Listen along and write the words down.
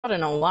Not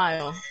in a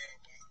while.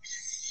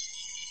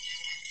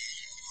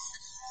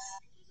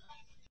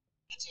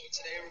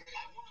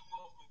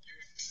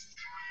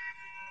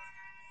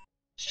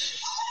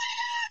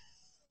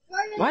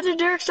 Why did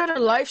Derek start a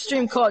live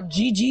stream called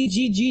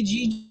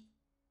Ggggg?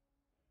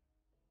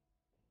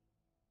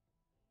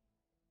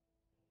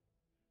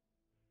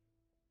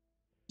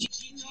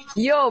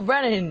 Yo,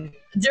 Brennan,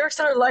 Derek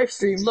started a live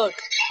stream. Look.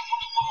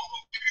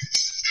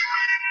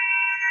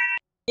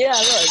 Yeah,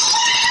 look.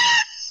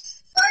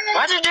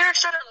 Why did Derek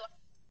start a?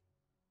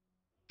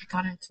 I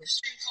got into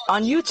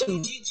on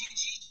YouTube.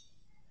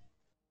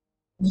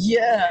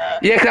 Yeah.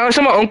 Yeah, cause I was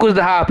showing my uncles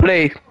the how I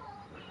play.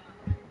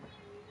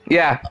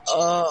 Yeah.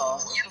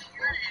 Oh.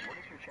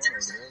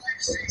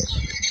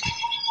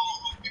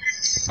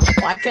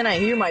 Why can't I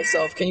hear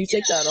myself? Can you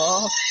take that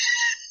off?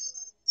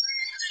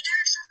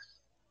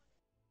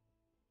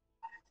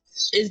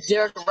 It's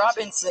Derek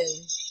Robinson.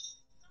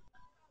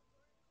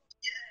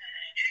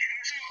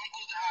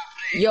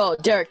 Yo,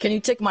 Derek, can you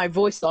take my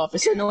voice off?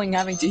 It's annoying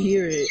having to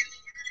hear it.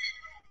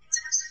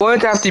 I'm going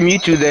to have to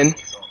mute you then.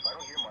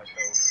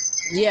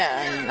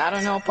 Yeah, and I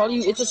don't know. Probably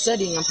it's a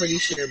setting. I'm pretty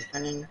sure,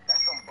 Brennan.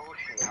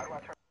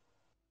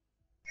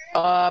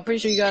 Pretty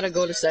sure you gotta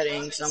go to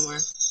settings somewhere.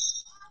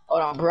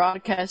 Hold on,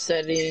 broadcast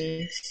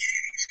settings.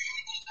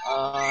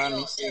 Let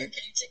me see.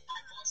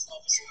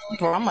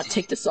 Bro, I'm gonna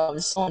take this off.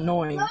 It's so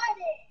annoying.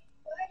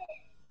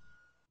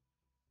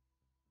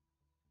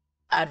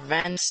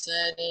 Advanced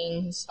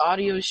settings,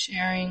 audio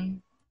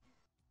sharing,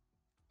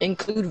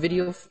 include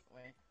video.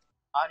 Wait,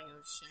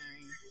 audio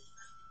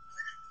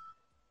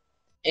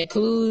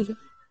sharing.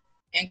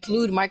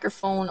 Include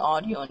microphone,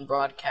 audio, and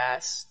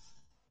broadcast.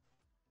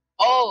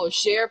 Oh,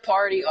 share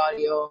party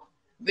audio,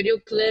 video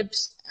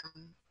clips.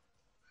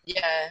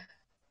 Yeah.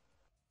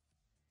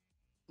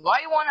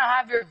 Why you wanna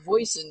have your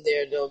voice in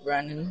there though,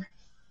 Brandon?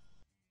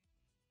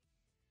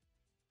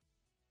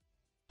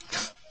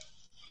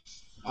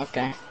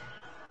 Okay.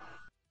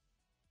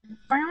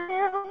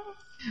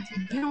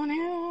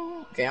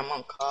 Okay, I'm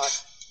on COD.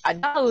 I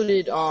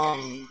downloaded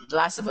The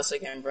Last of Us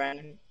again,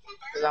 Brandon,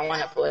 because I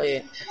want to play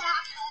it.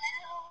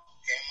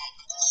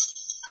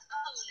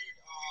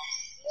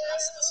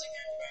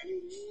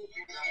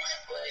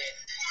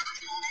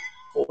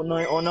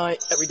 All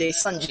night, everyday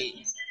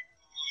Sanji.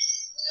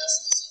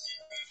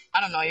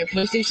 I don't know, your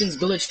PlayStation's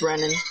glitched,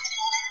 Brandon.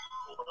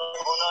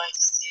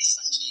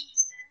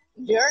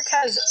 Derek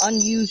has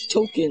unused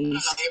tokens.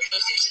 Your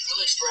PlayStation's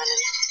glitched, Brandon.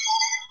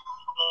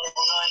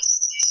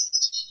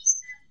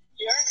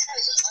 Derek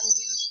has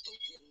unused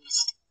tokens.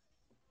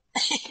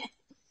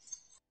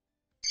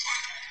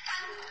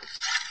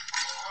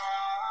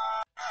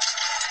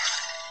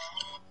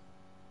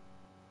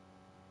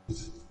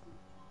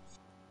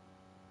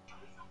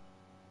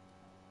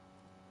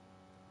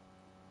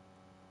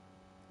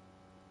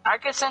 I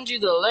can send you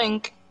the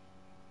link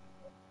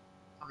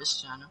of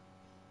his channel.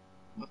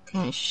 What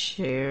can I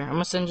share? I'm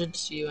gonna send it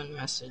to you in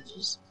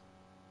messages.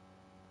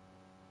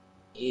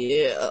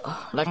 Yeah,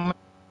 like.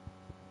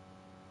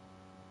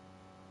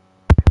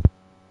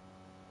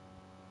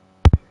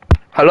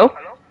 Hello?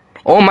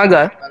 Oh my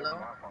god. Hello?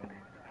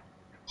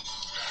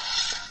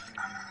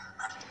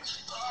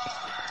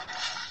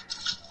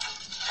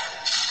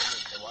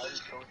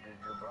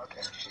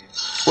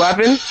 What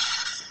happened?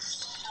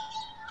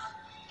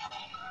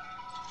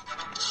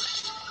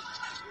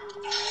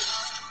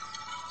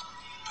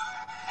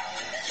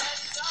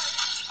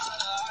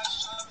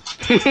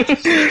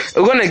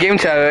 We're going to game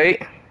chat,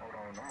 right?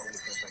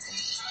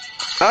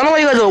 I don't know why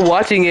you guys are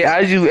watching it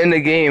as you in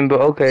the game,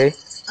 but okay.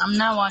 I'm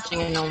not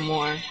watching it no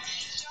more.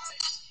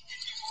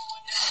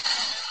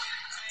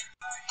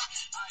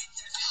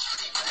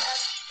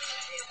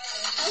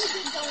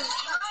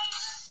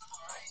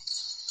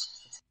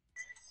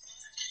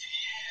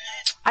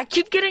 I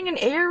keep getting an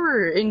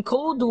error in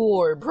Cold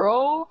War,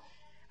 bro.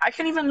 I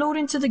can't even load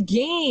into the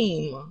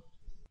game.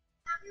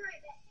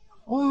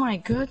 Oh my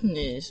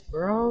goodness,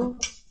 bro.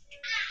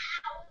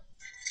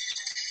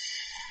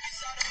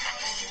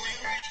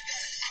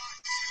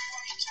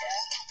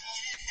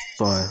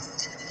 Fine.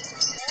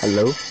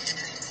 Hello?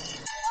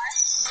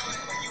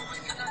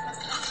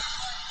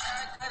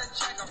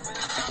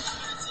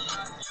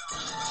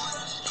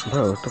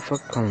 Bro, what the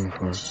fuck coming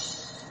from?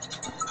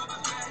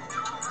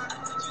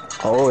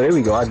 Oh, there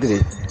we go. I did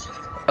it.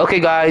 Okay,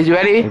 guys, you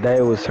ready? That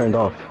it was turned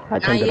off. I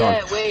turned it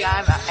on. Wait,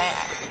 I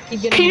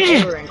keep Can getting you an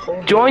just error in Cold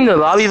War. join the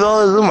lobby,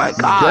 bro? Oh my Yeah,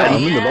 god.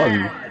 I'm in the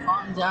lobby.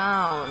 Calm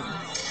down.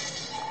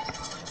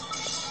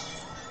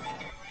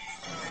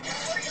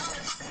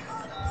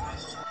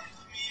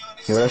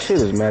 Yo, that shit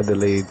is mad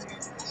delayed.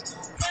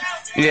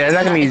 Yeah, it's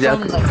not gonna be It's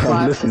only exactly. like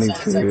I'm 5 listening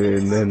to it,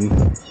 and then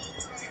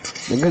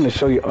they're gonna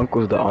show your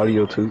uncles the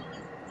audio too.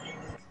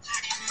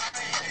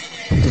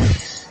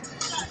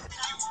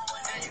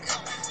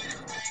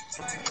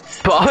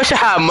 Bro, I wish I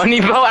had money,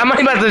 bro. I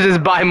might about to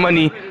just buy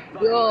money.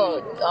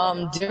 Yo,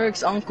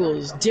 Derek's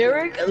uncles.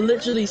 Derek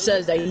literally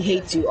says that he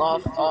hates you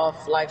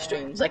off live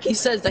streams. Like he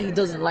says that he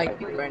doesn't like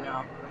you right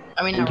now.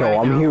 I mean, not Yo, right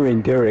I'm now.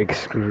 hearing Derek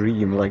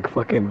scream like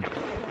fucking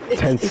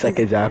 10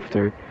 seconds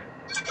after.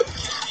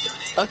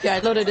 Okay, I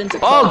loaded into.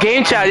 Oh,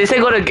 game chat. They say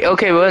go to.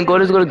 Okay, we're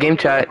gonna go to game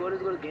chat.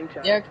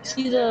 Derek,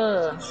 see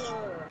the.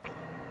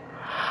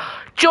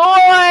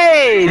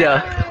 Join.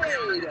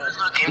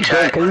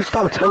 Derek, can you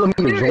stop telling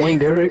me to join,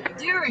 Derek?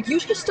 Derek, you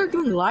should start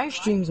doing live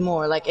streams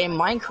more, like in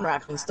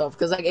Minecraft and stuff,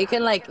 cause like it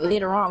can like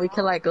later on we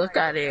can like look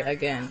at it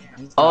again.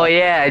 And stuff. Oh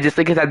yeah, just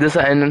think I did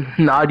something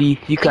naughty.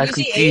 You Did guys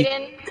you can see see.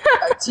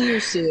 Aiden? To you,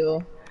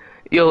 Sue.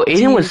 Yo,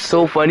 Aiden was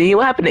so funny.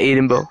 What happened to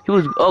Aiden, bro? He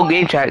was. Oh,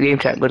 game chat.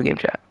 Go to game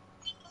chat.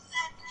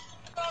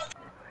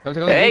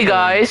 Hey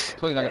guys.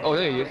 Oh,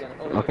 there he is.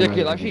 Okay,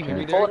 Yeah, live stream. Can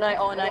you do All it? night,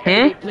 Hmm?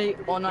 every day, play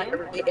all night,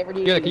 every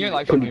day. Yeah, can you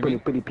live stream?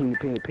 Maybe?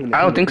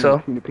 I don't think so.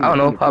 I don't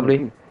know,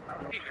 probably.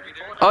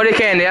 Oh, they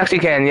can. They actually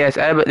can. Yes,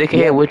 they can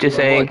hear what you're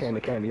saying. They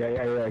can.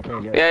 Yeah, I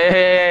can.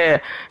 Yeah.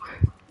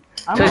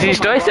 Search and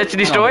destroy. Search and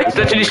destroy.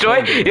 Search and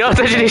destroy. Yo,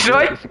 search and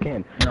destroy. Yes, I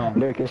can. No.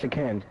 Derek, yes, I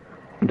can.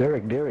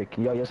 Derek.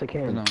 Yo, yes, I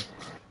can. No.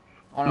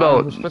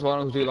 Bro. First of all, I don't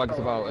know who's doing like this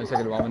about, and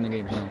second of all, I'm in the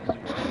game. So.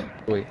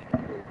 Wait.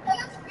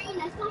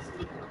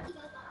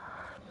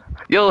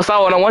 Yo,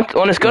 Saul,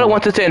 on a scale of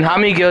 1 to 10, how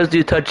many girls do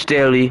you touch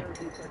daily?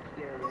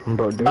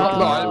 Bro,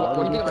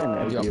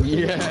 Derek.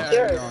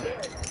 Yeah.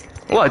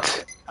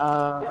 What?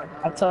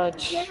 I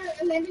touch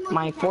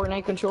my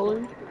Fortnite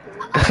controller.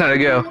 That's not a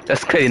girl.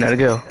 That's clearly not a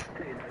girl.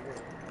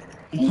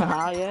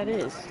 Ah, yeah, it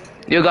is.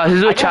 Yo, guys, this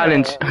is a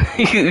challenge.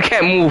 You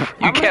can't move.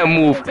 You can't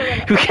move.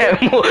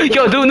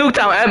 Yo, do nuke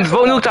time.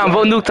 Vote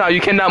nuke time.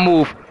 You cannot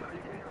move.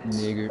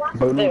 Nigger.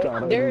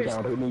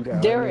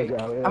 Derek,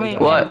 I mean,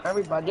 What?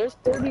 everybody, there's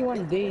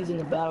 31 days in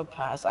the battle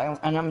pass, and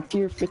I'm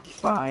tier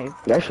 55.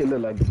 That shit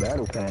look like the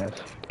battle pass.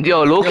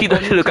 Yo, low-key,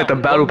 that shit look at the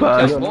battle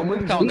pass.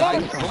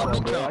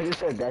 I just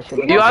said that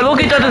shit. Yo, I look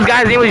at this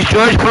guy's name was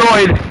George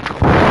Floyd.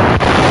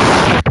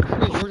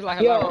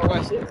 Yo,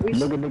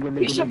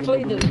 we should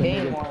play this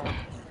game more.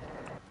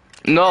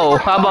 No,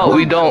 how about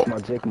we don't? My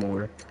dick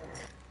more.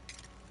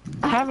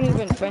 I haven't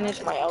even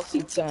finished my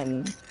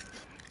LC10.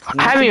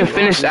 I haven't even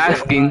finished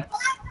asking.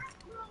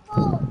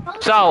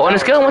 So, on a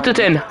scale of 1 to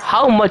 10,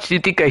 how much do you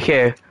think I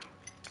care?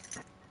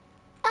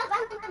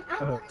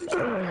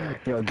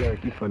 Yo,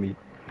 Derek, you funny.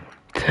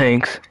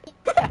 Thanks.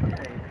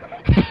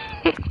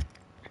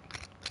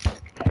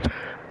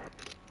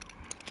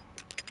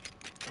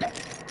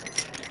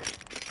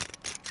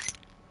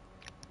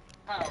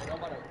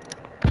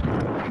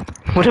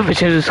 Where did the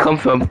changes come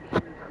from?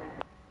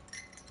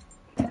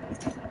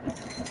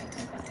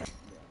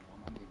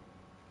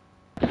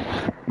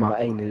 My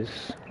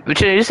anus.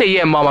 Which you say,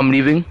 yeah, mom, I'm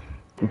leaving.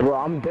 Bro,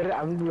 I'm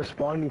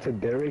responding to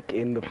Derek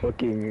in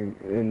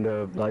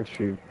the live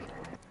stream.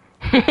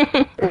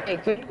 Hey,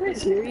 could we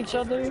hear each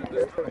other?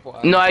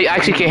 No, I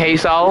actually can't hear you,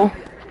 Saul.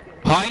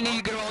 Hi,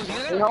 Negroes.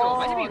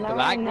 No,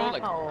 Black, bro. no.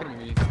 Like, couldn't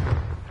be.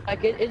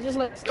 Like, it just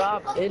like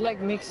stop. It like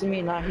makes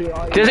me not hear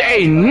all There's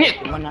a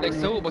Nick. Like,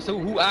 so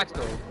who asked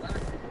though?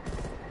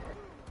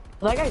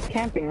 That guy's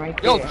camping right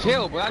there. Yo,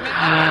 chill, bro.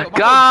 I mean,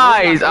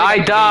 Guys, I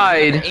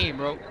died. Aim,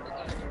 bro.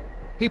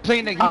 He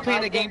playing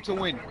the game to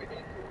win.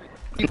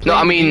 No,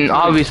 I mean,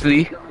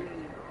 obviously.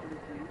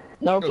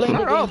 No, we're playing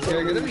the Bro, game.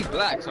 you're gonna be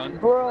black, son.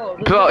 Bro,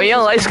 you're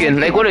light skin.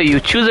 Like, what are you?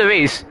 Choose a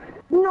race.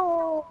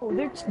 No,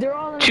 they're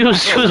all.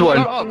 Choose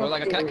one. Bro,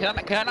 like, can I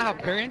not have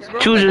parents, bro?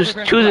 Choose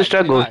a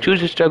struggle.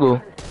 Choose a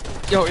struggle.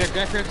 Yo, your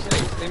grandparents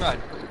stay mad.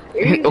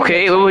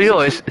 Okay, what was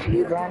yours?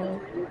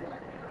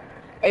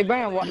 Hey,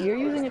 Brian, you're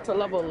using it to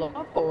level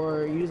up,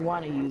 or you just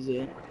want to use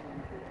it?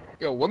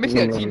 Yo, what makes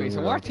you a teammate?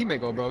 So where our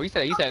teammate go, bro? He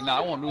said, nah,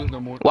 I won't lose no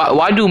more.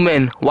 Why do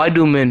men? Right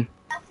there,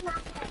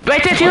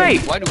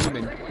 teammate. Why do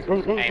women?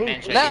 Hey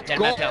man, should I Let's get 10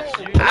 go. metals?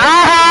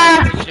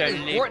 Ah!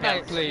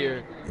 Fortnite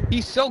player.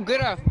 He's so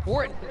good at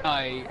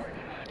Fortnite.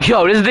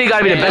 Yo, this dude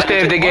gotta be the best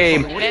player of the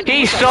game.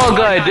 He's so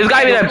good. This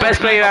gotta be the best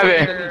player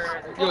ever.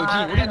 Yo, G, what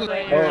are you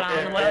doing?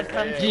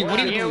 G, what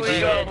are you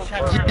doing?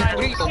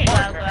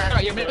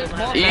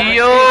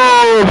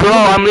 Yo, bro,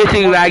 I'm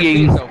literally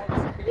lagging.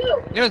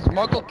 Yo, it's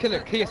Marco Killer.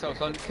 Kill yourself,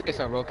 son. Kill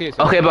yourself, bro. Kill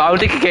yourself. Okay, but I don't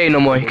think he can no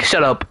more.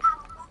 Shut up.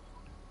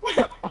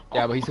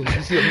 Yeah, but he's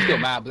still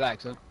mad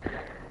black, son.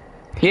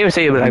 He didn't even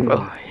say it black, bro.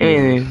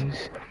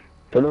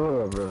 Don't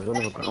know, bro.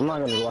 I'm not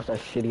gonna watch that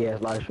shitty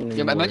ass live stream.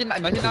 Yeah, imagine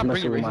not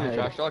bringing race to the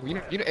trash talk.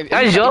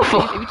 That's your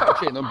fault. If you talk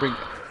shit, don't bring.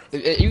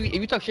 If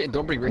you talk shit,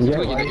 don't bring race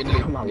into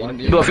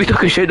it. Bro, if you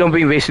talking shit, don't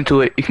bring race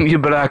into it. You're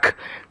black.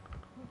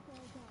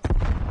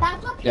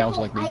 Yeah, I was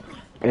like me.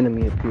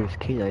 Enemy appears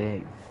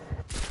KIA.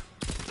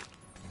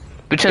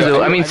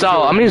 Vincenzo, I mean,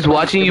 Saul, I'm just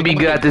watching you be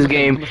good at this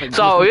game.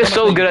 Saul, you're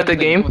so good at the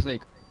game.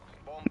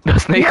 The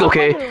snake,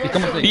 okay.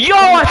 Yo,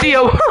 I see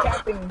you!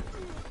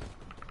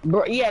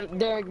 Bro, yeah,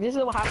 Derek, this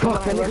is what happened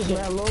Fuck, that when I nigga's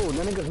rushed mad low.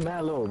 That nigga's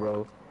mad low,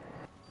 bro.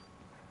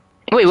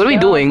 Wait, what are we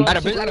doing? Okay,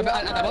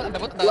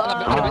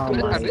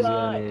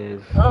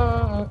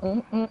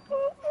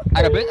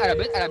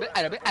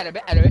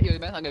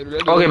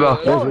 bro.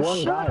 there's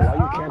one guy. Why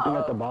you camping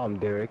at the bomb,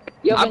 Derek?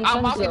 Yo, I'm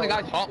Vincenzo, mocking the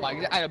guy's hot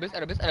mic.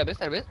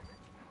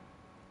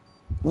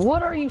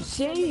 what are you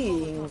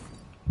saying?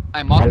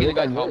 I'm mocking the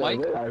guy's hot mic.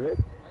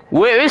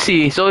 Where is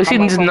he? So is he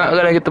just not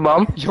gonna get the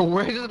bomb? Yo,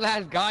 where's this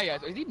last guy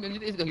at? Is he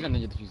ninja? He's not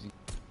ninja, you see.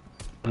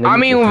 I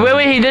mean, where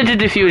he did the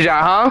diffuse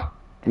at, huh?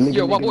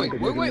 Yo, my boy,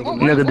 wait,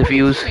 Nigga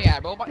diffuse.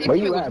 Where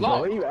you at, bro?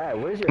 Where you at?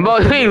 Where's your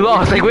Bro, he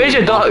lost. Like, where's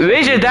your dog?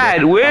 Where's your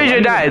dad? Where's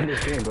your dad?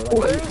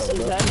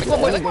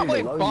 Look, my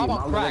boy, Bob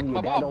on crack.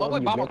 My boy,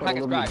 Bob on crack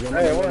is crack.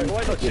 Hey,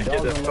 why don't you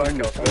get the fuck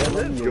up,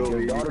 man? Let's go,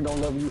 Your daughter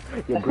don't love you.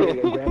 Your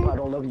grandpa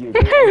don't love you.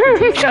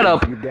 Shut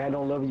up. Your dad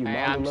don't love you.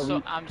 Hey, Mom don't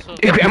love I'm so.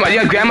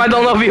 Your grandma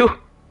don't love you?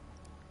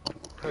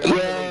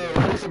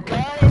 So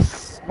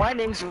guys, my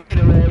name's Ray,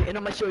 and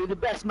I'm gonna show you the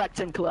best Mac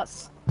 10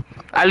 class.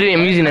 I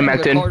am using the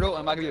Mac 10. I'm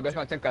not gonna be the best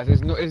Mac 10 class.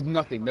 It's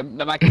nothing. The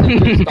Mac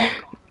 10 is stock.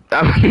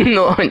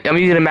 I'm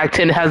using the Mac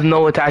 10. It has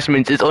no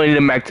attachments. It's only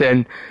the Mac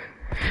 10.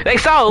 Like,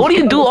 Sal, what do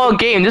you do all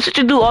game? This is what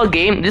you do all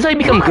game? This is how you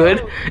become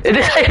good? This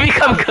is how you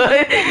become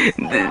good?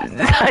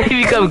 This is how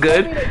you become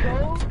good?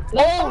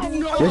 Oh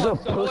no! There's a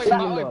pussy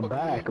in the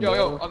back, bro.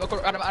 Yo,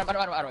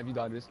 Adam, you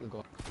done this. Let's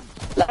go.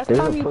 There's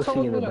a pussy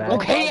in the back.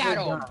 Okay,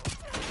 Adam.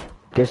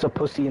 There's a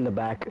pussy in the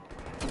back.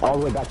 All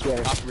the way back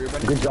there.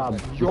 Good job.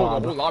 Yo,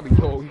 Bob. the whole lobby.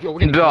 Yo,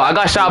 Bro, I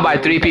got shot by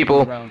 3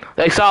 people.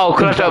 Like, Saul,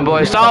 clutch up,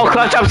 boy. Saul,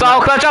 clutch up.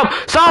 Saul, clutch up.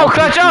 Saul,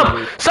 clutch up.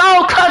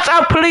 Saul, clutch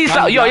up, please.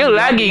 Saul. Yo, you're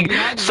lagging.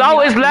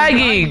 Saul is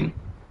lagging.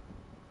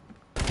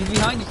 He's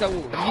behind you,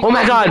 Saul. Oh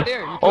my god.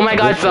 Oh my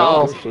god,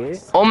 Saul.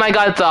 Oh my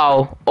god,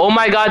 Saul. Oh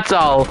my god,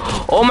 Saul.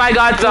 Oh my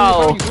god,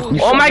 Saul.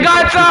 Oh my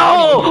god,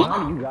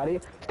 Saul. You got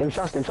it. Stem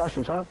shot.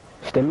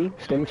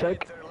 Stem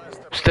check.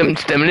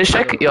 Stimulus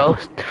check, yo.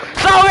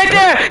 Saul right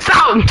there!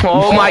 Saul!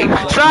 Oh my.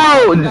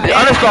 Saul!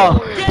 Underscore!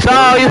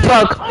 Saul, you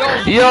fuck!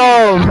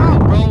 Yo!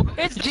 Bro,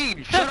 it's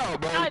G. Shut up,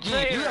 bro.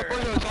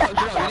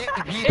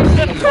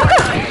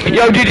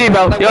 Yo, GG,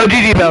 bro. Yo,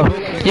 GG, bro.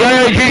 Yo,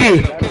 GG.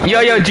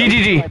 Yo,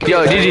 GGG.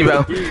 Yo, GG,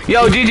 bro.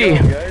 Yo, GG.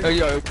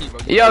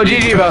 Yo,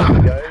 GG, bro.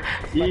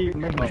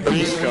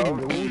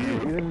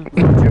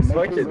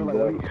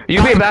 You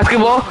play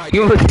basketball?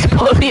 You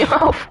put me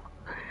off?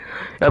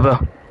 Yeah, bro.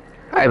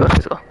 Alright, bro,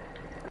 let's go.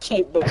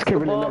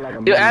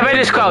 Yo, everybody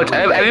just crouch.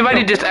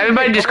 Everybody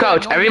just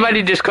crouch.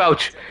 Everybody just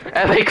crouch.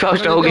 Everybody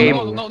crouch the whole game.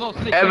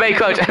 Everybody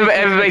crouch.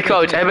 Everybody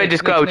crouch. Everybody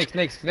just crouch.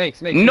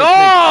 Snakes.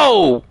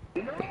 No!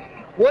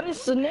 What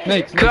is the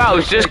name?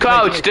 Crouch. Just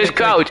crouch.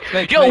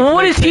 Yo,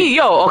 what is he?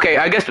 Yo, okay.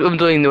 I guess I'm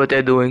doing what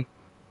they're doing.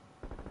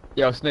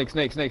 Yo, snake.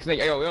 Yo.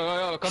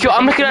 Yo,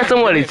 I'm looking at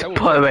somebody's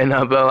butt right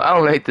now, bro. I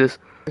don't like this.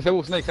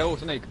 Snake. Yo,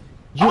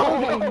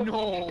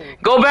 no.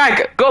 Go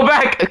back.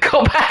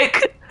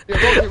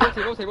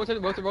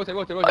 Rotate.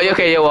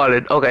 Okay, you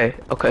wanted. Okay.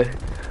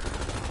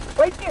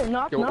 Right there,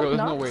 knock.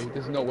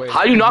 There's no way.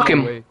 How you knock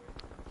him?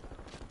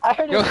 I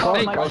heard Yo, it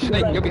call my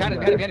snake. Yo, behind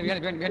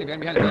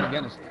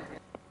us.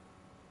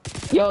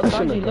 Yo,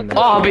 Sanji, look.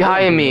 Oh,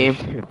 behind me.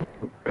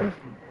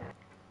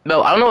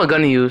 No, I don't know what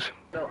gun to use.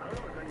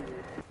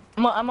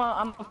 I'm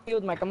a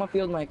field mic.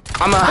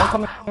 I'm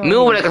a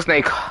move like a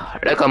snake.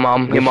 Like a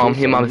mom. Your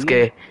mom's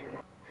gay.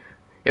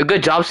 Yo,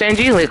 good job,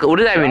 Sanji. Like, what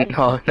did that mean?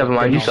 Oh, never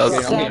mind. You suck.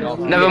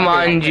 Never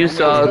mind. You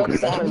suck.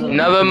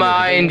 Never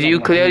mind.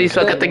 You clearly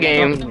suck at the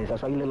game.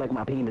 That's why you look like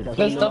my penis. That's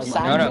Good stuff,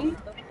 Sanji.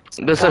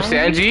 Good stuff,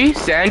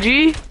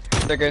 Sanji.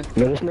 Okay.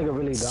 Yo, this nigga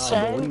really died,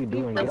 bro. What are you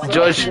doing? Get off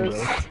George. my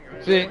bro.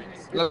 See,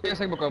 look, let's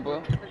take a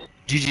couple.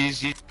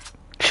 GG's.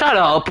 Shut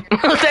up.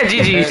 Who said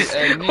GG's?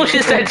 Who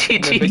just said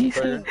GG's?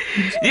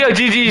 Yo,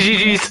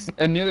 GG's.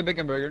 And near the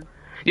bacon burger.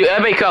 Yo,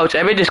 everybody crouch.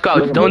 Everybody just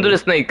crouch. Don't do the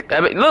snake.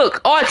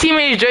 Look, all our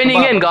teammates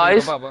joining in,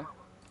 guys.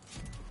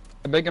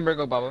 Bacon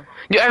burger, Baba.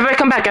 Yo, everybody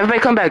come back.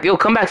 Yo,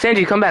 come back,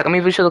 Sanji, come back. I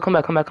mean, we should come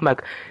back.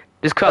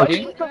 Just crouch.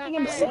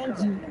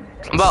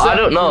 But I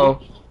don't know.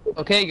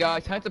 Okay,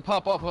 guys, time to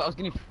pop off. I was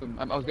getting food.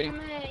 I was getting.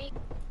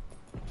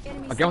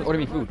 My grandma's ordering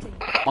me food.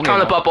 Time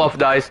to pop off,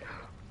 guys.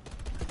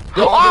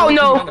 Yo, Oh,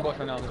 no! Behind the bus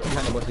right now.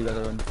 Behind the bus, you guys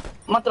are running.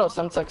 I'm gonna throw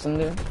some sex in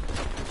there.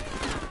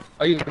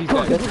 Oh, he's dead.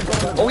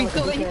 Oh, he's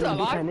still That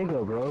alive?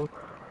 nigga, bro.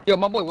 Yo,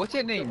 my boy, what's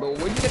your name, bro?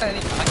 Where you get that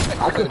name?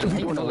 I could have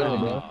took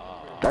bro.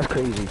 That's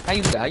crazy. How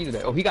you do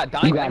that? Oh, he got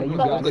diamond. You got it, you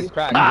got it.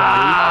 Crack.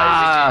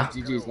 Ah!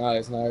 GG's,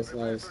 nice.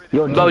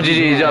 Yo, Bro,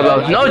 GG,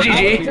 bro. No,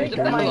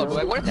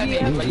 GG. What's that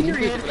name?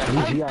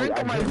 GG, I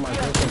drink my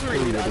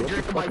What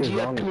the fuck is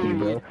wrong with you,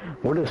 bro?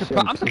 What is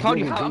Bro, I'm so proud of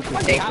you. I'm so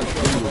happy,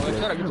 bro.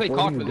 Shut up, you play What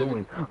cards are for you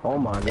living. doing? Oh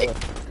my god.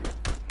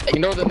 You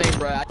know the name,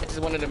 bro. I just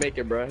wanted to make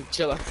it, bro.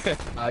 Chill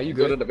out. You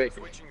Go to good? the base.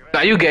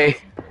 Nah, you gay.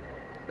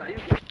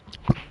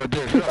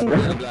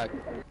 Black.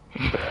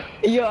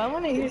 Yo, I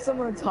wanna hear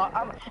someone talk.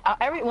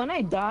 When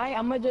I die,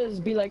 I'm gonna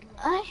just be like,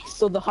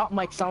 so the hot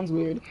mic sounds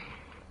weird.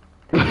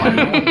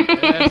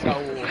 That's how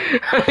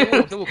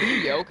so, can you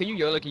yell? Can you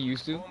yell like you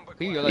used to?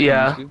 Can you yell like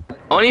Yeah. you used to?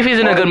 Only if he's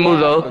in a good mood,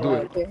 though. Do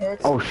it. It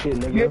hurts. Oh shit,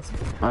 nigga.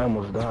 I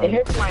almost It died.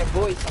 hurts my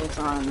voice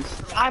sometimes.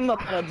 I'm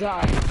gonna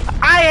die.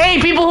 I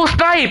hate people who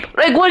snipe.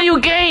 Like, what do you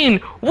gain?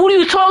 Who do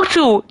you talk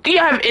to? Do you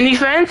have any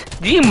friends?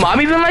 Do your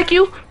mom even like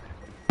you?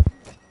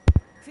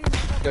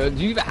 Do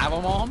you even have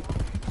a mom?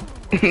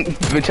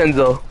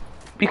 Vincenzo,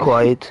 be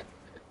quiet.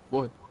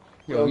 Boy.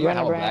 Yo, you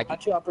have a black.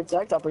 I'll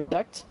protect.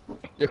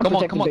 Yo, come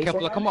on,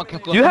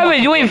 Kepler. You have a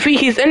UAV.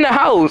 He's in the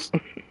house.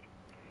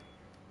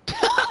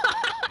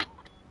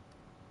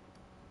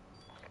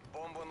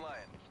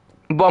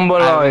 Bumble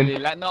I line. really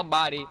like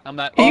nobody. I'm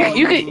like,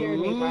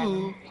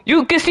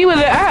 You can see where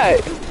they're at.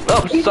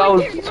 Oh, so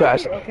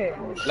trash. Okay.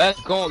 let's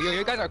go. Yo,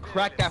 you guys are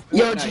cracked at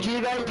Yo, Fortnite.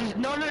 GG, guys.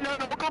 No,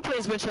 we'll go play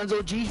as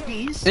Vincenzo.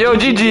 GG's. Yo,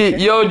 GG.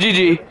 Yo,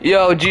 GG.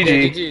 Yo, Yeah,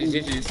 GG. GG's,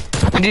 GG's.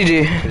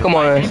 GG. Come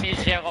My on. name is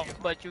Zero,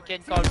 but you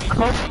can call me.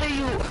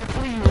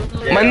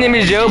 Hopefully you. My name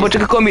is Joe, but you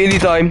can call me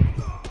anytime.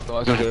 So,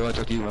 it's okay, I'll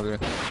talk to you, brother.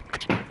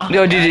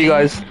 Yo, GG,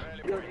 guys.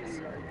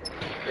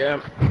 Yeah.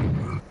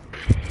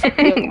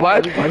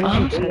 What? Why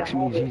did you text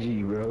me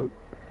GG, bro?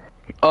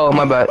 Oh,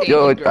 my bad.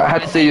 Yo, I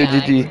had to say yo,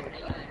 GG.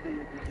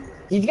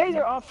 You guys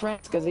are all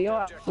friends because they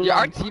all. Yeah,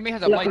 our teammate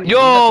has a mic.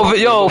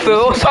 Yo,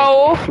 Phil,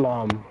 so?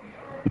 Flom.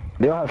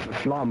 They all have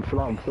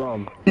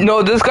flom.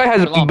 No, this guy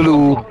has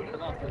blue.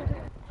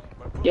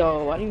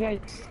 Yo, why do you guys?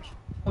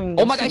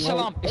 Oh my god,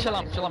 Shalom.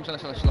 Shalom.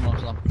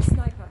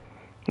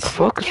 The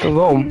fuck is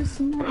wrong?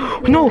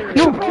 No.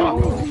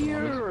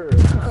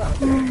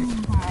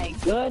 My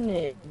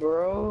goodness,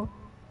 bro.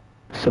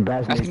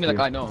 Sebastian. Asking me like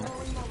I know.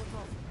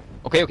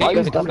 Okay, you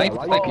guys snipe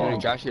Peter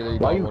and Josh here. There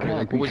you go.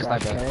 Like, who was the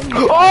sniper?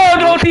 Oh,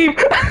 no team!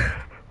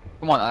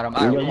 Come on, Adam.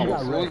 Come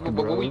on.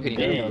 What were you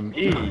kidding?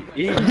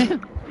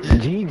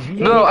 GG.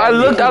 Bro, I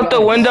looked out the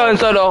window and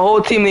saw the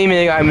whole team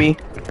aiming at me.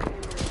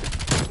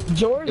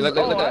 George. Look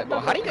at that. Bro,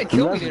 how do you get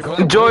killed me there, bro?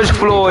 George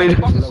Floyd. The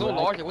box is so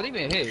large. It wasn't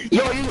even hit.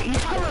 Yo,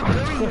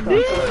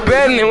 you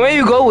Brandon, where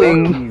you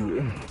going?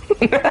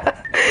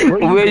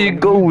 Where you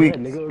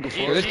going? Yo, this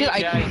kid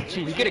IQ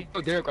 2. We get a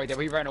kill Derek right there,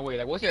 but he ran away.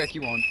 Like, what's your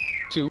IQ on?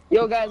 2.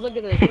 Yo, guys, look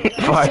at this.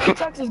 This Five.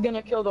 Semtex is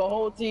gonna kill the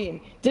whole team.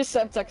 This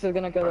Semtex is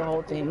gonna kill the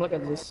whole team. Look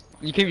at this.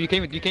 You came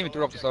and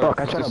threw off the start. Fuck,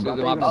 I tried to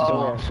block the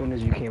door as soon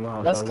as you came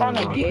out. That's so I kind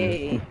of wasn't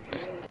gay.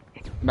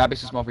 Map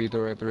is too small for you to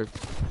throw it through.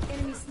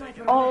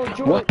 Oh,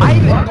 George. I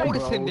didn't even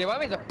notice him there.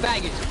 Why is a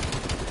baggage?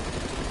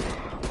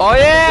 Oh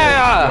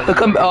yeah!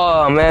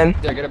 Oh man.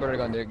 Yeah, get a better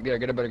gun there. Yeah,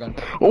 get a better gun.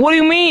 What do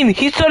you mean?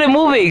 He started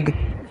moving.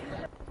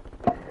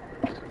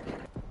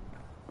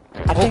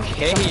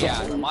 Okay, yeah,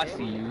 I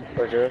see you.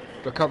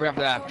 Recover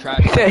after that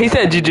trash. He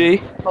said GG.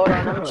 Hold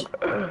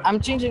on, I'm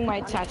changing my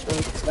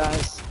attachments,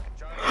 guys.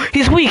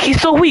 He's weak. He's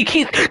so weak.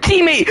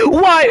 Teammate,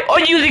 why are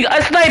you using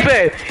a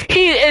sniper?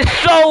 He is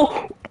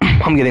so.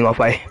 I'm getting off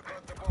by.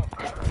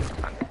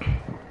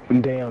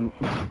 Damn.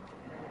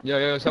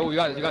 Yo, so you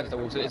got this.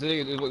 It's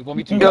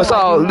 1v2. Yo,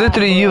 so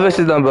literally you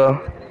versus them, bro.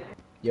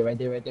 You're right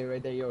there.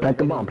 Yo. Plant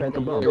the bomb.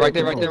 You're right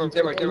there.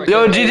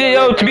 Yo, GG,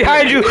 yo,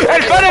 behind you,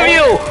 in front of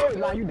you.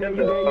 Nah, you dead.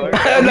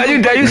 Nah,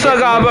 you dead. You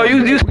suck out, bro.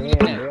 You.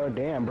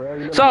 Damn,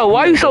 bro. So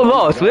why are you so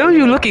lost? Where are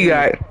you looking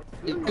at?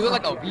 You look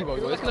like a Vivo,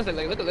 yo. Look.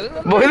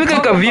 Bro, he look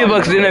like a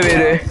V-Bucks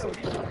innovator.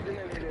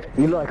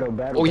 You look like a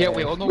bad. Oh yeah,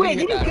 wait, hold on. Wait,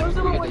 did he kill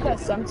someone with that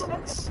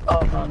Semtex? Oh,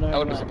 no. I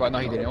wouldn't be surprised. No,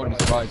 he didn't. I wouldn't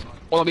be surprised.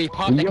 Oh, he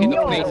popped that kid in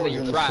the face and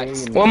your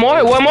tracks. One more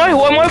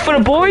for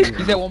the boys.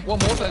 He said one more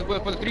for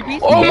the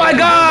 3-piece? Oh my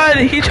God!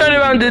 He turned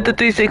around, did the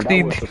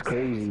 360. That was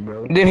crazy,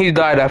 bro. Then he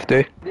died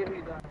after.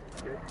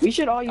 We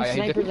should all use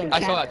snipers and I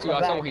saw that too.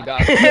 I saw when he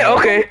died.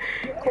 Okay.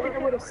 Corner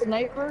with a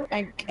sniper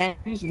and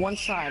use one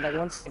side, like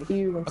one side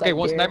here, one side Okay,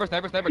 one there.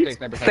 sniper. Okay,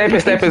 sniper.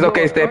 Snipers,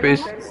 okay,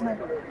 snipers.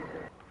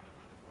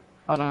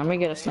 Hold on, let me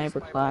get a sniper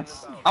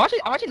class. I'm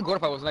actually good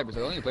if I was a sniper, so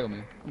don't even play with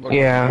me.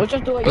 Yeah. Which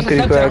one do I What's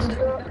use? the class?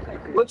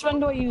 Which one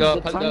do I use? The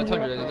Tundra?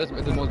 Tundra, that's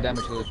the most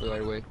damage to it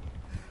right away.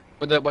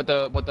 But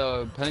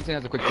the Pennington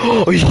has a quick.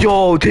 Oh,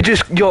 yo, they're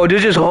just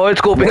hard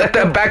scoping at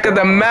the back of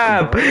the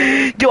map.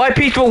 Yo, I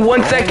peeked for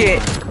 1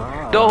 second.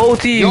 The whole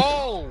team.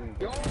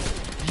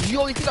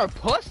 Yo, these are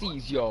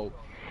pussies, yo.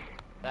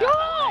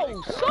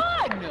 Yo,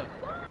 son.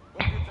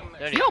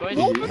 Yo,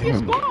 both of you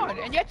spawned,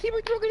 and your team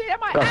threw it at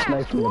my Got ass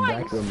sniped from the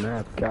back twice. of the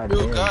map. God Yo,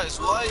 damn. guys,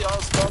 why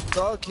y'all stop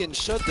talking?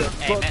 Shut the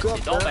Hey, fuck man, up,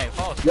 don't man. make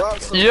false. Y'all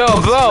some Yo,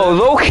 bro,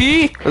 low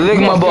key, lick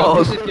my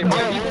balls. You can't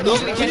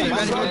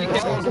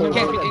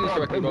speak English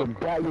correctly, bro.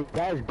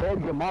 Guys,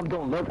 beg your mom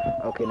don't look.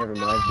 Okay, never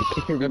mind.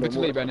 You can't A bit read too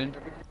no late, more. Brandon.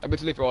 A bit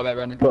too late for all that,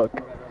 Brandon. Look.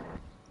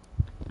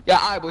 Yeah,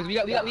 alright, boys. We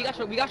got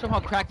to show how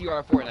cracked you are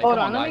at Fortnite. Hold Come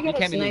on, on, let me you get a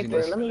can't be losing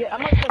sniper. this. I'm gonna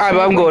get Alright,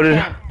 but I'm going.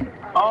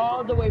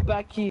 all the way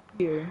back here.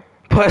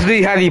 Plus,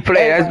 three how do you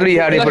play? That's three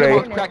how You they gotta show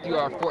play. how cracked you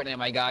are at Fortnite,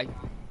 my guy.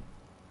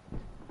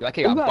 That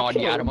kid got got body,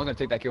 killed? Adam. I'm gonna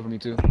take that kill from you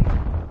too.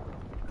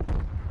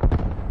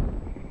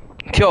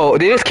 Yo,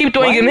 they just keep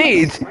throwing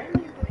grenades.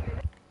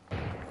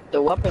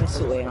 The weapon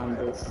sway on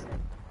this.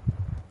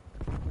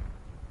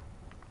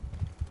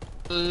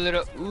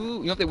 Little, ooh,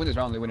 you know if they win this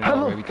round, they win it How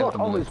all, right? the We got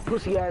fuck always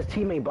pussy ass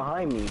teammate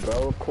behind me,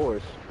 bro? Of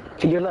course.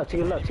 To your left.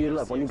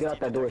 When you get out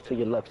that door, it's to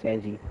your left,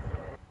 Angie.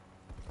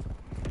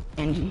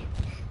 Angie.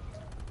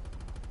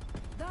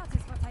 That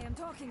is what I am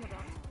talking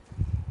about.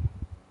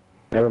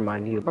 Never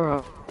mind you.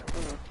 Bro.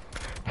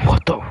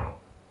 What the?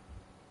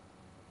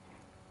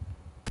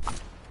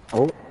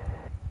 Oh.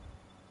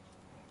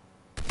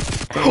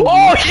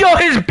 Oh, yo,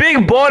 his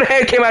big bald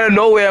head came out of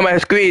nowhere on my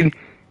screen.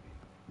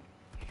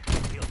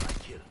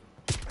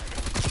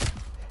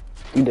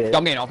 You did.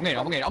 I'm getting off,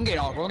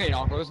 bro.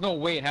 There's no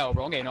way in hell,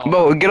 bro. I'm getting off.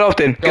 Bro, get off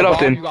then. Get Yo, off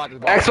then. you got this,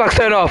 Bob. Xbox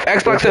turn off.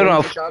 Xbox turn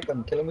off.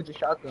 Shotgun. Kill him with your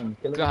shotgun.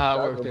 Kill him with That's your how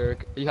it works, shotgun.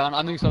 Derek. Yeah,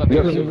 I knew you saw that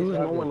Yo, video. you lose,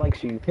 no one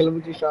likes you. Kill him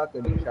with your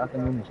shotgun.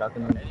 Shotgun him.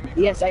 Shotgun him.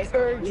 Yes, I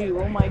heard you.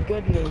 Oh my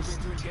goodness.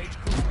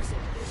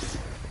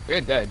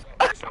 You're dead.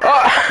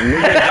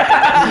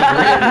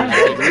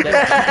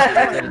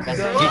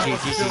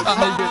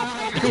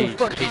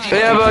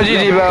 Yeah, bro,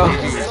 GG, bro.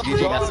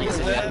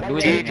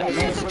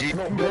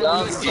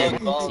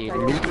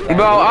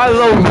 Bro, I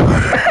love.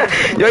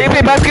 Yo, you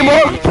play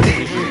basketball?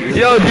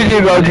 Yo,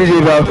 GG, bro,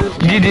 GG, bro.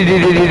 GG,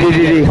 GG, GG,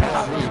 GG.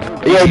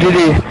 Yo, GG.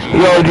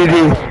 Yo, GG.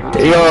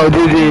 Yo,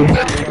 GG.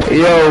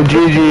 Yo,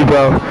 GG,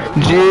 bro.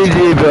 GG,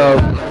 bro.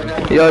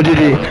 Yo,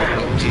 GG.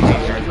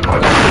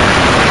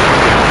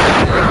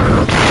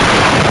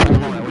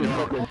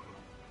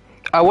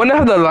 I wonder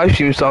how the live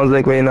stream sounds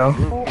like right now.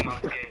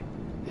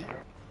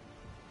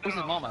 Who's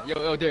his mama?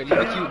 Yo, Derek, leave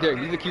the cube, Derek,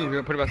 leave the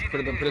cube. Put it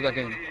back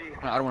in.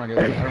 I don't wanna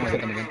get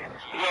them again.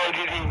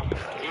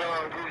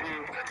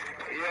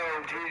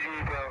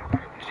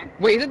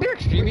 Wait, isn't Derek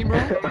streaming, bro?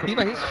 He's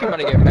streaming about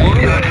to get paid.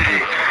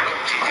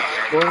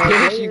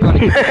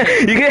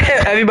 You can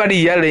hear everybody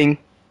yelling.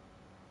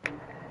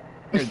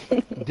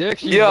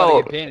 Derek,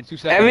 yo, in 2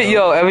 seconds,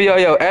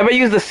 everybody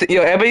use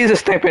the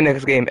sniper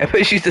next game.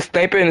 Everybody use the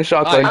sniper and the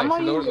shotgun. I'm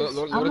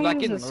gonna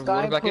use a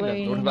sky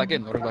plane.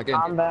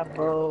 Combat,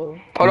 bro.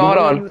 Hold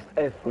on. Use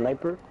a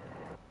sniper.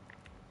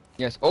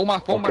 Yes. Oh, my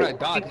phone might have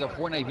died because of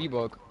Fortnite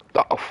V-Bug.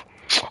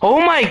 Oh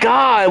my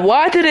god,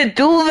 why did it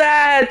do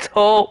that?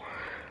 Oh,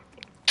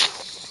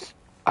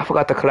 I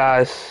forgot the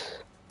class.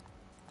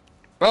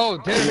 Bro,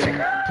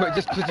 Derek,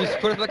 just put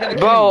it back in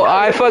the Bro,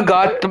 I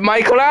forgot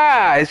my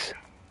class.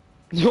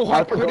 Yo,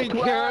 I couldn't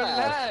care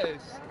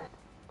less.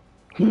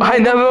 I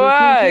never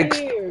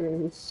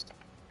asked.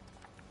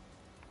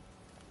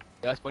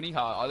 That's funny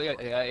how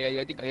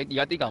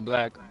I think I'm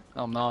black.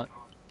 I'm not.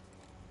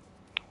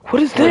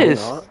 What is this?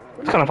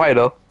 It's kind of fire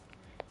though.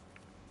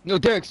 No,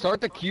 Derek,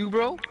 start the queue,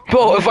 bro.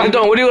 Bro, if I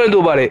don't, what are you gonna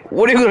do about it?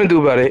 What are you gonna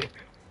do about it?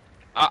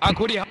 I'm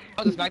Cody. I'll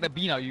just smack the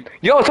bean out you.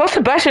 Yo, tell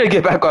Sebastian to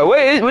get back on.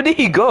 Where did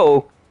he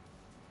go?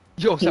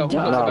 Yo,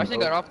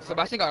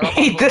 Sebastian got off.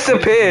 He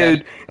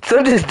disappeared.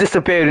 Son just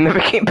disappeared and never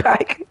came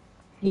back.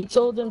 He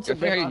told him to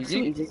get off, so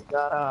he just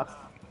got off.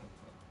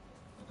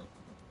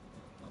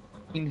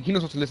 He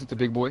knows what to listen to,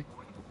 big boy.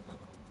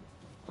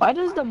 Why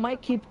does the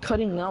mic keep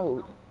cutting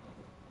out?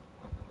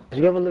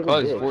 You have a little bit. Oh,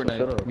 it's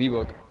Fortnite.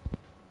 V-Bug.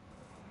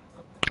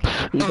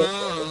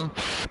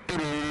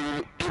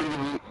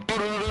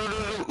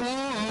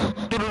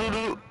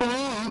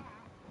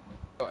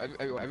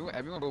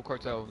 Everyone go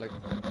cartel. Like,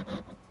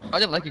 I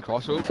didn't like you,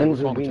 Crossroads. Sends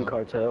a bean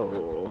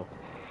cartel.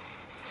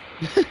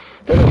 Shut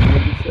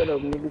up,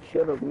 nigga.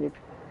 Shut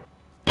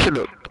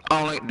up. I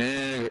don't like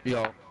nigga.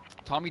 Yo,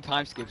 Tommy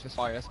time skips. That's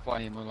fire. That's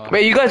funny.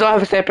 Wait, you guys all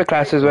have separate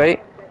classes,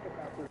 right?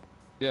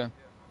 Yeah.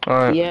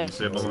 Alright. Yeah.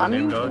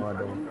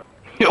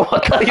 Yo,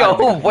 what the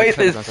yo, voice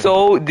is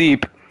so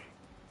deep.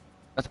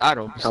 That's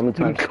Adam.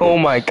 Oh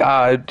my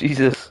god,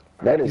 Jesus.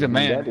 He's a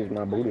man. That is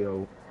my booty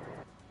hole.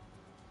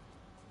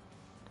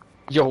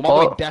 Yo, my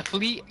boy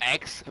definitely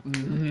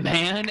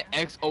man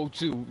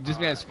X02. This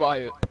man's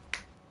fire.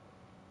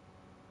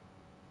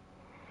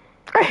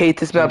 I hate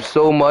this map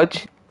so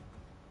much.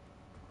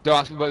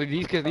 But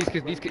these kids,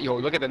 yo,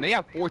 look at them. They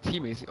have 4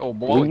 teammates. Oh,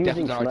 my boy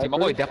definitely on our team. My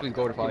boy definitely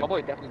go to 5.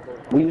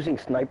 We're using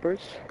snipers?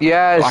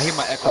 Yes. Oh, I hate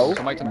my echo.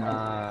 So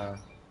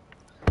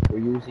we're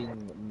using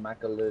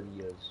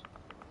Macalarias.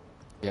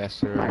 Yes,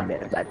 sir.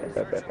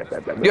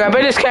 Yo, I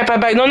better just camp at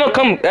back. No,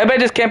 come. I better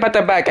just camp at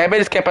the back.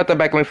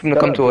 Wait for him to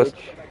come to us.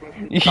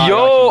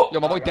 Yo,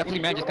 my boy definitely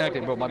man just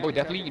connected, bro. My boy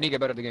definitely, you need to get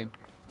better at the game.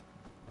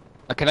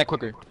 Connect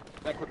quicker.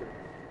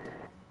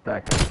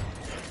 Back.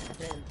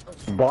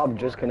 Bob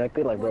just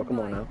connected, like, bro, come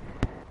on now.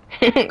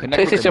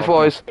 PlayStation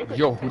 4s.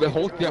 Yo, the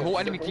whole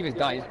enemy team is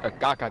dying. It's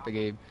got the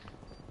game.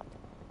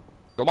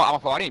 Yo, my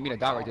fault. I didn't mean to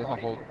die right there.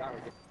 That's my fault.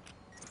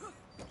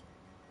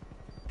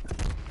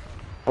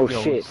 Oh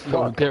shit.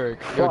 Yo, Derek,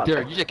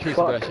 you should kill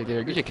yourself for that shit,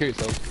 Derek. You should kill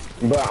yourself.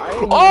 Bro, I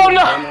ain't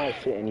no! that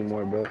shit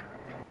anymore, bro.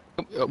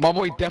 My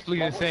boy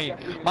definitely insane.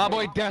 My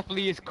boy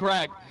definitely is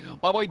cracked.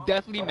 My boy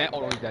definitely met.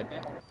 Oh, he's dead.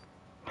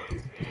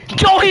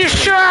 Yo,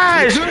 he's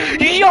trash!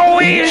 Yo,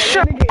 he's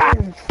trash!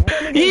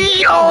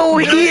 Yo,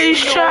 he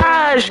is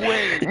trash!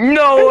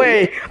 No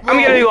way! I'm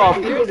getting off.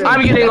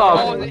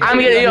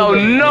 Yo,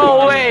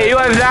 no way! You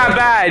are that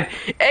bad.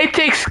 It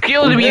takes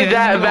skill to be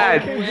that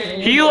bad.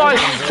 You are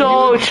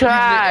so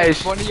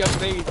trash. Funny your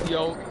face,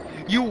 yo.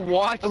 You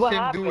watched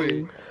him do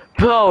it.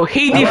 Bro,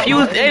 he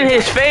defused in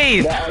his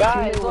face!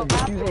 Guy was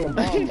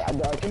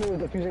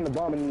defusing the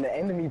bomb and the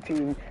enemy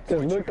team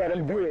just looked at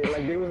him do it.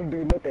 Like, they wasn't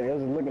doing nothing, they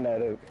was just looking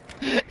at him.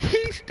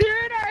 He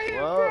stared at him,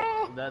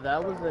 bro!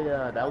 That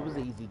was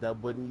an easy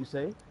dub, wouldn't you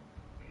say?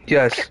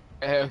 Yes.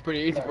 It was pretty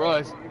easy for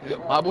us.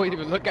 My boy didn't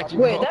even look at you,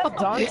 Wait, bro.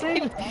 that's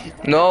Dante?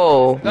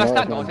 No. That's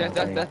not Dante,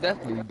 that's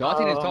definitely.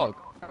 Dante didn't talk.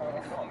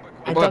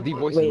 Bro, the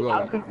voice is real.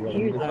 I could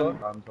hear them.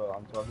 I'm talking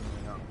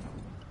right now.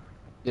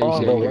 Yeah, you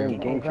see bro, it we're in here.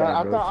 game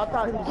God, chat, bro. I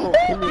thought he was gonna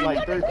kill me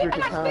like 30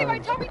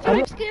 freaking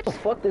times. What the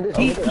fuck did this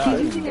He's nigga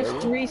do, using a bro?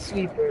 street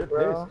sweeper,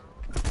 bro.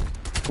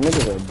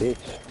 Nigga's a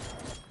bitch.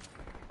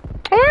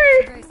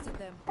 Wasted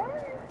them.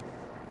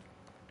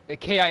 The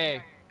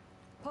KIA.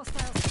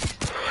 Hostiles.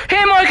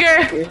 Hey,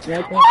 Marker! Your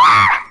sniper,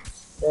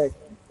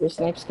 your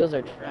snipe skills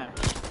are trash.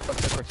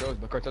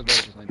 The cartel's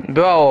better just like.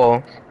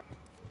 Bro.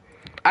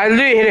 I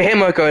literally hit a hit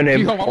marker on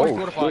him. Yo, my boy's Oh,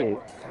 fortified.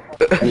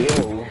 shit.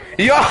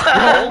 Yo!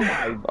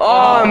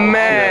 Oh,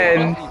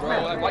 man. Bro,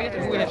 like, why you have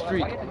to move that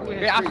streak? You're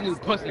an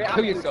absolute pussy.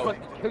 Kill yourself.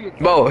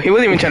 Bro, he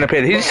wasn't even trying to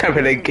play. He's just trying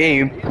to play the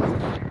game.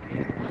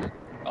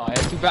 Oh,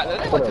 that's too bad.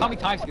 That's like Tommy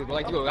time skills. But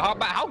like, yo,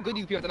 how good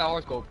do you feel after that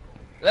horoscope?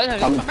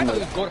 That's how you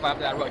go after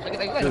that rush. Like,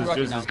 let him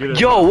rush now.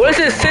 Yo, what's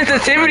his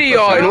sensitivity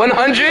on?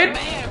 100?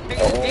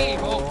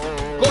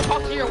 Go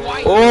talk to your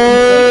wife.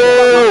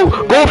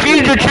 Oh! Go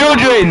feed your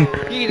children!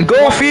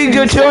 Go feed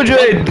your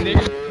children!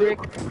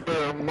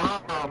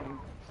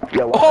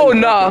 Yo, Oh,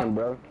 nah.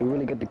 Bro. You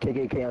really get the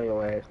KKK on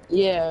your ass.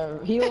 Yeah,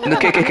 he The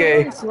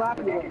KKK.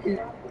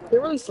 He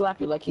really slap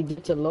you like he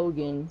did to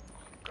Logan.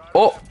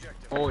 Oh!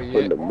 Oh, But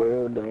yeah. the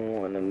world don't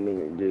want a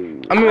nigga,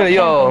 dude. I mean,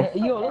 yo.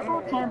 Yo, let's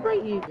all camp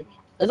right here.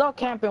 Let's all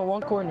camp in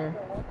one corner.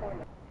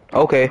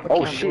 Okay.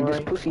 Oh shit, this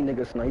pussy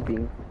nigga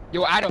sniping.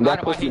 Yo, Adam, That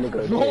I pussy hate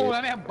nigga. you. No, dead.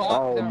 that man bonked.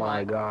 Oh Never my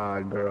mind.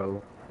 god,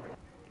 bro.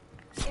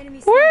 Enemy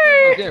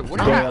Okay, what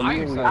is that Damn, iron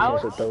you ain't sight?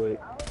 not supposed to throw it.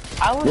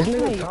 I was This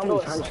doing nigga Tommy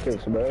time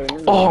skips, bro.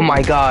 Oh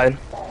my god.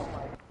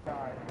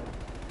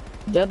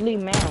 Deadly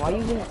man. Why you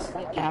using a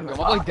snipe camera?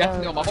 My boy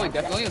definitely,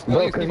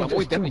 Bro, my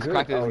boy definitely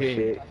cracked his game.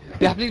 shit.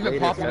 Definitely been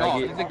popping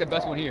off. He's like the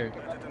best one here.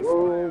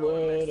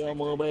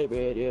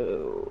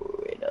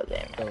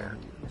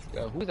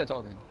 Who's that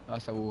talking? Oh,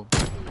 Saul.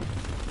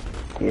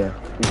 Yeah.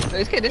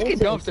 This kid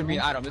dumpster me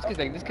and Adam. This kid's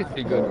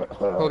pretty good.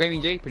 Pro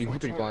Gaming J, pretty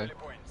fine.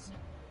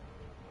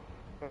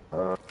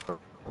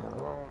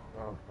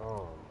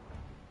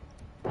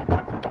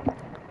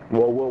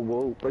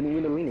 Whoa. Bring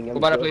me the meaning. We're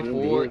about to play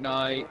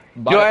Fortnite.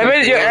 Yo,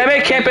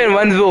 everybody camp in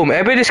one room.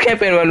 Everybody just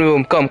camp in one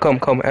room. Come.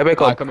 Everybody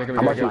come. Come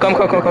here.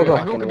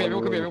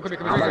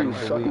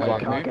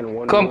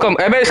 Come. Come.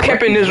 Everybody just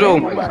camp in this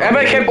room.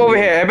 Everybody camp over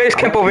here.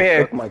 Everybody camp over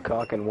here. My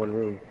cock in one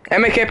room.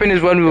 Everybody camp in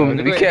this one room.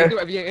 We can't.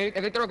 If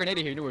they throw a grenade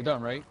in here, you know we're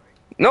done, right?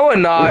 No, we're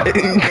not.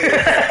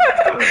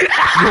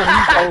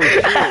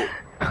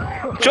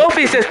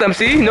 Trophy system,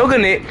 see? No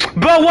grenade.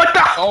 Bro, what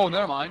the? Oh,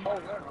 never mind.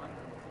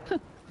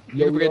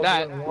 You forget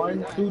that.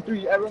 1, 2,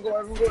 3. Everyone go.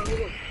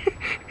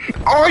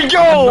 Oh,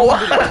 yo!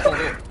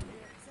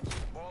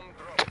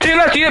 To your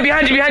left,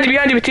 behind you,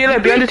 to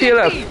your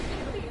left.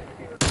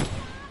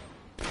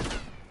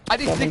 I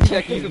did 60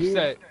 that he's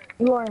upset.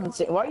 You are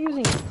insane. Why are you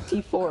using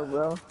T4,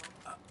 bro?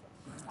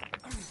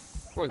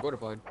 Boy's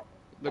fortified.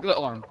 Look at the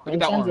arm. Look at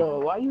that arm. Vincenzo,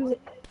 why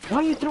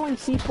are you throwing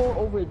C4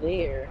 over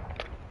there?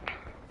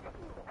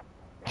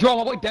 Yo,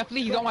 my boy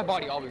definitely, he's on my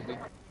body, obviously.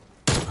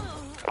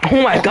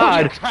 Oh my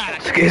god.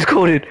 It's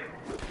coded.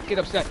 Get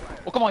upset.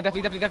 Oh, come on,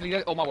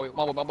 definitely. Oh, my boy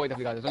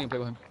definitely got this. Don't even play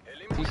with him.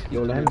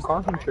 Yo, let him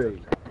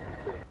concentrate.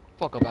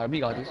 Fuck up, Adam. He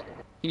got this.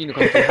 He need to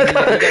come. He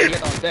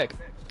got on deck.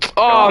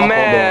 Oh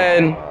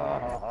man.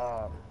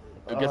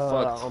 Get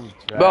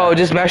fucked. Bro,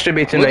 just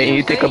masturbate tonight and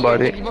you think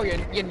about it.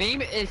 Your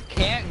name is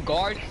Can't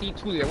Guard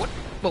C2 there. What?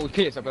 Bro,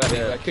 kids up that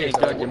name. Kids.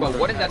 Bro,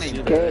 what is that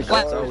name?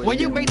 When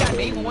you made that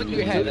name, what do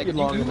you head? Like,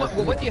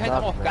 what do you head?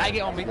 I'm a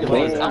faggot on Maker's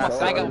name. I'm a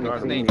faggot on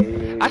Maker's name.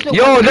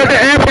 Yo, there's an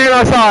airplane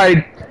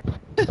outside.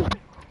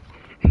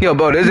 Yo,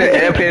 bro, there's an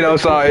airplane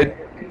outside.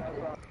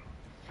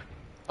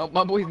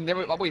 My boys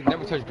never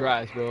touched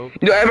grass, bro.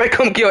 Yo,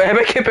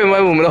 everybody camp in my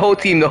room. The whole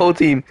team.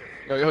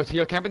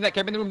 Yo, camp in the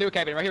room. They were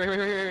camping right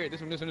here. This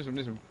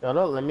room.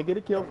 No, let me get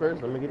a kill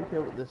first. Let me get a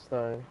kill this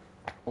time.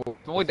 My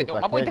boy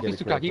definitely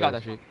too cocky. He got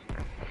that shit.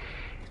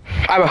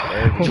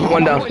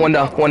 One down. Yo,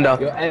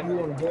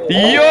 everyone go.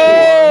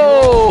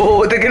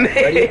 Yo, the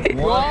grenade.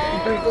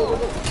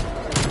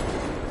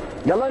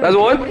 That's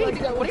one. What do you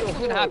think is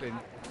gonna happen?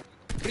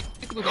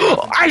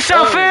 I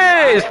shall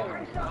first.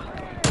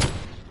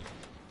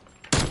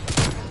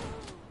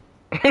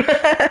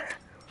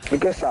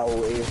 Look at how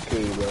AFK,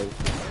 bro.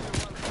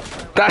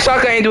 That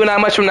shotgun ain't doing that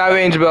much from that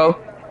range, bro.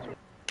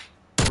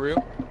 For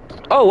real?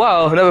 Oh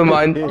wow, never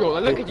mind. Yo,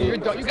 look at you. You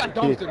got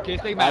dumpster, kid.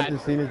 Stay I mad.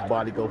 just seen his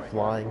body go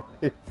flying.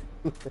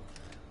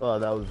 Oh,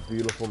 that was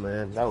beautiful,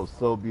 man. That was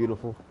so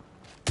beautiful.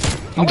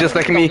 Just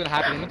like me. And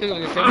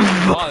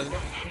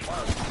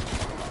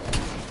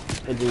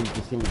then you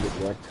just see me get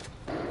wrecked.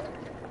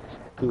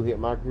 2 hit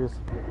markers.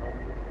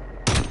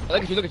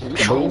 Look at you.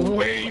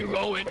 Where you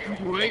going?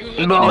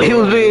 Bro, he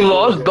was being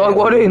lost, dog.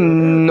 What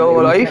in no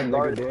life?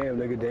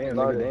 Nigga, damn.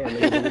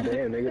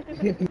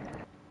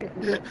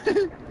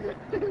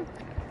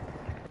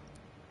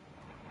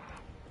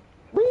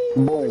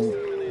 Boom.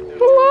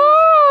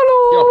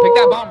 Yo, pick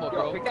that bomb up,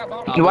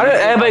 bro. Why did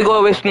everybody go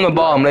away from the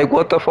bomb? Like,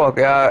 what the fuck,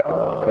 yeah?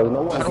 Cause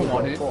no one I don't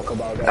want it. talk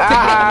about that.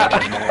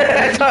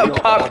 Ah!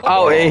 Popped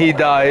out and he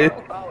died.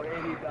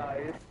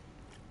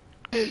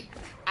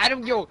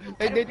 Adam, yo,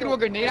 they threw a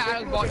grenade at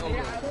Adam's body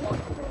over.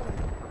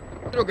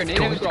 Throw a grenade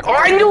and throw a Oh,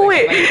 I knew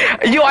it!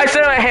 Yo, I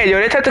said in my head, yo,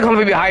 they tried to come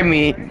from behind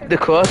me. The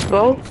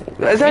crossbow?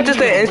 Is that just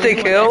an instant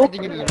kill?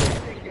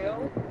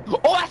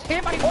 Oh, that's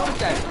him! I didn't notice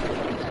that.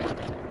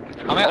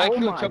 I mean, I Oh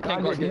killed my Chuck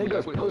god, this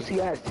nigga's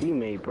pussy ass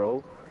teammate,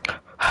 bro.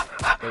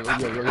 Bro,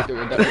 learn how to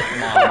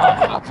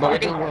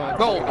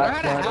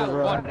have fun,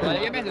 bro.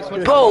 Like, your man's a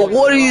switch. Bro,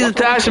 what are these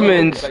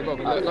attachments? Like, bro,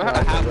 learn how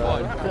to have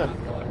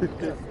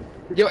fun.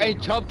 Yo, hey,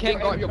 Chubb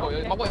can't guard. Yo, bro,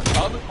 my boy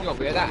Chubb. Yo,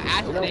 bro, that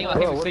ass thing, I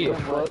can't even see it.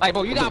 Like,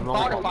 bro, you got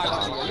bar to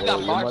fight. You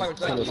got bar to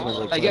fight.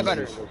 Like, get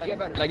better.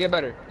 Like, get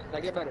better.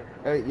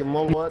 Hey, you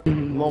know what? You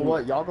know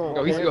what? Y'all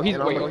gonna Yo, he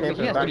has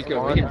 30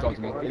 kills. He can talk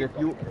to me.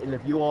 And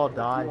if you all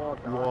die,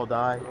 I'm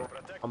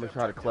gonna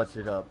try to clutch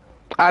it up.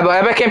 Alright, but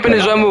everybody camp in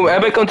this one room.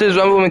 Everybody come to this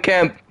one room and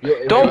camp.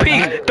 Don't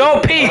peek!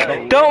 Don't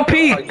peek! Don't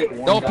peek!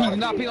 Don't peek!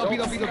 Not peek! Don't peek!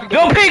 Don't peek!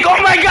 Don't peek! Oh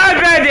my god,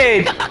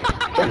 Brandon!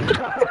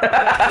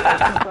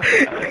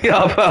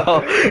 Yo,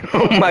 bro.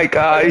 Oh my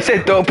god. He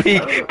said don't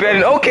peek.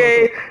 Brandon,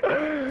 okay.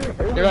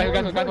 You're right,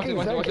 guys, watch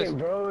this.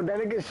 Bro, that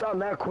nigga shot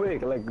that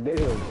quick. Like,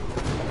 damn.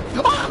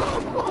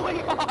 Oh my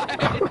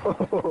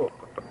god!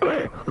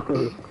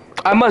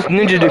 I must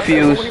ninja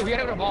defuse.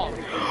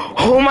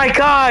 Oh my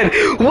god!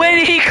 Where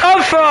did he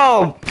come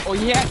from? Oh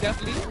yeah,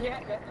 definitely.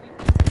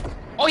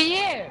 Oh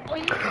yeah!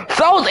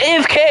 Saul's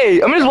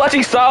AFK! I'm just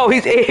watching Saul,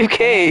 he's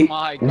AFK. Oh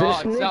my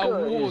god,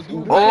 Saul,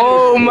 dude.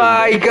 Oh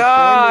my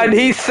god,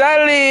 he's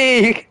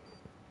selling!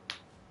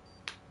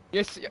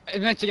 Yes,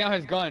 and then checking out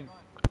his gun.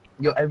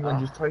 Yo, everyone,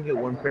 just target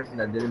one person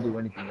that didn't do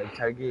anything. Like,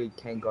 target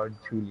can't guard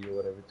Thule or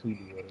whatever.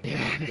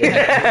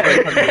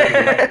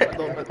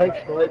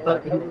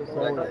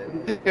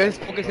 Yes,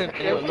 focus him.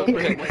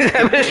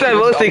 Everyone started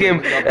roasting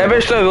him.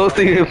 Everyone started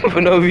roasting him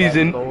for no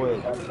reason.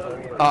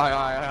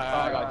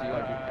 I got you.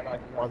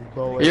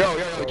 Yo.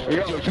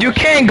 You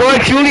can't go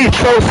at Judy,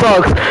 so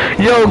sucks.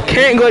 Yo,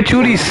 can't go at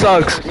Judy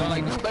sucks.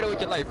 Like, do better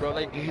with your life, bro.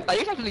 Like you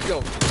actually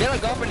go. Get a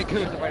girlfriend and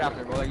kill yourself right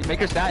after, bro. Like, you make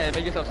her sad and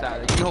make yourself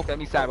sad. Like, you hope that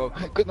means sad, bro.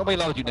 Cause nobody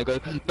loves you,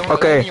 nigga.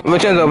 Okay,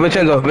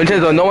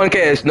 Vincenzo, no one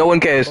cares. He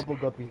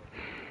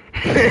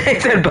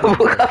said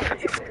bubble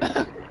guppies.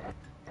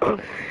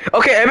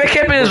 Okay, every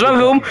camp in this one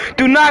room,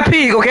 do not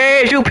peek,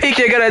 okay? If you peek,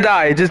 you're gonna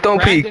die. Just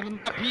don't peek.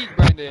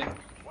 Brandon.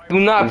 Do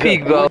not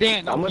peek, bro.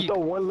 I'm gonna throw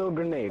one little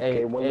grenade,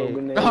 okay? One little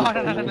grenade. No.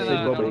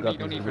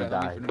 Don't need for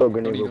that. Throw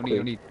grenade real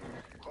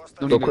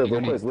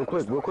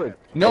quick.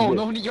 No,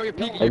 you're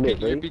peeking.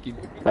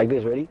 Like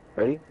this, ready?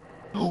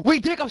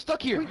 Wait, Dick, I'm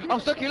stuck here.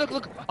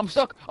 Look, I'm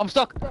stuck.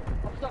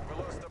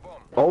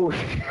 Oh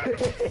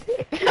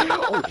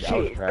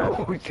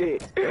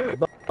shit.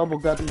 Bubble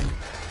guppy.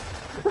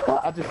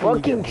 I just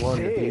fucking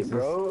shit,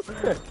 bro.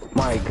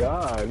 My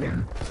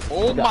god.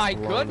 Oh my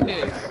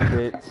goodness.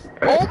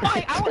 Oh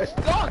my, I was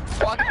stuck.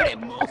 So I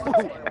couldn't move.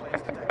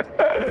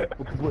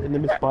 In the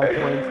missed 5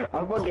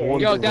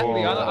 points. Yo,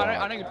 definitely.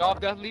 I don't get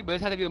off definitely, but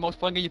this has to be the most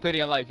fun game you played in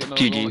your life. You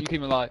can't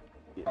even lie.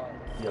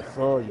 Yes,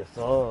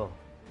 sir.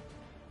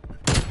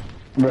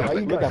 Bro, how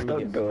you got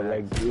stuck though?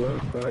 Like,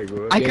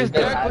 I guess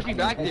Derek pushed me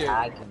back there. He's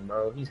hacking,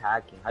 bro. He's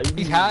hacking.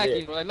 He's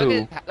hacking, bro. Like, look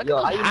at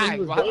hack,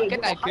 bro. How did you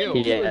get that kill?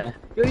 Yeah.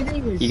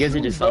 You guys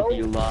are just lucky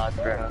you lost,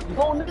 bro.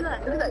 Look at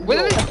that. Wait,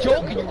 look at this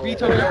joking, you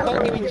retard. You're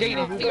poking me,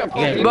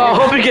 Jaden. Bro, I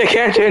hope you get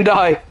cancer and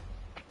die.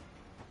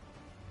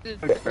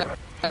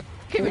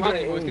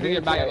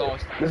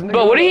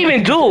 Bro, what did he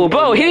even do?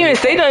 Bro, he didn't even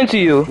say nothing to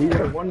you. We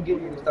were one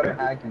game and started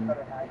hacking.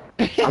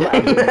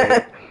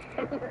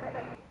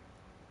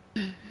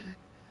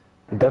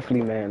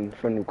 Definitely, man,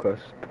 for new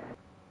quest.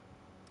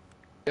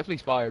 Definitely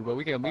expired, bro.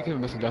 We can miss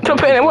it.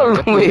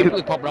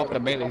 Definitely popping off the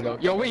melee though.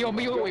 Yo, wait,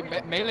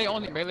 melee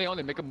only. Put a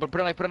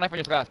knife on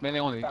your glass. Melee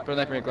only. Put a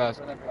knife on your glass.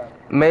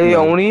 Melee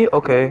only?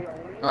 Okay.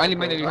 Only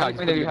melee you have.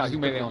 Do melee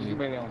only.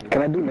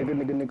 Can I do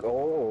nigga?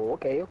 Oh,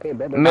 okay,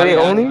 better. Melee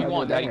only? You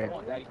want that?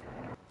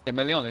 Yeah,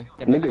 melee only.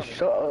 Nigga,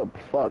 shut up.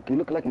 Fuck, you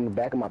look like I'm the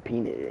back of my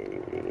penis.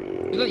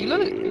 You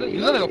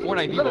look like a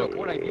Fortnite Vivo.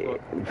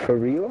 For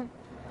real?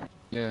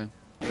 Yeah.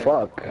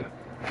 Fuck.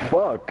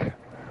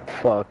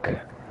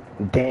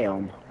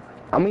 Damn.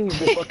 I'm gonna use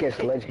this fucking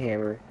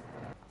sledgehammer.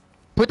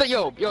 Put that you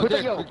up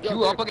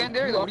again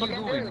there? What are you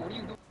doing?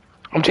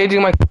 I'm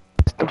changing my...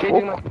 I'm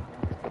changing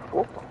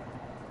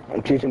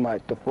my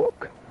the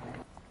fuck.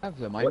 I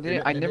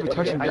never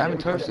touched him. I haven't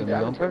touched him,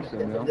 man.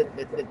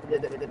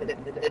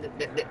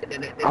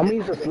 I'm gonna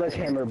use a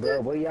sledgehammer, bro.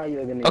 What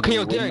y'all gonna Okay,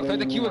 yo, Derek, play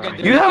the Q again.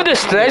 You have the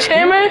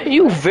sledgehammer?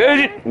 You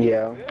virgin?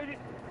 Yeah.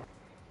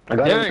 I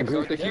got Derek,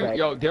 start the Q.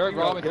 Yo, Derek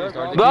Robinson,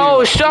 start the Q.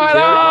 Bro, shut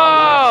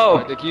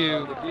up! Start the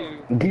Q.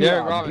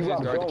 Derek Robinson,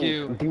 start the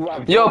Q.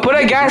 Yo, put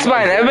a gas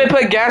mine. Everybody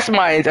put gas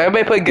mines.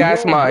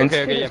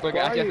 Okay, yeah, put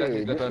gas.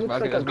 That's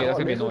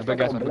gonna be annoying. Put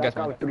gas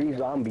mine. 3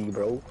 zombie,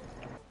 bro.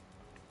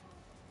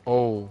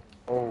 Oh.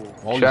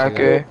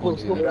 Shaka. You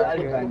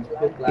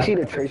see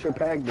the tracer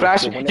pack?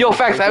 Flash. Yo,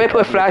 facts. Everybody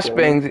put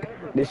flashbangs.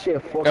 This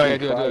shit fucking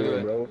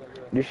fire, bro.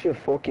 This shit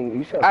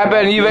fucking. Alright,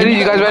 Ben, you ready?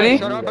 You guys ready?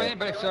 Shut up, Ben.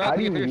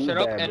 Shut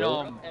up. And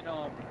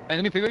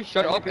let me figure.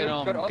 Shut up and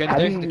How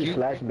do you use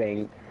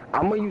flashbang?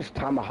 I'm gonna use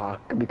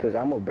tomahawk because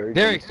I'm a bird.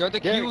 Derek, start the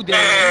queue,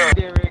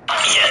 Derek.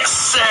 Yes,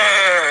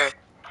 sir.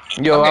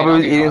 Yo, I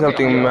was eating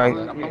something,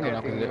 man.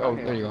 Oh,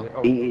 there you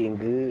go. Eating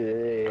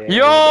good.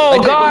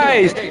 Yo,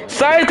 guys!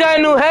 Side's got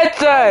a new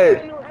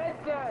headset!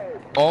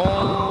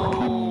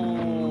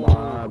 Oh.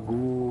 My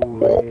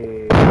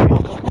good.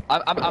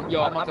 I'm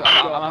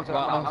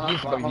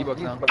used to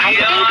V-Bucks now.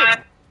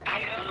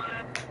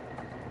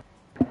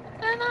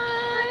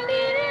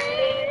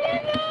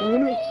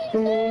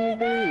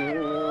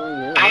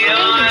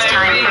 It's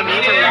time for me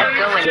to let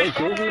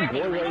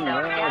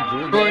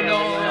go and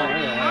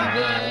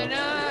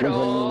Yo,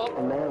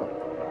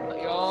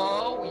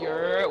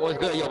 what's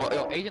good? Yo,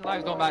 Asian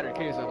lives don't matter.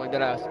 Kill yourself like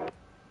that ass.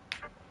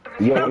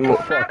 Yo, what the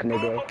fuck,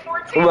 nigga?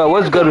 Bro,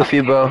 what's good with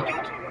you, bro?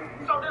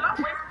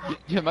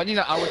 Yeah, imagine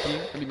that our team.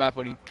 That'd be mad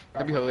funny.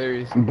 That'd be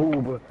hilarious.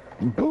 Boob.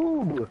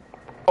 Boob.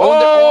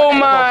 Oh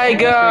my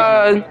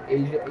god!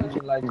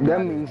 That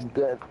means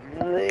that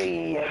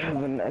they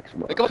have an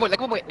Xbox. Like,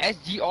 come on,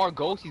 SGR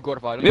Ghost, he's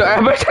glorified. Yo,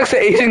 everybody checks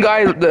the Asian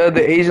guy,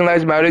 the Asian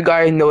Lives Matter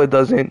guy. No, it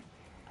doesn't.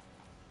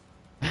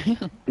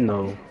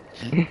 No.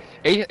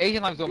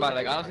 Asian lives don't matter.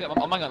 Like, honestly, I'm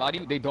not gonna lie to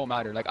you, they don't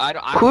matter. Like, I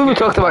Who even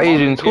talks about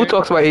Asians? Who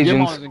talks about Your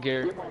mom Asians? doesn't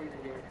care.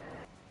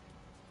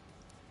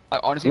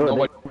 Like, honestly,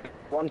 nobody.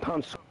 One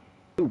ton soup,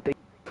 they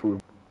food.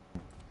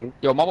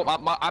 Yo,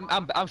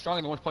 I'm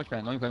stronger than One Punch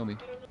Man. Don't you play with me.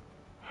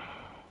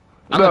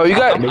 Bro, you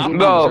got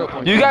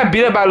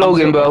beat up by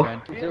Logan, bro.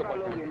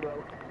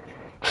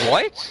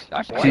 What?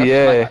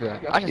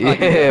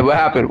 Yeah. What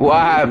happened? What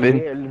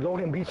happened? Yeah,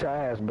 Logan beat your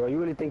ass, bro. You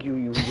really think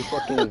you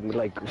fucking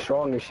like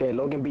strong as shit?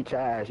 Logan beat your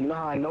ass. You know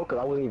how I know? Cause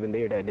I wasn't even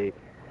there that day.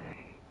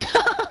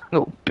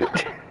 No,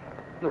 bitch.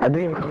 I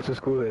didn't even go to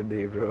school that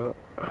day, bro.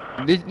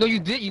 No, you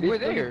did. You were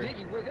there.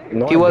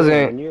 No, He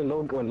wasn't.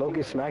 When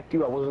Logan smacked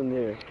you, I wasn't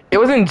there. It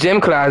was in gym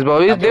class,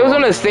 bro. They was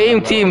on the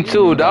same team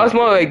too. That was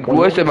more like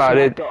worse about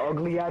it. The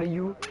ugly out of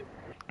you.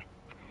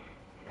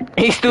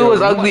 He still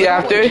was ugly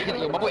after.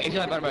 Yo, my boy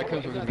Asian about to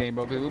kill this game,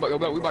 bro. We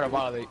about to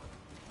violate.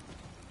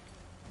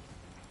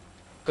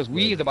 Cause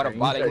we is about to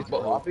violate.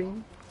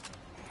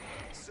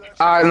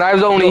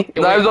 Knives only.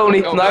 Knives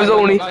only. Knives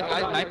only.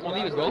 Knife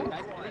only. Let's go.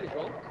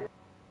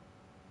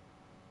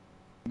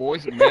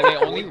 Boys, melee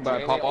only, we about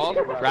to pop off,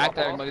 crack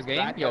that this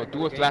game. Yo,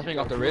 do a flash ring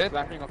off the rip.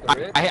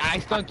 I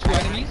stunned 2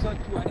 enemies.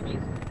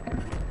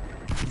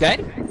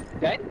 Dead?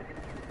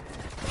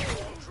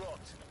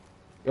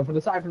 Yo, from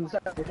the side. Another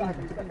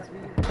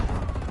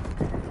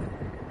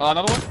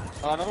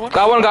one?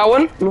 Got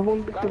one. Move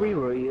on to 3,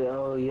 bro.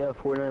 Yeah,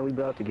 4-9, we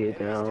about to get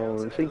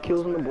down. 6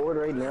 kills on the board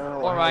right now.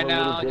 Well, right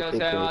now, just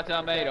say my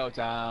tomato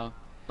town.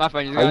 My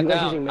friend just got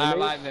down. I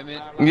like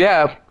limit.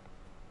 Yeah.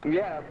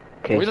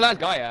 Okay. Where's the last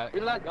guy at?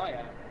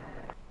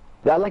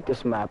 I like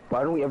this map.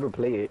 Why don't we ever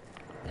play it?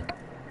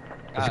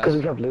 It's because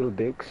we have little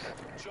dicks.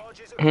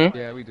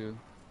 Yeah, we do.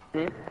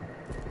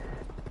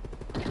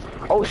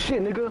 Oh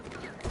shit, nigga.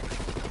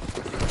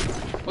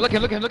 Well, look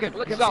him. Look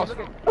his house. Yo,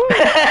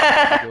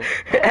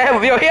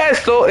 he has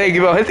so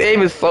bro. His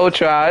aim is so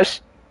trash.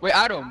 Wait,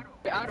 Adam.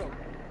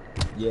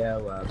 Yeah,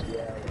 well.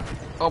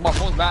 Oh, my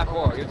phone's bad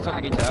for. It's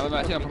something to eat.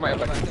 I'm from my oh,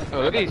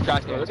 look at these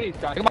trash cans.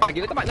 Look at my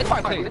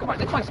play. Look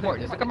at my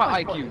smartness. Look at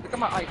my IQ.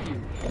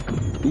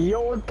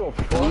 Yo, what the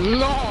fuck?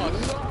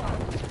 Lost.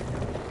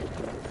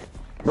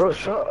 Bro,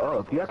 shut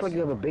up. You act like you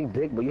have a big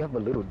dick, but you have a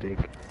little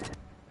dick.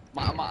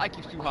 My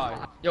IQ's too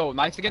high. Yo,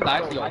 nice again,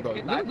 nice. Yo, bro.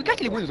 We can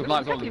actually win with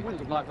lives only.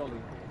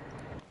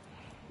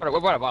 What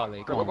about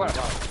violate? Come on.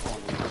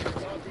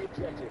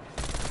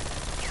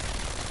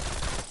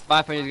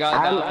 My friend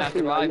got down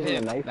after 5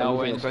 him. Now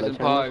we're in President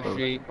Park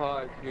Street.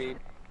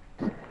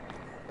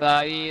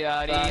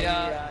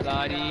 La-dee-da-dee-da.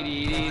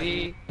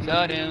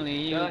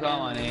 Suddenly you call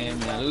my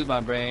name and I lose my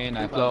brain.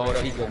 I float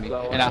up,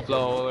 and I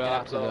float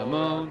up to the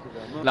moon.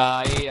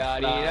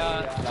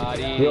 La-dee-da-dee-da.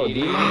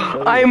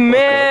 I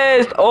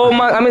missed. Oh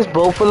my, I missed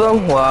both of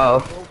them.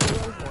 Wow.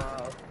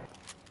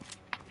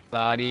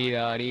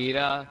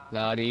 La-dee-da-dee-da.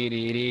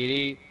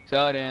 La-dee-dee-dee-dee.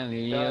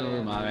 Suddenly you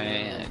lose my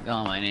brain. I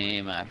call my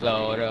name. I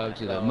float up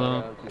to the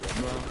moon.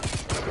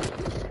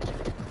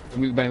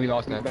 We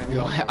lost that.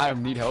 I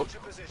don't need help.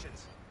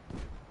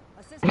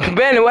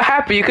 Ben, what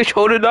happened? Your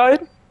controller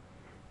died?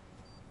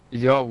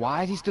 Yo,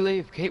 why is he still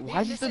AFK?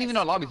 Why is he still even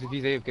on lobbies if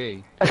he's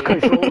AFK? His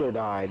controller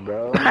died,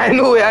 bro. I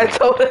knew it. I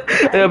told him.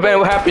 Yo, Ben,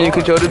 what happened? Your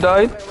controller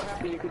died?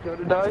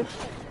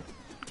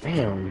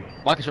 Damn.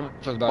 My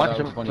controller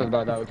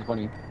died. That was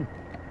funny.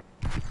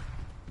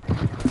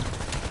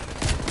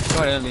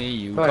 Suddenly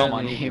you call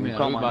my name and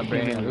I lose my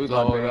brain. I lose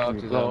my brain up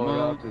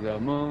to the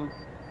moon.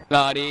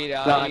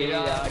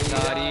 La-dee-da-dee-da.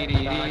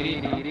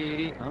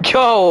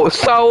 Yo,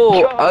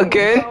 Saul,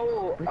 again?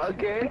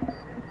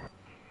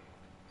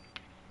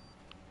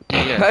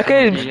 That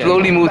guy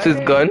slowly moves his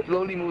gun.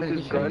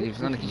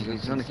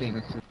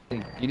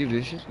 You do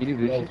dishes?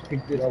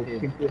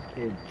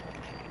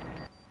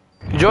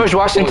 George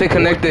Washington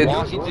connected.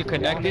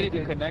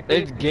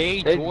 It's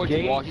gay George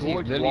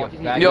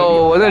Washington.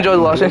 Yo, wasn't George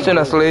Washington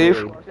a slave?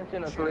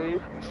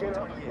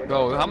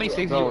 Bro, how many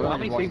slaves did you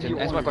own?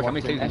 Answer my question. How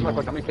many slaves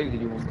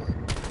did you own?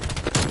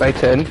 By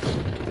 10.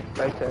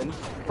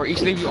 For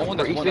each thing you own,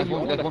 there's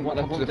one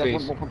pump to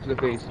the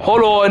face.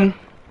 Hold on.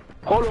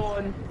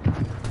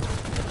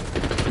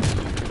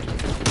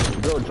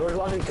 Bro, George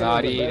Washington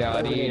was the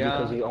best president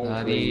because he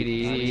owned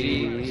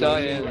slaves.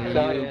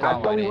 Suddenly,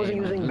 I thought he wasn't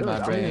using guns. my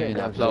I'm brain, using I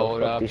guns.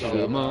 float Fuck up this to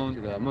shit. the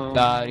moon.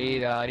 Da dee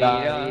da dee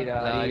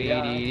da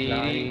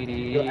dee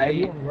dee.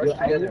 Everyone rush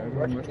together.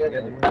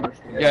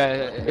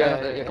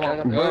 Yeah,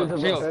 come on.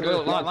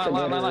 Go,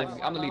 line.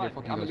 I'm the leader.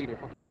 Fuck you.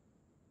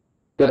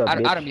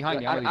 Adam behind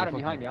me. I'm the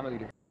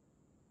leader.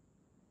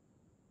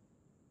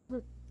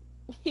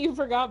 You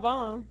forgot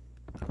bomb.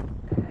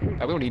 We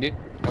don't need it.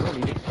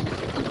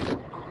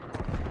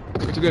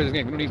 We're too good at this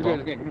game. We don't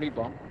need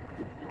bomb.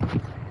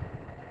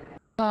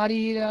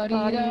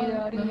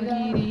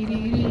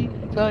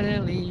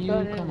 Suddenly you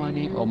come on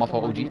in. Oh, my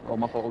fault, OG.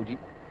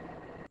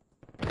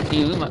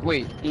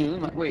 Wait.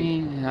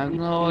 I'm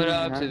going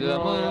up to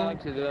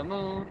the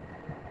moon.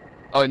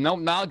 Oh, no,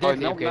 now there's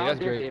AFK. That's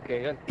great.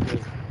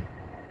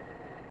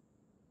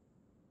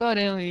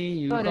 Suddenly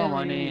you come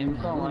on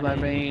in. My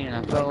brain,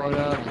 I float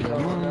up to the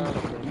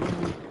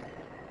moon.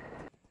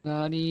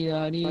 Da dee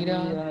da dee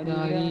da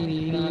da dee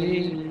dee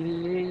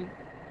dee.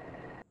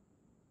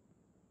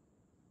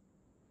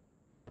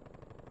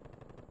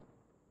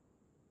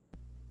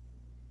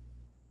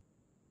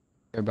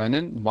 Hey,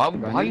 Brandon, why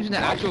are you using the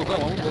actual gun?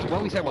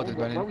 What we said about this,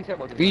 Brandon?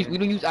 We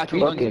don't use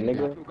actual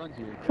guns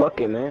here.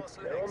 Fuck it, man.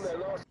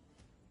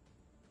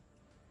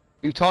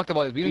 We talked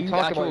about this. We don't use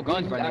actual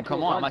guns, Brandon.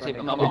 Come on, I'm upsetting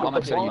you now.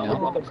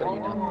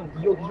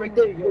 Yo, he's right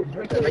there.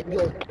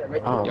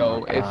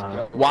 Yo,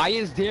 why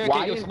is Derek?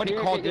 Yo, somebody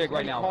call Derek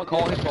right now.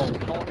 Call his phone.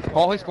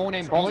 Call his phone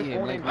and beat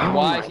him. Like,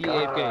 why is he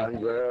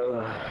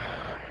AFK?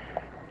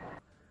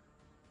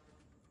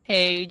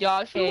 Hey,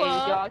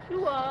 Joshua.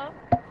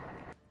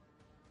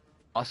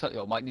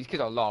 Yo, Mike, these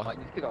kids are lost.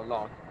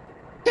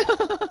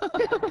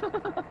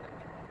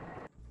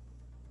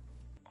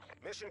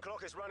 Mission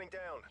clock is running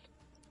down.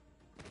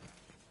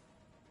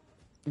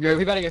 Yo,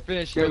 we better get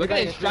finished. Yo, look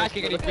at his trash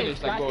getting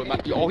finished.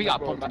 Like, bro, he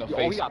got pumped in the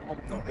face.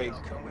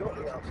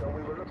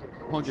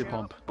 100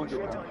 pump.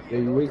 Yeah,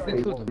 you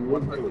wasted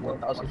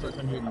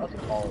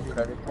 1,600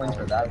 credit points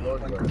for that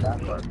road.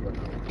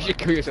 You should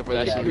kill yourself for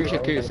that shit. You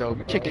should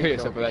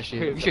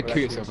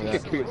kill yourself for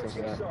that.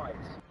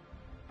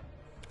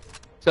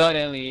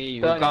 Suddenly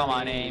you call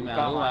my name,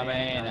 I move my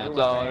brain, I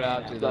float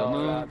up to the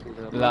moon.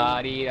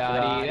 La dee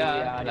da dee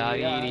da, la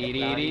dee dee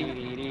dee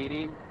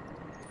dee.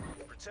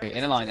 Okay,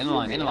 in a line.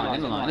 La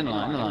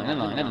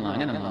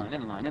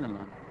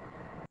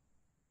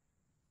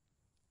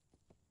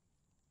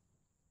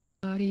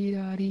dee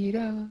da dee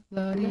da,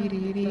 la dee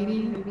dee dee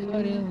dee.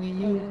 Suddenly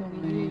you call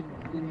my name.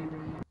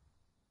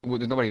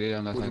 There's nobody there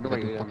on that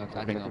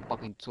side. I'm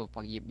fucking so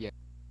fucking yip.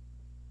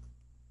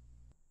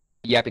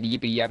 Yappity.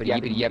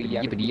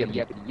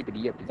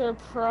 They're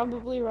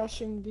probably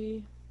rushing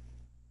B.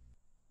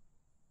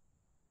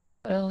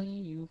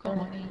 You come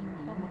on.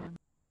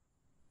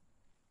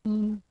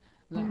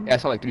 Yeah, I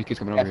saw like 3 kids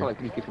coming over here.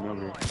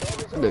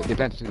 They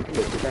planted.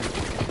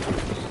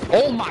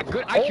 Oh my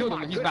god, I killed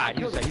him. He's mad.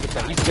 He's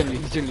upset. He's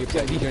genuinely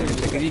upset. He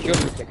killed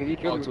him.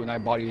 Oh, so now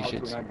body his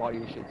shits.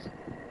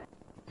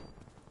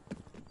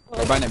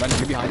 Oh, Brandon,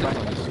 you're behind him.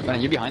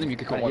 Brandon, you're behind him. You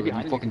can come over.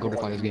 You fucking go to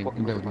fight this game.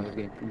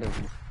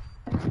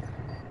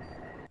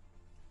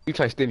 You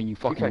try stimming, you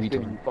fucking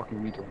retard.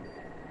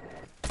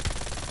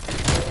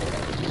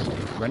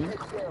 Brendan?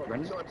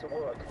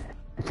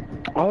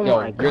 Oh yo,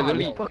 my god,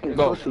 you fucking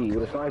go. pussy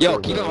with a sniper. Yo,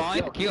 keep in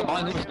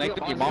mind, who's sniped,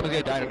 your mom is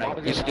gonna die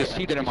tonight. Just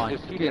keep that in mind.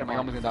 Your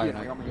mom is gonna die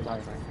tonight.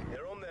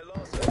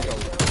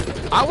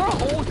 Our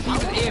whole team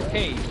is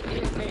AFK.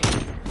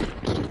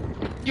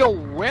 Yo,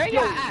 where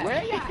ya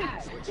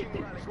at?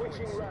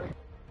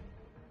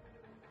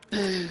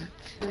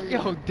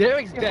 Yo,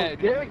 Derek's dead.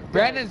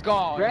 Brandon's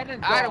gone.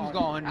 Adam's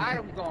gone.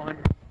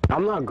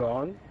 I'm not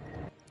gone.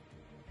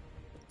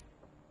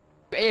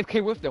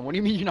 AFK with them. What do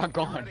you mean you're not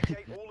gone?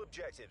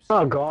 I'm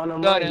not gone. I'm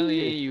not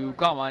Suddenly you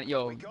come on.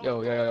 Yo.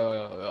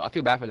 I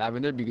feel bad for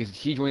Lavender because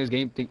he joined this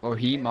game,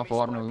 my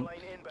fault, I don't know.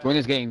 Joined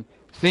this game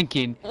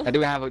thinking that they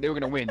were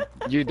gonna win.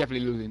 You're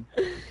definitely losing.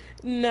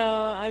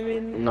 No, I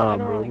mean, nah, I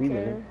don't bro, really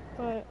care,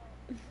 but...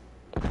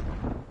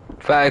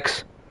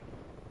 Facts.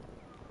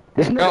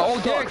 This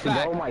nigga Derek's sucks,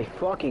 back. bro. My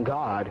fucking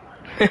god.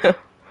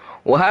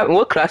 What happened?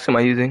 What class am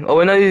I using? Oh,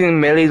 we're not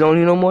using melees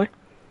only no more?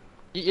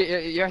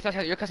 Your class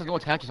has no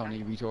attachments on it,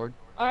 you retard.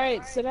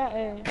 Alright, sit at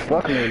A.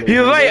 Fuck me.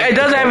 You're right, it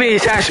doesn't have any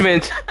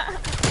attachments.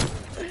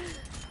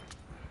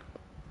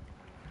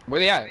 Where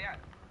they at?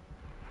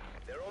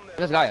 Where's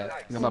this guy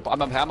at? I'm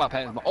not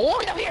paying. Oh,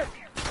 he's up here!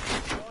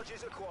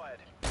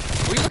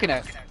 What are you looking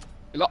at?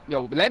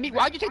 Yo,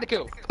 why'd you take the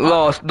kill?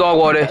 Lost, dog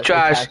water,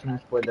 trash.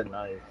 For the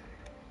knife.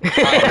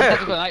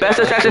 Best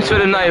attachments for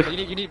the knife.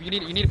 You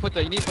need to put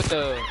the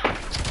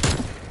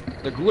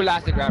glue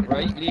elastic wrap,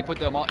 right? You need to put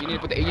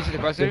the agency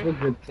suppressor.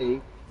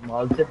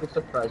 Multiple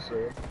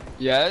suppressor.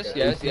 Yes,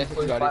 you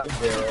got it.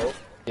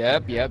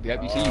 Yep.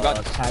 You see, you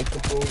got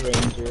tactical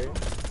ranger.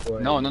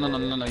 No.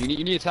 You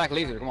need to attack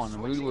laser. Come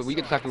on. We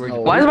can attack the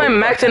laser. Why does my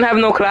Max have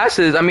no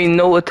classes? I mean,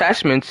 no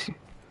attachments.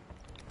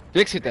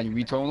 Fix it then, you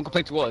retard. Don't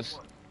complain to us.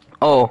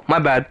 Oh, my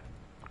bad.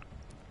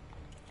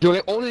 Yo,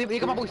 they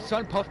come up with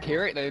Sun Puff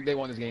Carrot. They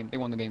won this game. They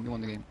won the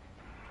game.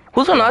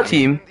 Who's on our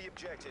team?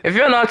 If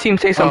you're on our team,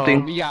 say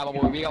something. We got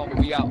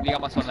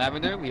my son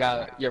Lavender. We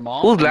got your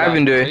mom. Who's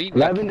Lavender?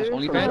 Lavender?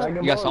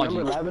 OnlyFans. We got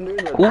Sanji.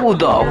 Who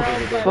the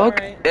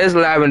fuck is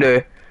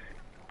Lavender?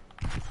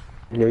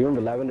 Yeah, you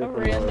remember Lavender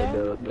from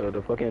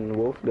the fucking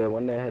wolf, the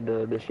one that had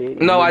the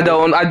shade? No, I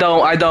don't. I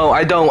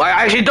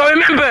actually don't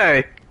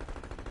remember.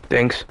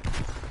 Thanks.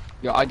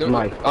 Yo, I don't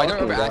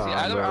remember asking.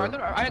 I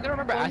don't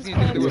remember asking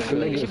if they were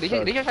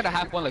good. They just had to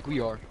have fun like we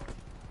are.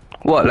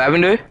 What,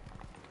 Lavender?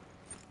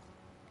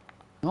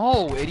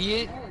 No,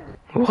 idiot.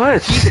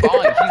 What? She's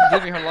fine. She's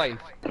living her life.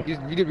 You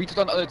can reach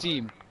on the other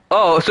team.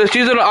 Oh, so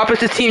she's on the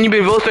opposite team. You've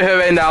been roasting her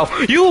right now.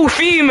 You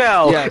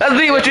female. Yes, That's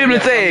really what you've been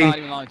saying. I'm not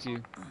even lying to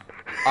you.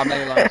 I'm not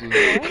even lying to you.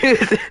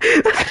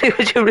 That's really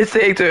what you've been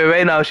saying to her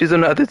right now. She's on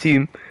the other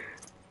team.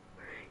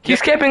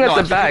 He's camping at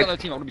the back. On the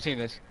other team. I wouldn't be saying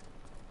this.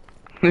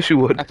 Yes, you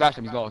would. I flashed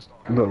him. He's lost.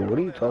 Bro, what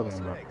are you talking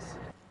about?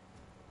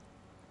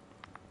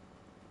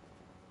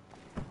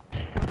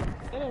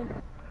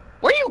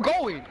 Where are you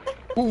going?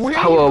 What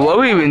have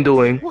we been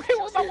doing? Where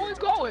was my boy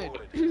going?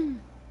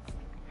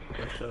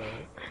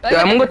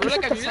 Yeah, I'm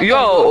gonna.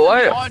 Yo,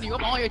 what?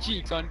 I'm on your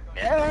cheek, son.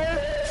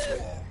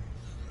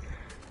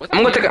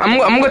 I'm gonna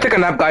take a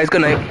nap, guys.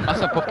 Good night. That's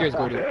how Puff Gears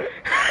go, dude.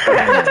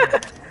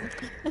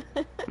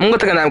 I'm gonna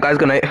take a nap, guys.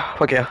 Good night.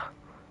 Fuck yeah.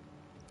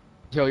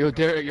 Yo,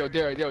 there. Yo,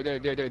 good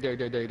night,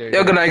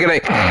 good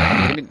night.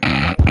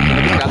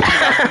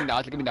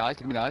 Look at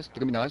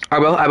me nice. I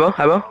will.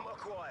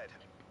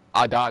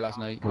 I died last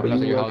night. When I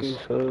was at your house.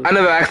 I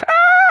never asked.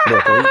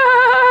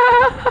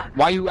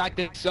 Why you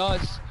acting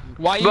sus?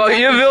 Why you? Bro,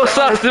 you're real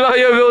sus. Bro,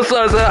 you're real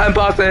sus. I'm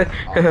passing.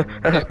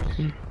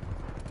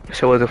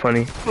 That wasn't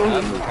funny.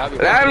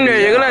 Lavender,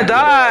 you're gonna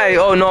die.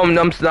 Oh no, I'm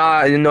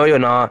not. No, you're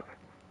not.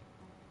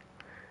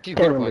 Keep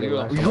going,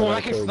 bro. You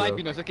like him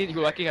sniping us.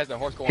 You like he has the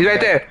horse going. He's right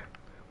there.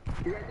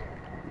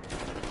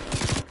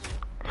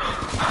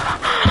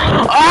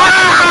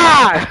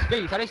 Ah!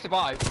 Space, how do they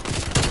survive?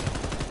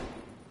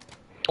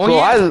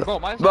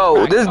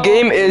 Bro, this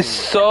game is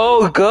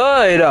so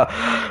good.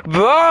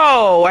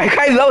 Bro, like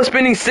I love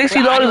spending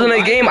 $60 in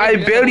a game I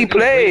barely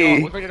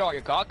play. What's rated R,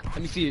 your cock?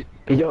 Let me see it.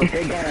 Yo,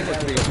 thank God I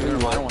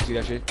don't want to see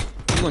that shit.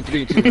 You went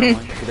 3 and 2.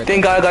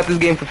 Thank God I got this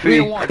game for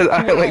free, because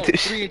I don't like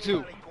this 3 and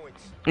 2.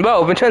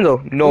 Bro,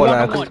 Vincenzo, no one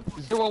asked.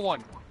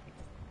 0-1.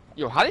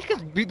 Yo, how they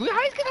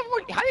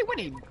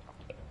winning?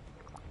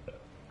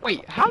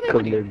 Wait, how they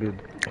winning?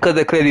 Because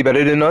they're clearly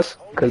better than us.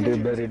 Because they're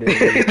better than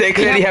us. They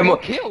clearly have more.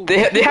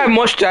 They have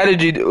more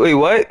strategy. Wait,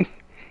 what?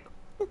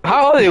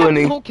 How are they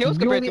winning? No kills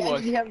compared to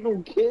us. have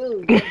no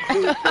kills.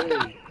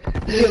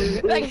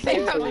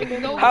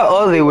 How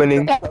are they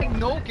winning?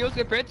 No kills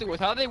compared to us.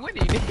 How are they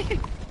winning?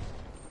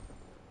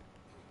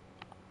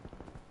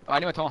 I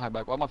need my tomahawk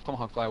back. Why my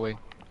tomahawk fly away?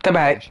 Come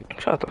back.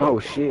 Shut the fuck. Oh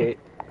shit.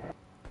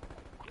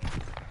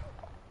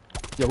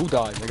 Yo, who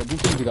died? Like, who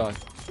think you died?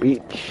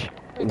 Bitch.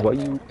 What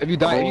you? If you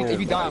die, if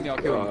you die, I'll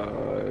kill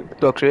you.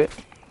 Dog shit.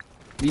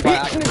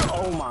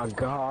 Oh my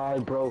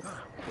god, bro.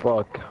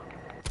 Fuck.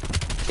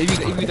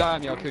 If you die,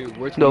 I'll kill you.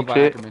 Where's Dog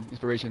shit.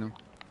 Inspirational.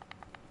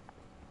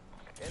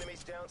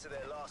 Enemies down to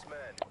their last man.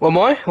 One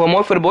more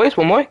for the boys.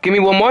 One more. Give me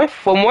one more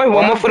for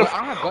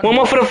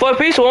the foot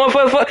piece. One more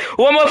for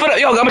the.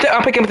 Yo,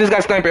 I'm picking up this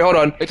guy's sniper. Hold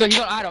on.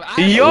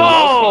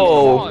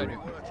 Yo.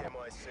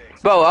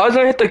 Bro, I was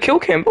gonna hit the kill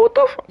cam, but what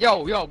the fuck?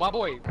 Yo, my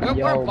boy. We're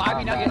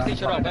vibing now. You say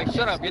shut up. Like,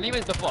 shut up. Your name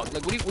is the fuck.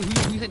 Like, who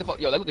you say the fuck?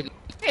 Yo, like, look at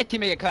this.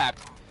 Teammate get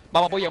clapped.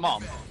 My boy, your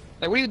mom.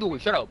 Like, what are you doing?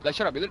 Shut up. Like,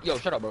 shut up. Yo,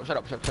 shut up, bro. Shut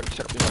up.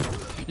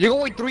 You're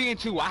going 3 and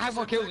 2. I have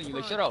more kills than you.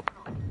 Like, shut up.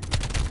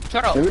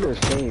 Shut up. You're the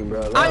same,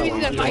 bro. I'm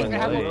using that knife and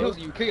have more kills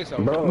than you. Kill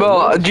yourself.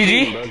 Bro,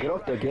 GG. Get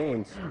off the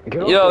game.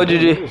 Yo,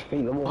 GG.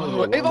 Hey,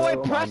 my boy,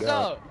 press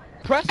up.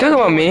 Talking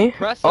about me?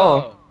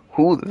 Oh.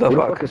 Who the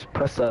fuck? Is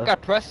Presser?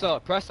 Got Presser.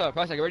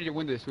 Get ready to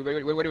win this. We're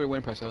ready to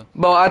win Presser.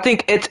 Bro, I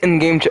think it's in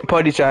game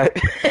party chat.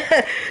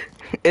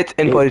 It's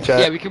in party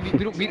chat. Yeah, we can.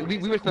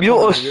 We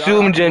don't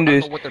assume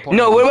genders.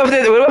 No, what if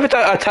it's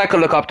an attack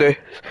helicopter?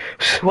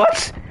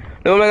 What?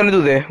 No, what am I gonna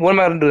do there? What am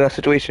I gonna do in that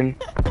situation?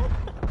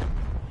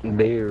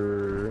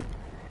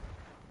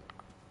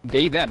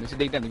 They them. It's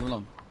they them. Leave me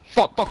alone.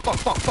 Fuck.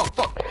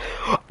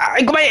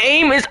 My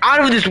aim is out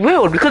of this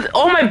world because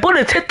all my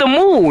bullets hit the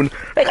moon.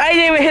 Like I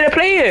didn't even hit a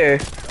player.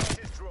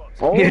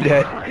 Oh. You're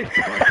dead.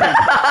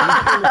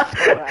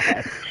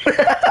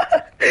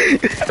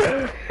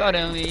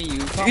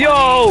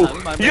 Yo,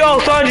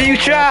 Sanji, you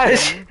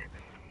trash.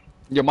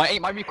 Yo, my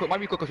recoil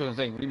was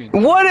insane. What do you mean?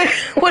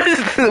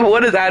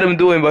 What is Adam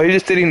doing, bro? He's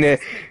just sitting there.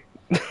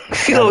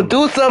 Yo,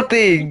 do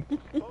something.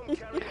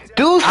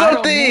 Do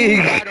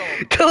something.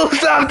 Do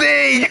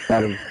something.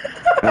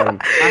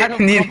 Adam,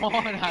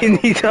 he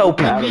needs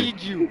help.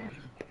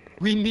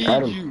 We need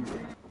you.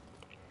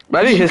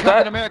 I didn't hit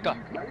that. America.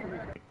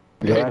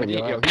 Yo, he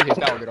hits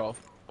that one, get off.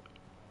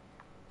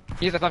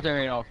 He's the flashbang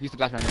right now. He's the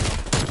flashbang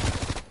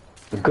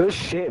right now. Good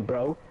shit,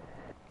 bro.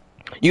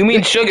 You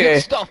mean sugar?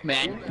 Good stuff,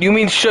 man. You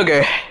mean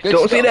sugar? Good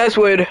Don't stuff. say that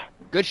word.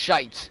 Good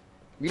shite.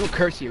 We don't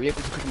curse here. We have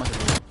to curse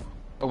myself.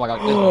 Oh my god.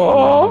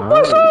 Oh,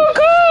 that's so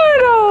good.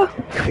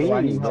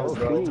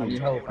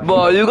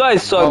 Bro, you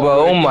guys suck,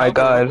 bro. Oh my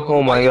god.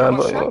 Oh my god,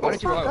 bro. Why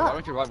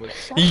don't you revive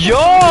us?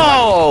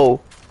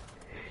 Yo!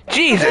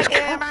 Jesus.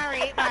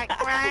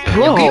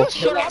 Bro,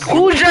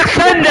 who just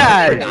said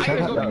that?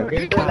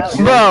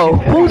 Bro,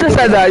 who just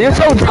said that? You're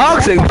so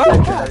toxic,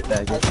 bro.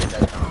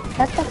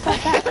 Shut the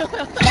fuck up.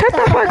 Shut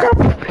the fuck up.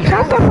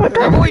 Shut the fuck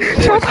up.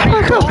 Shut the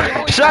fuck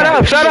up. Shut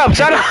up, shut up,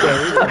 shut up.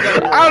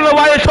 I don't know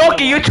why you're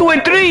talking. You're 2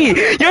 and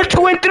 3. You're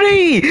 2 and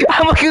 3.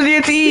 I'm gonna kill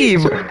your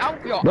team. I'm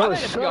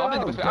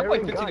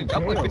playing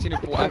 15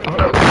 and 4.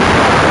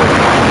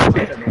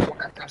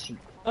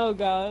 Oh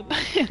god.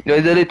 Yo,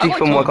 is that a thief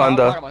from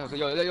Wakanda?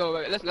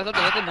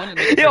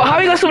 Yo, how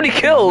you got so many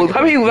kills?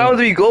 How many rounds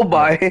do we go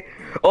by?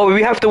 Oh,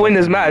 we have to win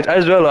this match. I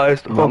just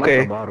realized.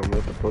 Okay.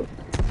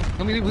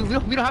 I mean, we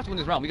don't have to win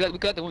this round. We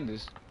got to win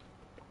this.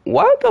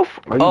 What the f—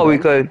 Oh, we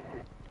could.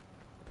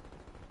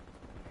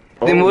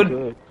 Then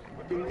would—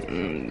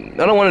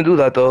 I don't want to do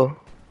that though.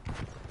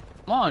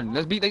 Come on,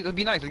 let's be nice.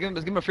 Let's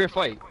give him a fair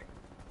fight.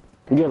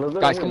 Yeah,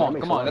 guys, come on.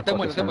 Let them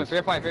win.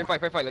 Fair fight.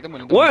 Let them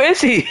win. Where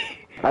is he?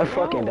 I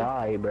fucking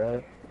died,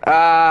 bro.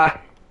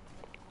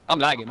 I'm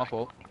lagging. My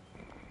fault.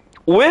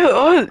 Where?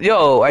 Oh,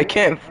 yo, I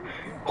can't.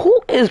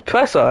 Who is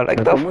Pressa?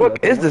 Like, the fuck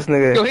is this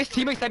nigga? Yo, his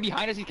teammates sat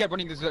behind us. He kept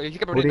running this. He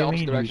kept running the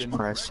opposite direction.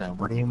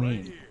 What do you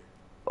mean?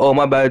 Oh,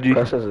 my bad, G.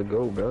 Pressa's a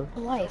go, bro.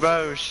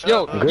 Bro,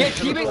 yo, yeah,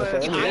 teammates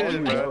behind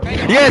you.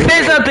 Yeah,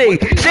 say something.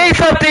 Say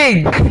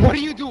something. What are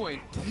you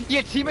doing?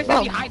 Yeah, teammates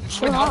sat behind us.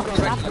 What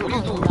are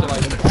you doing?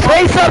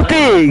 Say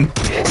something.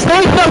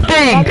 Say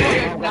something.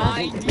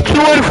 2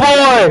 and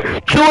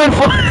 4. 2 and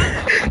 4.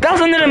 That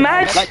was another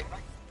match.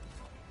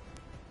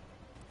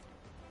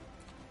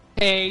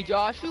 Hey,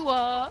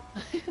 Joshua.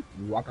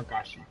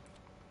 Wakakashi.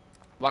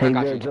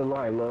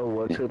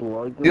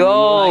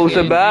 Yo,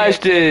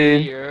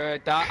 Sebastian.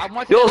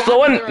 Yo,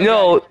 someone,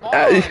 yo,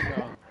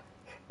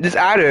 just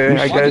add her,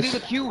 I guess.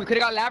 We could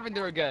have got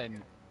Lavender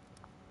again.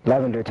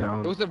 Lavender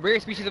Town. It was a rare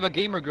species of a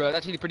gamer girl.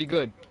 That's actually pretty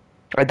good.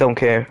 I don't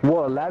care.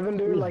 What,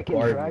 Lavender, like in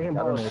Dragon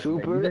Ball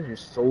Super? You guys are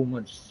so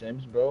much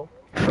Sims, bro.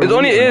 It's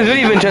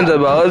really Vincenzo,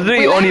 bro. It's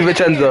really only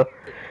Vincenzo.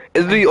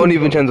 It's really only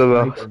Vincenzo,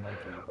 bro.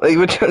 Like,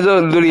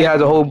 Vincenzo literally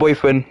has a whole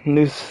boyfriend.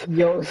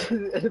 Yo,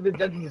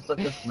 Vincenzo is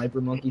such a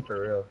sniper monkey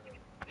for real.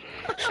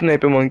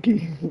 Sniper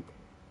monkey.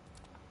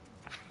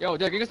 Yo,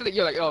 Derek, you're gonna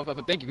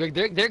say, thank you.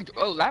 Derek,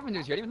 oh,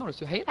 Lavender's here. I didn't even notice.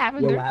 Hey,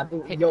 Lavender.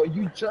 Yo,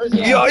 you just.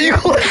 Yo, you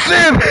a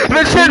sim!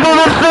 Vincenzo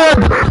the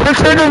sim!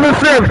 Vincenzo the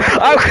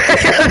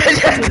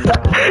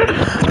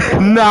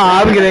sim!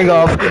 Nah, I'm getting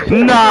off.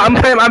 Nah, I'm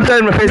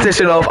turning my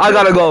PlayStation off. I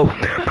gotta go.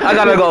 I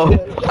gotta go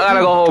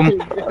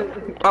home.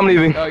 I'm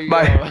leaving.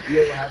 Bye.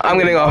 I'm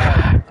getting off.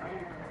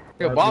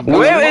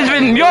 Where is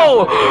Vin?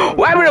 Yo!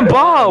 What happened to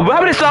Bob? What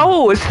happened to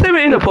Saul? Is he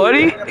in the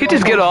party? He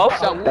just get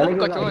off.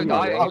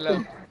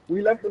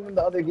 We left him in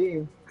the other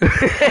game.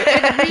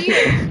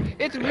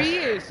 It's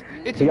Reus.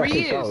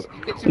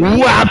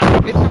 WAP!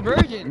 It's a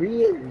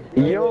virgin.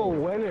 Yo,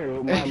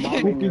 winner. My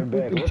mom in your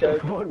bed. What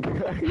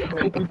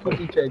the fuck?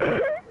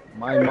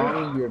 My mom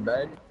in your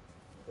bed?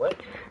 What?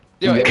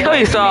 Yo, kill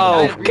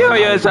yourself! Kill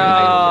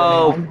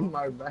yourself!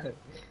 My bad.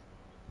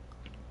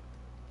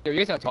 Yo, you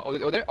guys have to talk.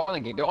 Oh, they're all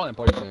in game. They're all in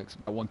party checks.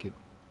 By one kid.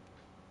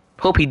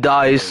 Hope he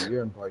dies.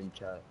 You're in party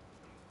chat.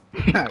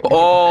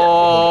 Oh!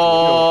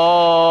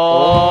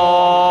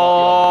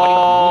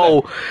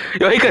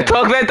 Yo, he can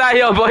talk like that,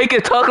 yo, bro. He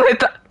can talk like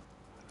that.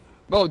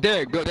 Bro,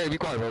 Derek, be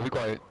quiet, bro. Be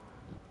quiet.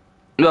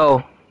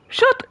 No.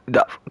 Shut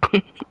up.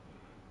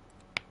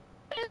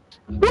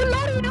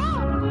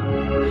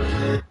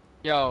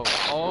 Yo,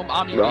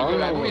 I'm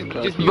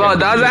Bro,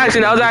 that was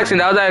action.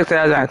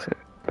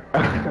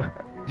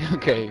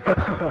 Okay.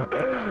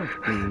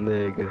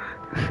 Nigga.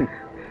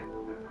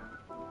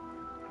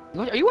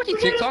 Are you watching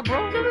TikTok, bro?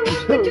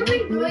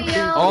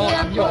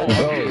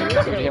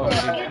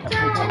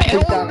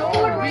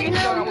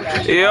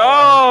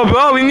 Yo,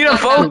 bro, we need to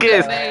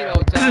focus.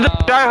 This is the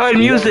diehard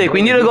music.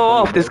 We need to go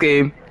off this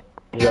game.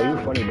 Yo, you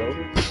funny, bro.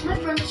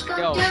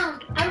 Yo, now,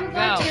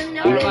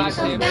 I'm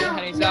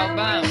heading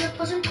southbound.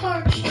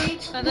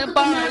 And then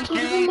Bar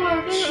Street.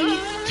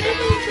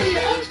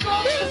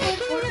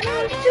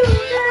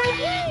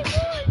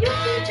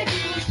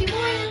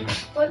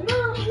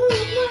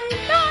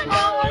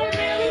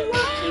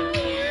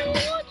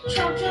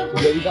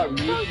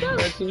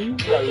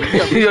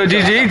 Yo,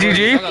 GG.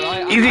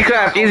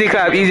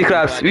 Easy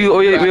claps. We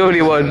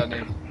already won.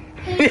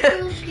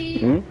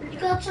 You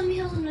got some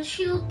heals in the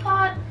shield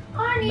pot.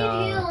 I need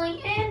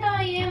healing, and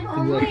I am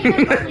on my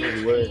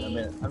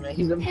way. I mean,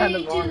 he's a man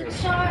of honor.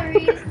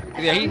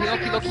 Yeah,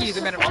 he's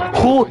a man of honor.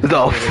 Who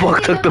the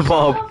fuck took the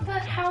bomb?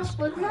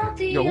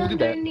 Yo, who did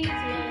that?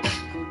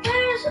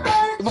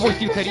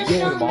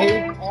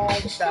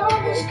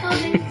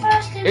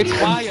 It's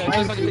fire.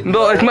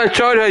 No, it's my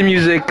childhood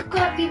music.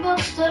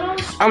 V-Bucks that I'll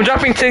I'm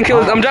dropping 10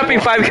 kills. I'm dropping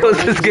 5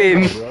 kills this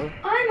game.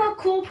 I'm a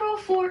cool pro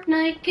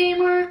Fortnite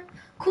gamer.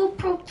 Cool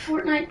pro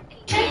Fortnite.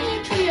 Take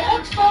me to your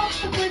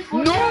Xbox to play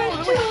Fortnite. No, there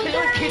was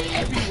tail kids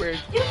everywhere.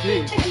 You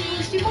can take me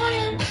to Steve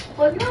Iron,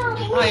 but not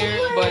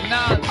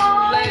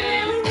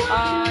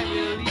I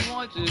really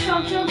want to.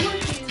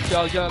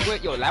 Chug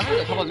with yo,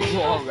 Lavender come on,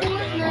 you already.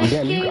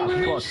 Damn, you got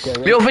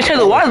fucked. Yo,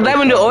 Vincenzo, why is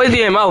Lavender always in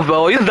your mouth,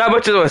 bro? He's that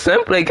much of a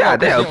simp? Like,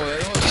 goddamn.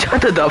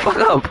 Shut the fuck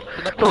up.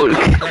 Bro,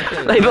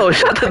 like, bro,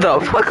 shut the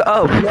fuck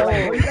up.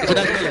 Like,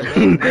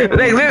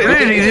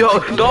 literally, yo,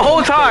 the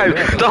whole time,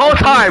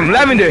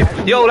 Lavender.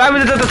 Yo,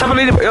 Lavender's at the top of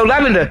the yo,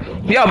 Lavender.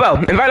 Yo, bro,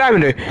 invite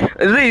Lavender.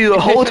 Literally,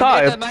 the whole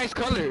time. It's a nice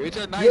color. It's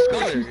a nice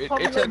color.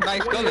 It's a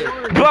nice color.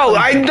 Bro,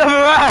 I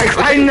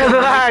never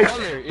asked.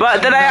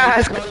 But then I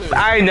asked.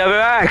 I never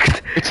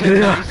asked.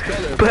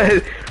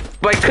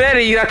 But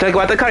clearly you're not talking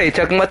about the color. You're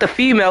talking about the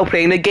female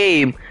playing the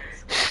game.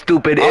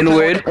 Stupid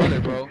N-word.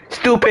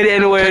 Stupid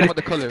N-word.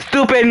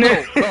 Stupid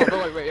N-word.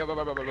 Bro, wait.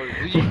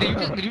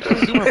 Did you just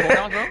assume her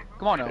pronouns, bro?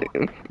 Come on now.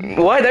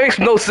 What? That makes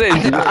no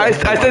sense. I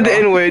said the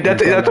N-word.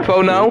 That's a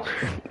pronoun.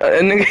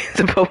 And it's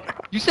a pronoun.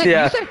 You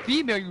said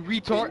female, you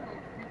retard.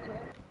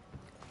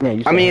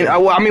 Yeah, I mean,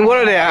 what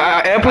are they?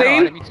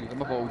 Airplane? Me too.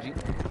 I'm a OG.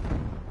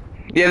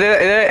 Yeah,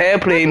 they're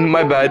airplane.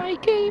 My bad.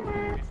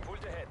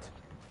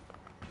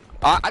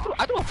 I do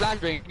a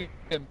flashbang.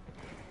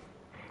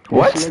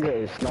 What?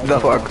 The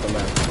fuck?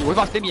 Where's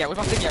my stimmy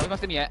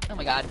at? Oh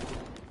my god.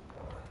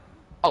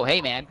 Oh,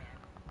 hey man.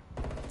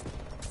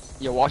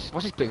 Yo, watch his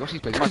play.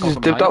 Just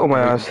dipped out with my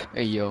ass.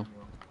 Hey yo.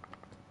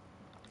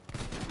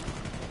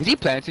 Is he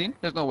planting?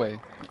 There's no way.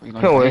 You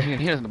know, no way. He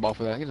doesn't have the ball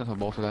for that.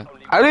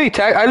 I really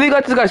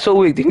got this guy so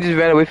weak. He just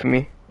ran away from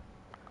me.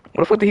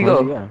 Where the fuck did he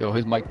go? Yo,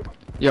 his mic.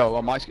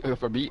 Yo, my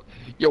for me.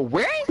 Yo,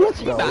 where is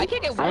this? I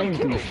can't get one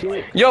kill.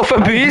 Yo,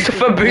 Fabrice.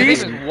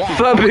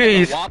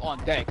 On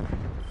deck.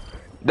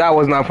 That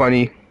was not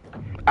funny.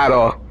 At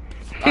all.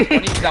 That's funny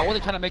because I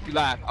wasn't trying to make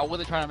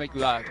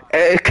you laugh.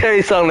 It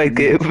can't sound like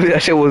it, but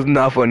that shit was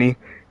not funny.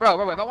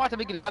 Bro, if I want to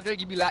make you laugh,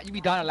 you be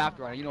dying of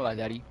laughter right now. You know that,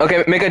 daddy.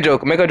 Okay, make a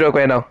joke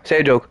right now. Say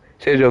a joke.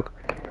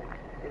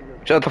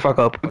 Shut the fuck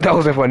up. That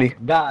wasn't funny.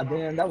 God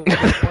damn, that was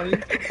funny.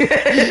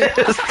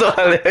 It's so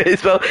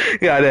hilarious, bro.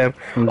 Goddamn.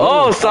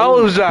 Oh,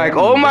 Soul Jack.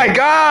 Oh my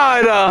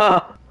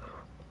god.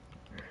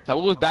 So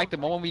what was back the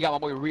moment we got my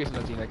boy Rios on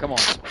the team? Like, come on.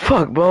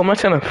 Fuck, bro. I'm not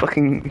trying to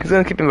fucking. He's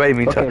gonna keep inviting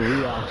me.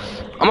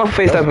 I'm gonna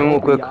FaceTime him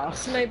real quick.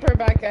 Sniper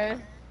back guy.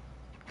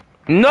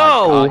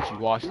 No.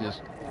 Watch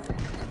this.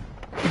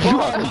 I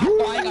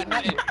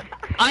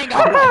ain't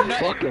got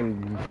nothing.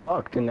 Fucking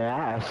fucked in the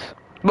ass.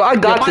 But I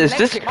got this.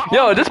 Just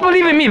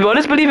believe in me, bro.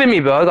 I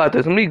got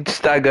this. I'm really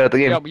just that good at the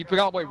game. Yo, but you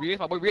forgot my boy Rios.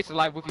 My boy Rios is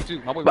alive with you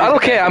too. My boy but I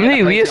don't care. I'm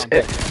really Rios.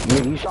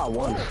 You shot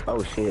once.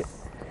 Oh shit.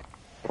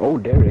 Oh,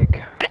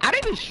 Derek. I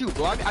didn't even shoot,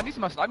 bro. I'm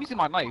using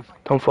my knife.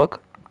 Don't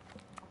fuck.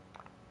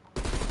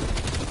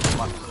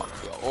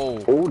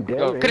 Oh,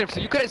 Derek.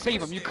 You couldn't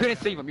save him.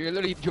 You're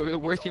literally the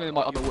worst team on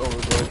the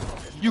world, bro.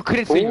 You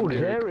couldn't save him,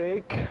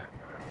 Derek.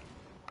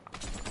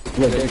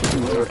 Yeah, Derek,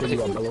 you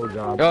got below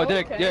job. Yo,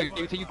 Derek,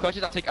 you take you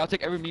clutches. I'll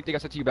take every meat thing I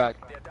said to you back.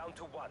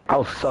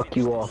 I'll suck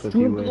you off if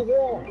you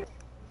win.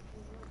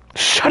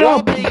 Shut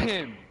up!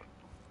 Him.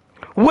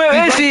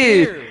 Where is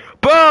he?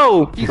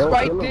 Bro! He's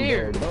right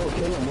there.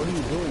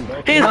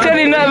 He's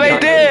standing up right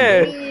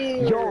there!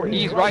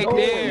 He's right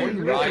there.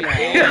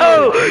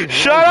 Yo!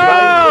 Shut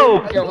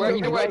up! Yo,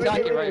 you know we're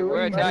attacking, right?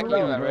 We're attacking you,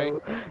 right?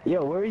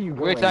 Yo, where are you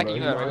going? We're attacking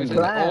you, right?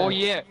 Oh,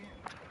 yeah.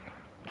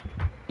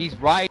 He's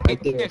right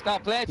there.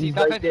 Stop planting.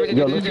 Yo, Derek, to your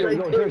right.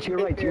 Derek, to your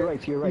right.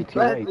 Derek, to your right.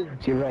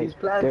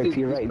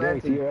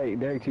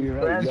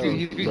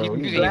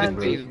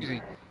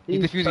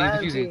 He's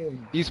defusing.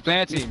 He's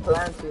planting.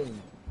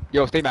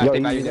 Yo, stay back. You're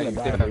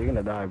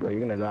gonna die, bro.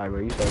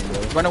 You said,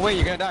 bro. Run away,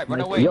 you're gonna die. Run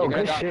away, you're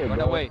gonna die.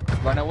 Run away,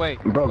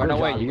 Bro, run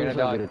away, you're gonna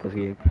die.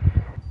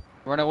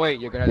 Run away,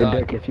 you're gonna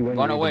die.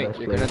 Run away,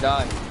 you're gonna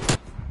die.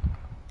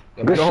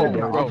 Good shit,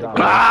 bro.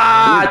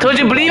 I told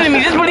you believe in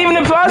me. Just believe in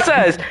the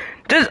process.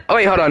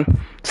 Wait, hold on.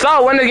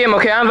 So, win the game,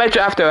 okay? I'll invite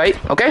you after, right?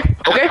 Okay?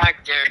 Okay?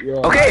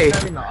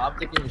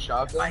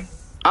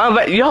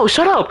 Yo,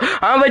 shut up.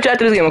 I'll invite you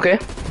after this game, okay?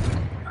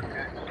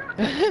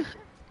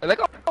 Look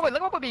up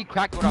being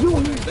cracked when you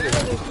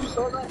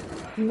saw that?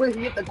 He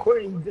hit the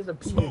corner and he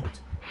disappeared.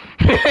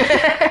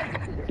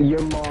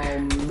 Your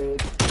mom,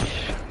 bitch.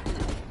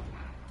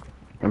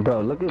 And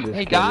bro, look at this.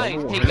 Hey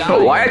guys.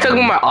 Why are you talking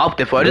about my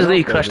optic for? I just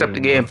really crushed up the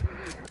game.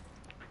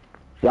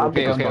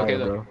 Okay,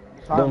 look.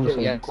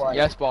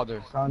 Yes,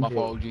 father. My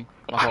fault, OG.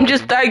 I'm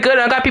just that good.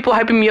 I got people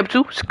hyping me up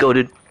too.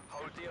 Scolded.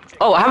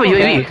 Oh, I have a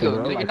UAV.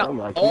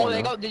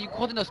 You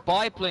called in a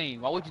spy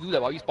plane. Why would you do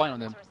that? Why are you spying on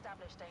them?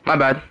 My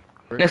bad.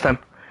 Next time.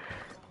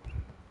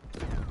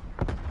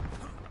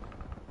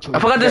 I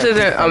forgot this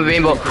isn't a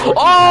rainbow.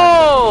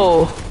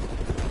 Oh!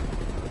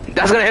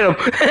 That's gonna hit him.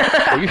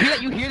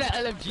 you hear that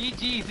LMG?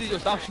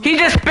 Jesus, stop shooting. He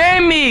just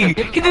spammed me.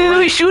 He's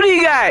literally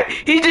shooting guy.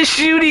 He's just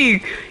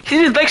shooting.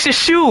 He just likes to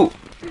shoot.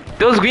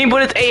 Those green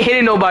bullets ain't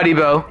hitting nobody,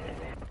 bro.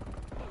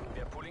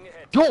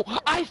 Yo,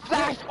 I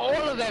flashed all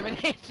of them and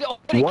they still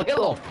didn't What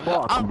kill the him.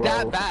 fuck, I'm bro?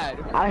 that bad.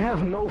 I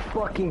have no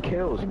fucking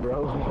kills,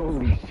 bro.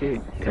 Holy shit.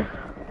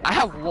 I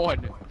have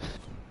one.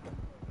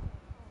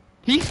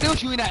 He's still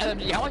shooting that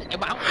LMG. How much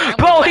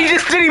Bro, he's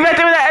just sitting back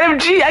there with that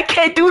LMG. I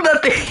can't do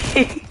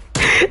nothing.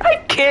 I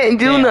can't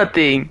do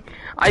nothing.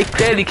 I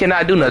clearly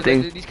cannot do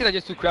nothing. These kids are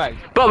just too cracked.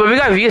 Bro, but we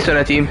got VS on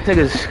that team. I think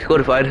it's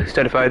codified,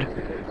 certified.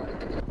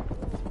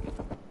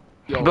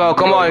 Yo, Bro,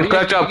 come on,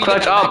 clutch up,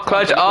 clutch up,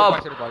 clutch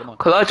up.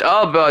 Clutch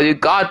up, bro, you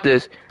got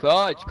this.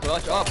 Clutch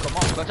up, come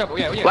on, clutch up. Oh,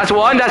 yeah. That's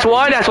one, that's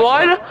one, that's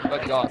one.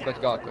 Clutch God,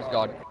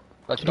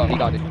 he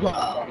got it.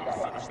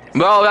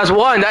 Bro, that's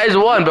one, that is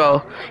one,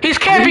 bro. He's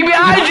camping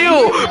behind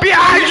you!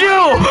 Behind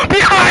you!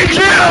 Behind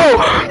you!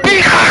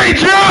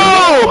 Behind you!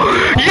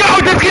 Yo,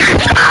 this kid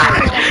is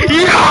trash!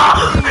 Yo!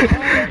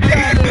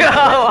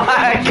 Oh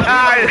my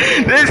god!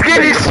 This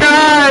kid is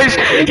trash!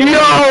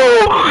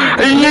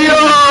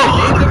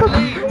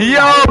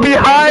 Yo,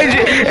 behind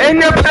you! In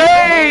the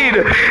plane!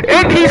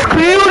 And he's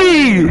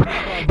clearly!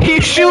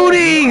 He's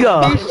shooting!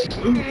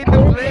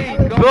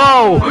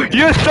 Bro,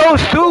 you're so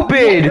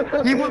stupid!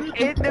 He was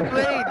in the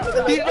plane!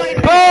 He's right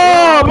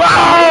Bro,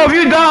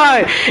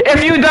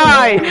 if you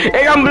die,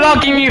 and I'm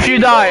blocking you if you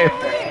die.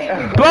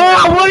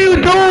 Bro, what are you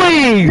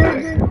doing?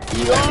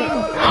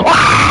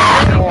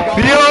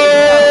 Yo!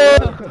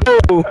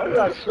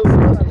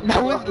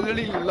 That was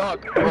literally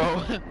luck,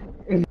 bro.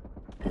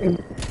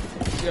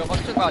 Yo,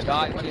 much about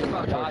die,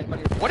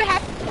 what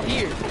happened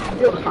here?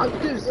 Yo, I'm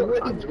just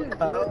ready to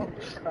go.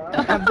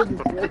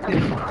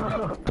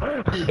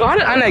 Yo, how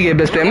did I not get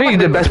best player? I'm gonna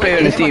get the best player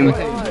on the team.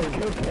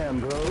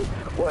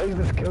 What is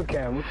this kill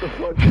cam? What the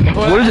fuck?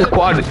 What is this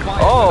quad?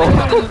 All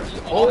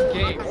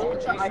game.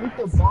 I hit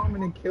the bomb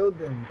and it killed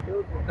them.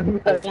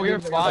 Oh, you're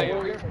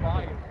fire.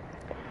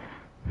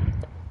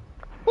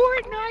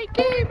 Fortnite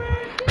gamer.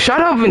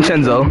 Shout out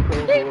Vincenzo.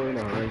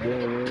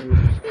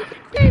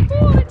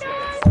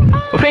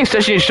 We're playing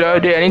session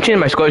Saturday. I need to change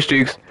my score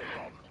streaks.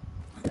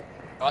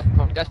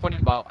 That's funny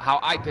about how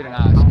I didn't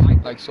ask.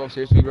 Like, so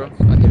seriously, bro. I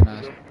didn't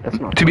ask.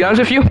 To be honest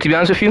with you,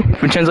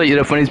 Vincenzo, you're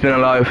the funniest man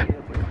alive.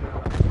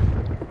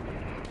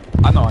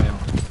 I know I am.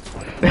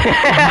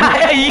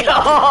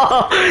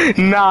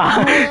 Yo!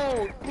 Nah.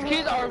 Oh, these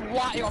kids are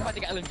wild. Yo, I'm about to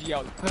get LMG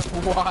out.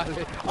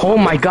 Wild. Oh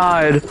my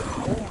god.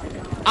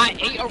 I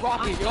ate a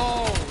rocket.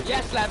 Yo.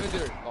 Yes,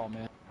 Lavender. Oh,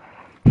 man.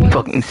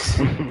 Fucking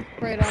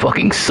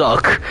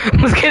suck. I'm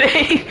just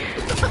kidding.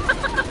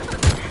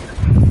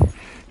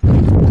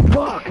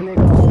 Fuck, nigga.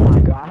 Oh my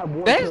god. I have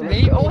one. That's his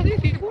name. Oh,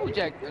 this is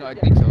Jack. No, I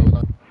think so.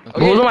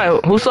 Okay.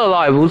 Who's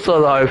still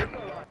alive?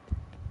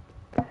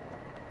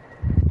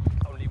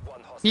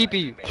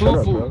 Pee-pee,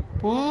 poo-poo.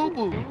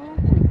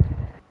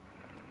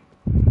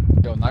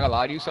 Yo, not gonna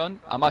lie to you, son.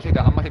 I'm gonna take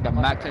the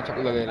max 10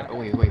 chocolate. Oh,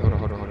 wait, hold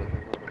on.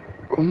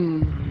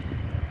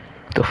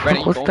 The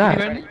fuck was that?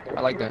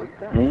 I like that.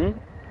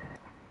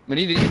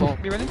 Did you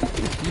smoke me, Renan? Did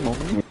you smoke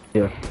me?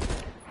 Yeah.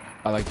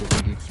 I like this,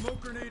 thank you.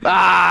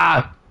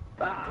 Ah!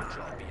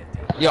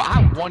 Yo, I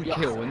have one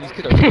kill and these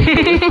kids are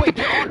wait,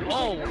 they're on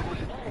oh!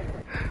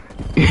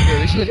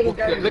 Look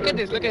at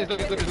this. This guy's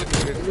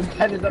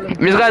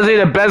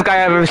the best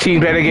guy I've ever seen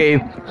play the game.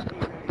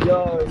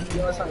 Yo,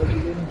 it's like a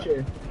gaming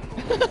chair.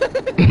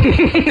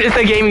 It's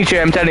a gaming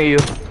chair, I'm telling you.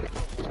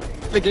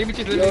 The gaming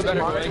chair is literally better,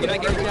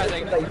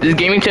 bro. This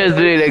gaming chair is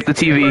literally like the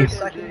TV.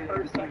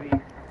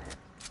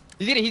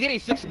 He's getting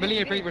 6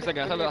 million frames per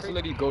second. That's how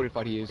literally goated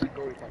fight he is.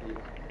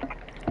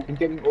 He's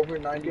getting over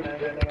 90.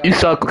 You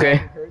suck,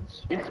 okay?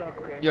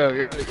 Yo,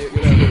 you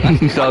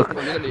suck.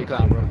 You're literally a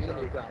clown, bro.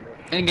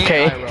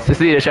 Okay, let's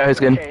see the shower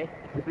skin.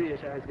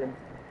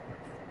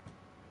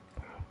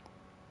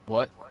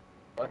 What?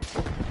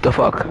 The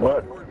fuck?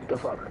 What the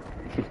fuck?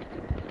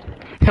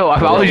 Yo,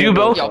 if I was you,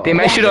 bro, they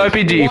might shoot an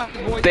RPG.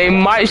 They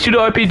might shoot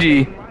an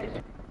RPG.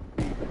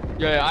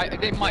 Yeah,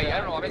 they might.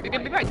 I don't know. I mean,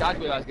 they might dodge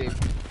me last game.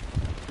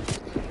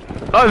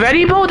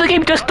 Already, bro? The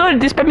game just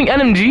started. They're spamming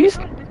LMGs?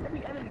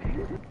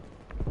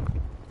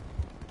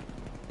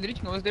 Did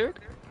you know this, Derek?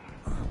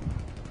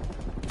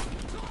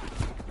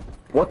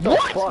 What the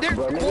fuck,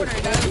 bro?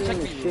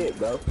 Nigga, shit,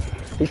 bro.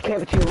 He's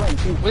camping to your right,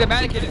 too. With a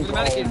mannequin, with a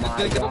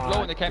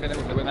blow in the camp and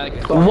then with a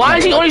mannequin. Why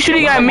is he only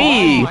shooting at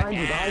me?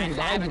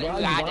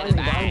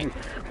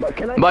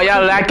 But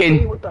y'all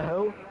lacking. What the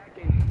hell?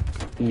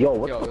 Yo,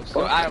 what the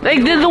fuck?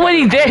 Like, there's no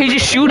way he's there, he's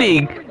just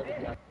shooting.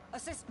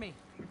 Assist me.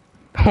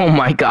 Oh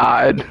my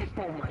god.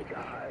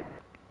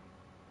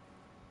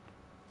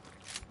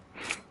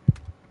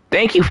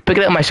 Thank you for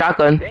picking up my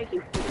shotgun.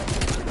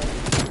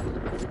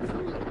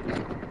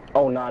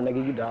 Oh nah,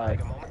 nigga, you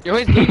died. Yo,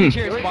 his gaming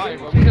chair is fire,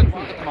 bro. Come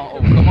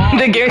on.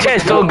 The gaming chair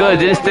is so good,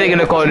 they're just staying in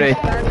the corner.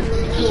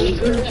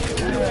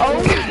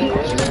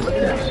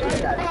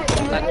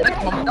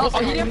 Oh,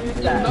 he didn't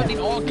do nothing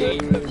all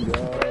game.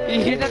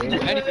 He didn't do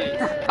anything.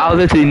 I'll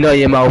literally nut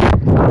your mouth.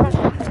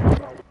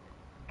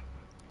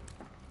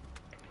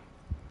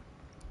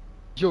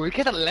 Yo, he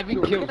has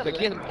 11 kills. Like,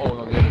 he has. Oh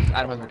no,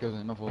 Adam has more kills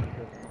than him. My fault.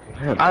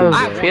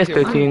 He has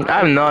 13. I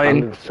have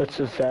 9. Such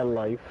a sad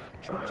life.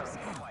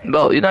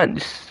 Bro, you're not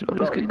just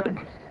good.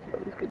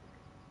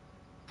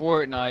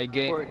 Fortnite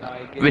game.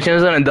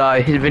 Vincenzo's gonna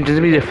die. Vincenzo's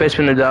gonna be the first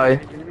one to die.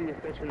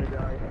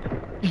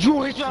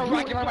 You hit your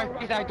right in my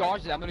face. I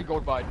dodged it. I'm gonna go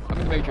by. I'm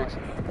in the Matrix.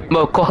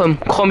 Bro, call him.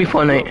 Call me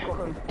Fortnite.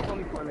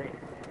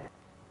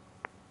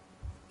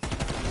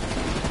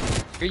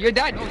 You're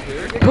dead, no,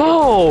 dude.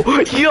 Bro,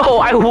 yo,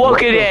 I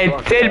walk in there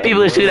and 10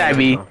 people shoot at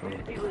me.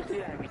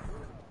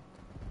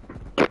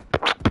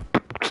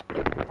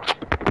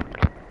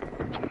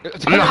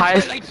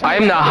 I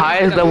am the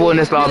highest level in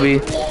this lobby.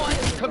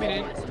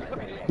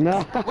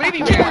 No. What do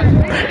you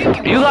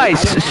mean? You guys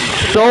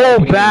so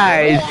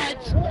bad.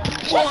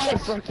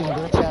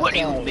 What do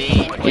you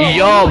mean?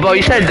 Yo, bro,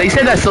 you said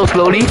that so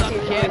slowly.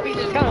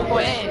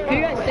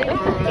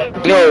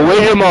 Yo,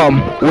 where's your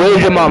mom?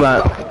 Where's your mom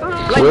at?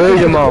 Where's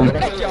your mom?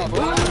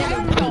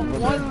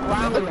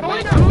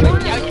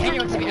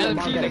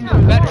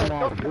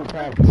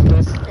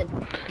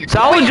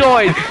 Sour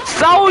joined!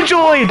 Sour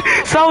joined!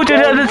 Sour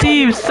joined the other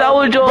team!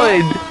 Sour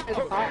joined!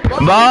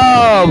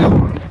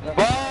 Bob!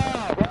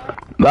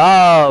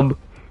 Bob!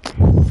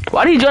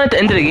 Why did you join at the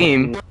end of the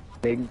game?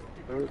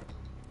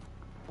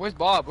 Where's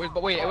Bob? Wait, you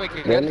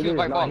gotta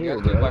invite Bob. You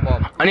gotta invite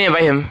Bob. I need to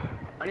invite him.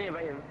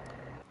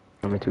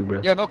 Me too, bro.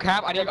 Yeah, no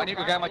cap. I need to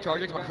go grab my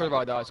charger because my first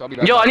about that, so I'll be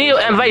right Yo, back. I need to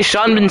invite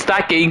Sean been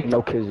stacking.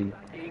 No kizzy.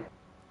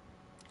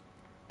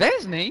 That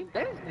his name?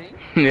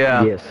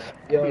 Yeah. Yes.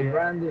 Yo,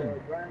 Brandon.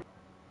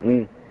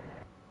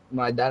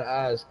 My dad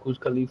asked, who's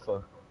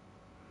Khalifa?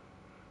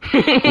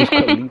 Who's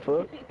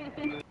Khalifa?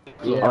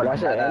 Yeah, oh,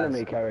 that's an badass.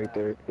 anime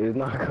character. It's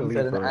not Khalifa. He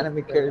said an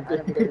anime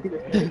character.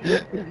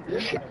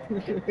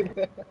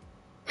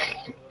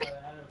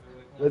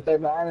 What type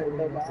of anime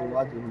is he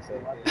watching? He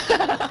said.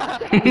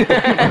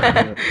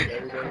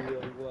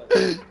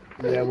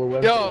 Yeah,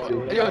 well,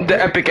 yo, The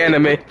epic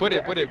anime. Put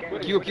it.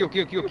 Q.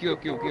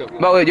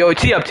 Bro, yo,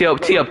 tee up.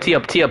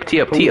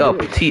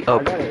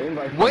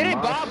 Where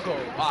did Bob go?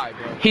 Alright,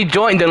 bro. He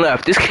joined and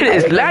left. This kid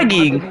is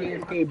lagging.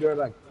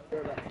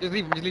 Just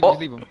leave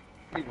him.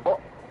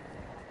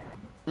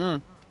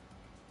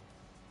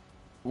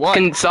 What?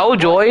 Can Saul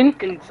join?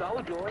 Bro,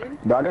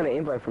 I got an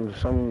invite from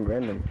some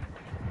random.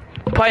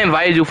 Probably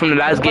invited you from the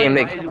last game.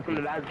 Like,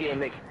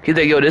 he's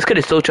like, yo, this kid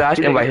is so trash.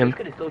 Invite him.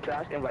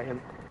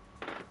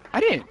 I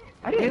didn't.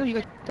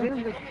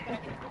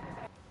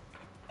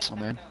 Oh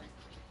man.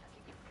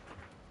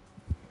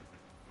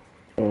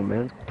 Oh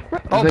man.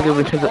 I think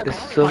Vincenzo is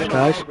so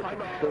trash.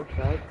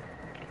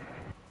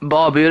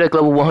 Bob, you're like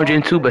level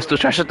 102, but still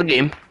trash at the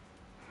game.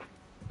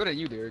 Good at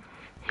you, Derek.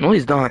 No,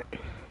 he's not.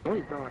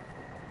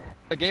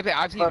 The gameplay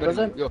actually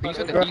better. Yo, he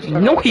said that he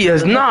No, he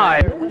is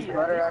not.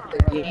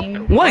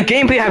 What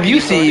gameplay have you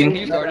seen?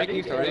 Can you start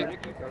it?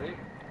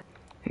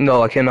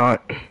 No, I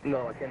cannot.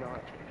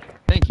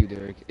 Thank you,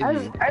 Derek. I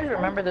just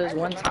remember this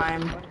one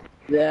time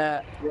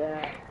that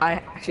I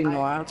actually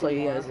know. I'll tell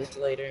you guys this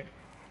later.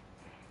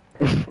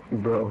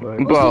 Bro,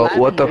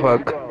 what the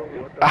fuck?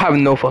 I have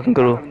no fucking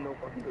clue.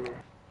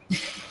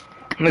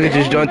 Nigga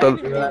just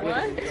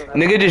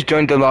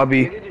joined the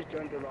lobby.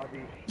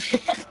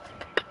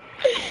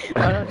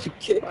 Why don't you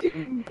kick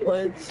him,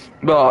 please?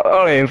 Bro, I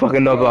don't even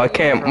fucking know, bro. I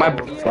can't.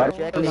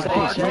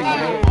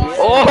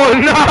 Oh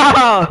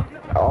no!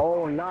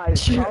 Oh,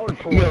 nice. What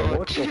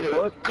the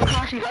fuck?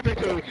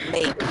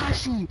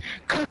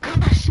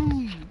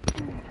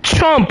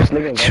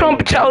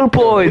 Trump child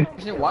porn.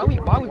 Why we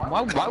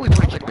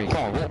put checkmate?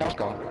 Let's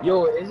go.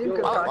 Yo, isn't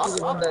Kakashi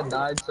the one that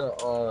died to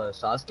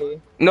Sasuke?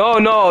 No,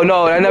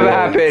 that never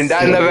happened.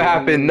 That never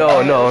happened.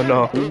 No.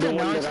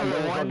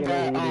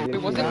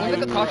 Wait, wasn't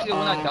Kakashi the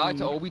one that died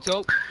to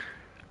Obito?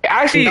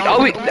 Actually,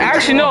 no.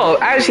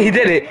 Actually, he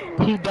did it.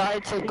 He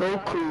died to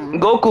Goku.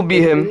 Goku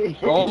beat him.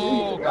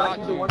 Oh,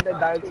 Kakashi's the one that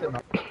died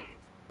to.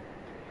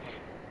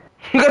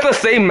 We got the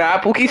same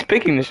map. Who keeps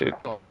picking this shit?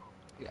 Oh,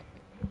 yeah.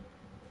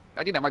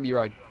 I think that might be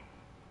right.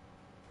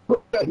 You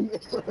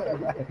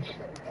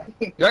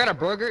got a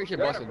burger? You should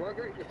bust it.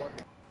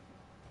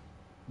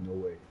 No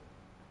way.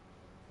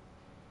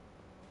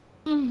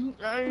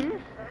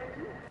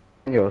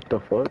 Yo, what the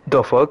fuck?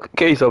 The fuck?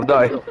 Kill yourself,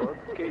 die. Yo,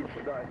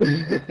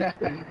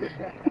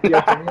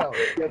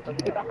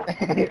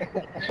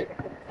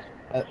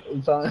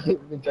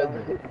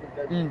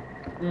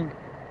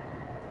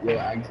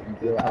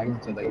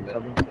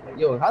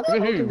 how the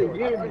hell did they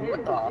hear me?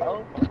 What the hell?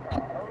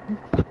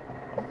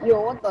 Yo,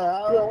 what the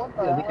hell?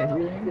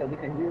 Yo, they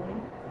can hear me?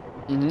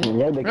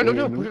 Yeah, they can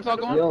No, push your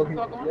talk on. Yo, hello.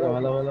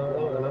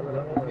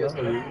 Yes,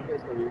 hello.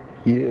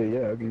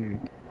 Yeah, I can hear you.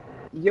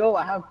 Yo,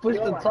 I have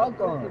pushed the talk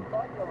on.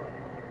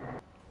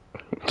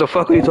 What the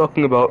fuck are you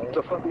talking about?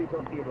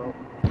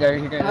 Yeah,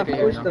 you can I hear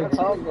pushed the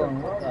talk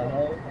on. What the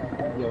hell?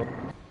 Yo.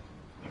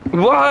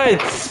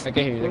 What? I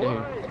can hear you.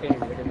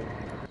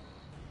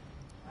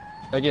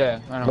 Like, yeah,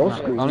 I don't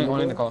know.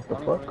 Only in the call.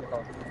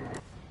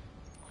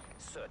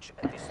 Search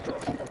and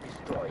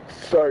destroy.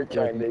 Search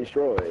and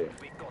destroy.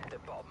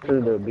 To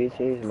the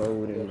bitches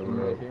loaded in the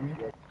road.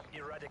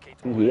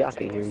 Yeah, I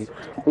can hear you.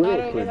 Who's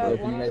that kid, bro?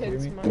 Can you guys hear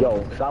me?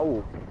 Yo,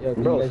 Saul. Yo,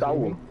 can Bro, you guys hear Saul.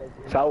 me?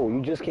 Saul,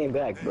 you just came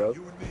back, bro.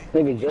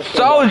 Nigga just came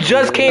Saul back.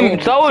 just came.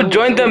 Saul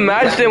joined the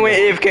match and went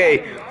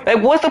AFK.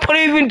 Like, what's the point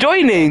of even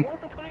joining?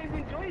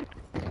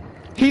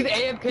 He's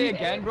AFK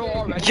again, bro,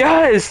 already?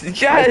 Yes, I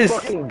yes.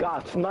 fucking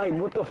got sniped.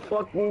 What the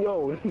fuck,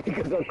 yo?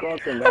 Niggas across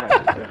the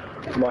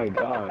map. My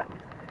god.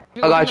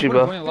 I got you,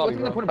 bro. I got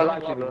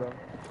you, bro.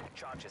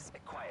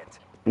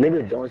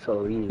 Niggas don't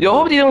so easy. Yo,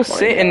 hope they don't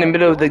sit in the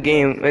middle of the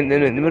game, in the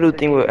middle of the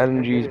thing with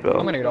LMGs, I'm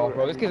bro. gonna get off,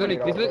 bro. This kid's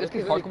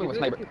hardcore with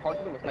sniper.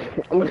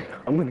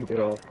 I'm gonna get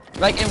off.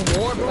 Like in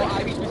war, bro,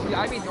 I be no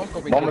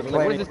scoping. Like,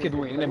 what is this kid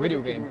doing in a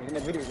video game?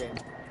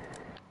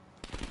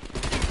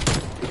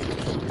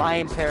 I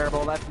am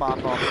terrible, that's my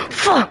fault.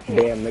 Fuck!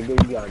 Damn, nigga, you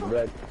got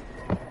wrecked.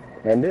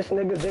 And this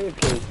nigga's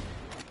AFK.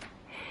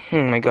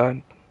 Oh my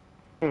god.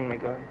 Oh my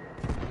god.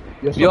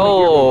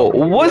 Yo,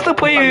 what's the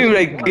point of you,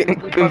 like,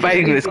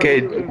 inviting this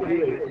kid?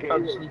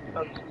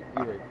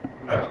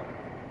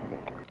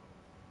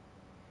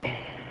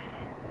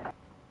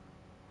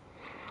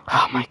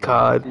 Oh my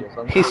god.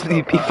 He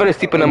fell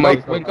asleep on the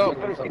mic. Wake up.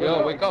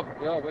 Yo, wake up.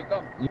 Yo, wake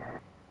up.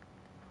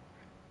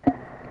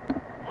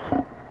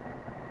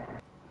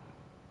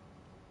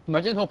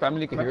 Imagine whole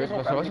family could hear us. So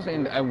I was just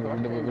saying the M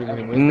word.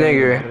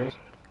 Nigger.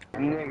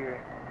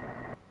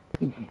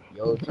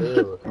 Yo,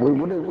 chill.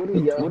 What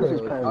is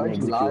his parents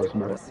name to us,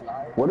 bro?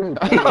 What is his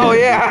Oh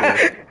yeah.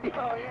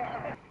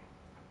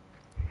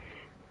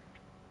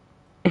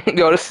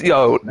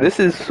 Yo, this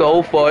is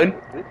so fun.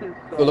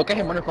 Yo, look at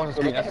him running across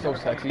the screen. That's so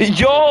sexy.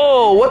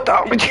 Yo, what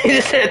the? You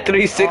just said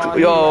 3-6.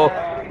 Yo.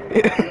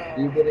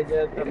 You didn't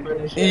get the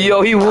finish.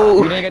 Yo, he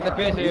will. You didn't get the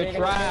finish. You're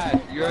trash.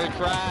 You're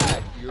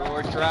trash.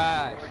 You're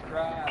trash.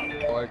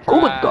 You're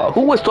trash.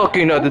 Who was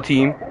talking to the other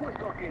team?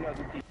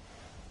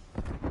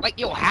 Like,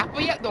 yo, half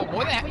of you? No,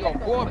 more than half. Yo,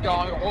 4 of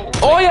y'all.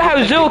 Oh, you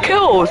have 0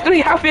 kills.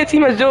 Literally half of your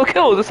team has 0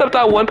 kills, except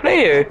that one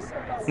player.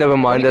 Never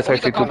mind, that's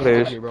actually 2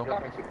 players. Yo,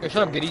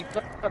 shut up, Giddy.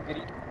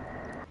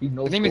 His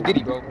name is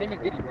Giddy, bro.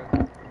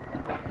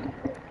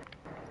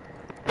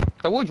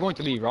 So who's going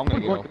to leave, bro? I'm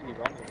gonna get off.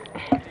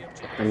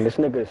 And this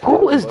nigga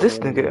Who is this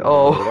nigga?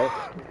 Oh.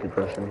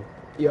 Depressing.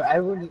 Yo,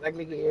 everyone just act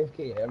like you're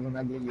AFK. Everyone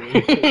act like you're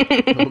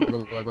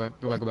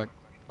AFK. Go back.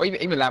 Oh,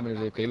 even Lavin is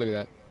AFK, look at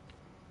that.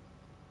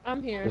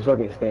 I'm here. It's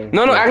fucking staying.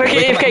 No, act like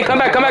you're AFK. Come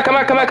back. Go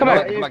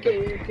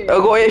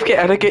AFK.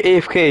 Act like you're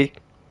AFK.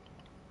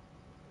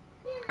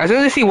 As soon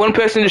as I see one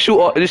person, just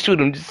shoot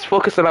him. Just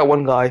focus on that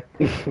one guy.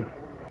 Eat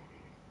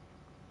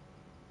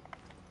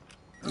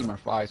my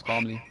fries,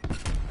 calmly.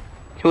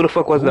 Who the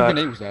fuck was that? Whose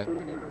name was that?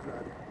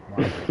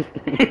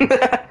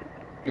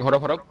 Yo,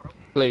 hold up.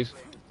 Please.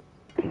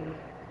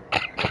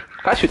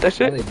 I shoot that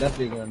shit. They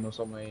definitely gonna know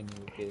somewhere in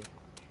the UK.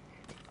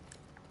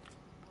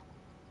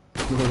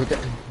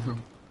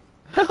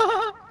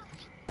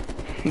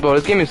 Bro,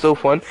 this game is so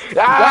fun.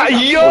 Ah,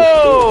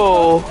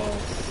 yo!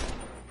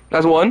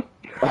 That's one.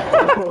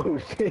 Oh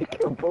shit, he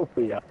killed both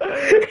of y'all.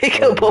 He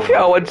killed both of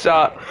y'all one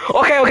shot.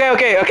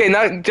 Okay,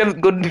 now just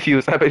go to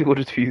defuse. I better go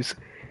to defuse.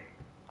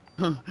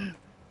 No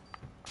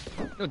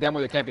damn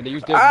well they're camping. They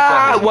use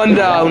one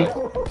down.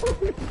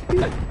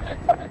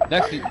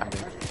 Next seat.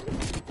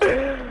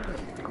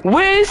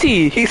 Where is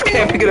he? He's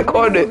camping in a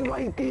corner.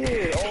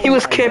 He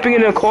was camping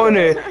in a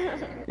corner.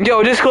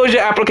 Yo, just close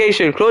your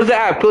application. Close the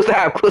app.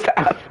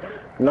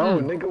 No,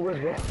 nigga, what's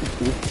wrong?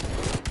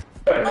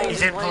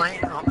 He's in plane.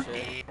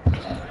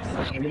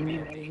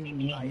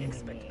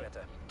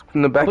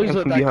 From the back and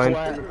from behind.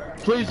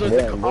 Please look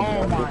at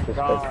oh my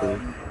god.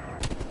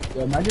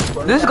 Yo,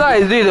 this guy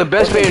is really the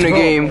best player in the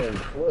game.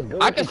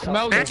 I can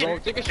smell you, bro.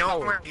 Take a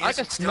shower. I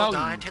can smell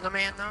you. To the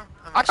man, though?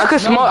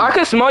 I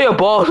can smell your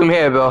balls from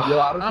here, bro. Yo,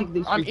 I don't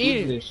think they speak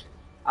English.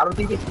 I don't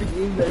think they speak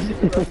English.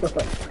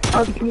 I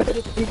don't think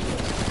they speak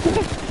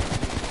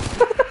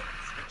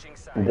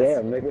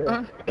Damn,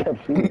 nigga.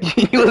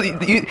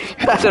 you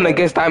passed on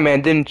against that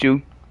man, didn't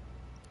you?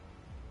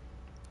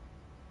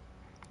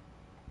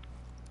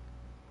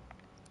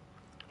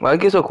 Why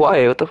get so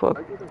quiet? What the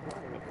fuck?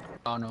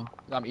 I don't know.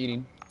 I'm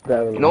eating.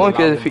 No one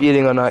cares if you're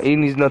eating or not.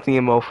 Eating is nothing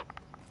in your mouth.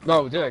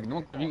 No, Derek,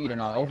 no, you eat or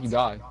not. I hope you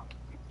die.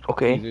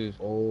 Okay.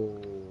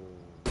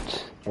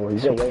 Oh,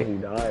 you can let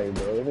him die,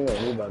 bro. You don't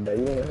know about that.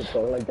 You don't have to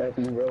talk like that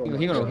to you, bro.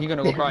 He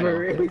gonna go cry now.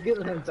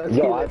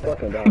 Yo, I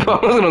fucking died. Bro,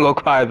 I was gonna go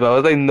cry, bro. I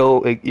was like, no,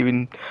 like,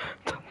 even...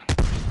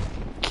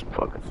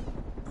 Fuck.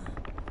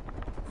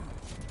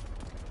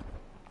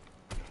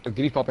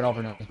 He's popping off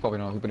right now. He's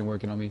popping off. He's been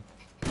working on me.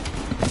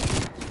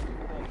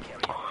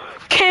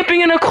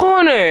 Camping in a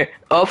corner!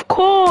 Of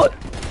course!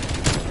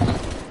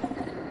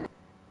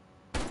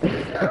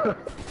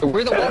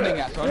 Where's the woman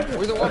at, son?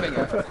 Where's the woman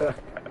at?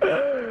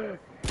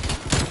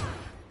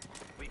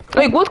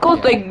 Like, what's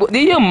called, like,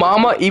 did your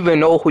mama even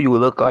know who you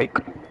look like?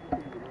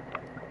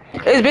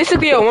 It's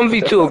basically a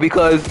 1v2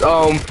 because,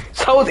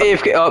 South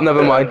AFK, oh,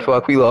 never mind,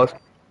 fuck, we lost.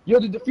 Yo,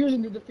 they're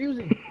defusing.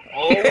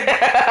 Oh.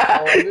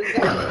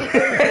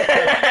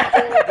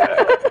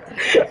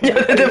 Yo,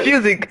 they're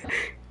defusing.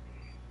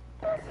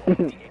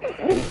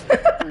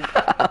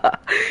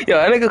 Yo,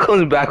 that nigga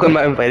comes back when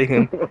I'm inviting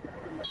him.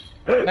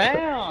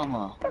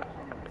 Damn.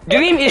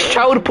 Your name is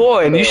child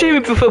porn. You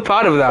shouldn't even feel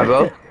proud of that,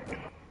 bro.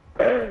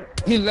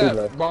 He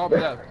left. Bob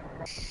left.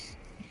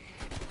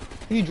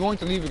 He joined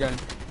to leave again.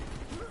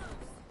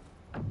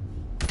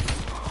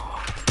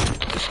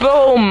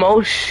 Slow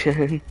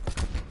motion.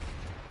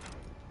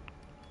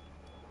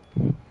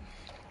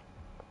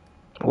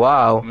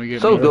 Wow,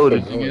 so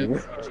good.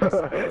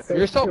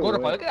 You're so good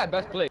at look at that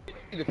best play.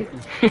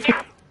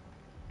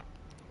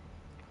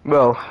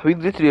 Bro, we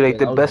literally like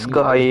the best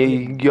guy.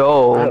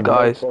 Yo,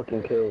 guys.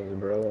 Fucking kills,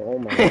 bro. Oh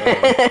my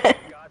god.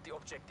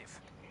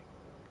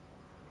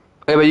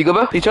 Hey, where you go,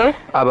 bro? You trying?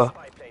 Ah, bro.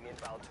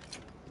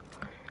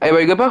 Hey,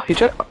 where you go, bro? You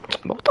trying?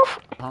 What the f?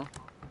 Huh?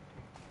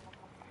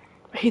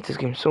 I hate this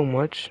game so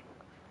much.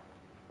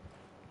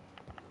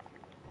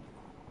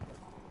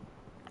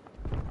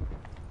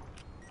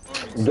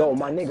 Yo,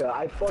 my nigga,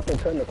 I fucking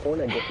turned the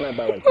corner and get snapped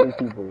by like 10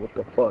 people. What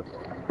the fuck?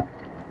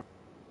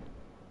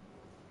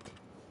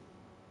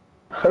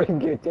 I didn't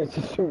get a chance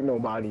to shoot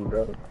nobody,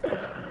 bro. I'm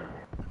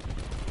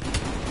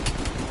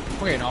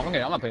getting off. I'm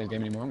not playing this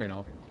game anymore. I'm getting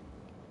off.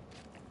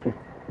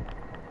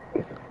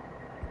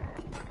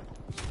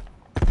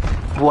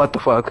 What the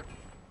fuck?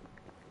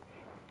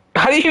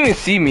 How do you even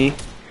see me?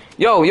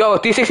 Yo,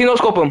 360 no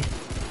scope him.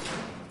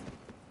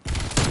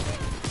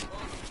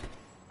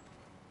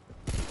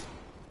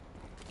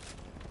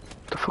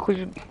 The fuck was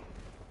you?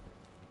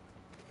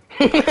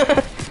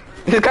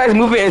 This guy's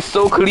movement is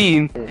so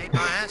clean.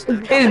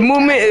 His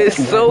movement is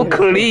so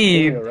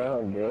clean.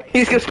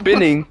 He's just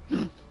spinning.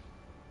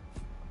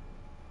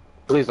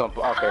 Please don't.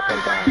 Okay,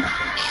 come down.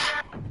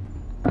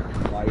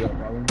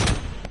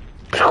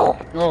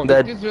 Oh,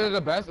 That- these are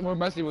the best. We're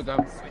messy with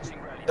them.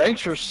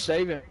 Thanks for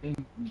saving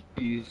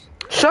me.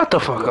 Shut the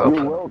fuck up.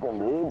 You're welcome,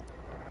 dude.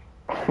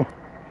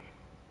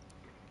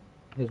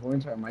 His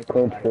words are my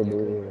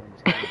Comfortable.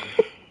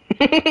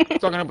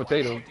 Talking a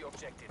potato.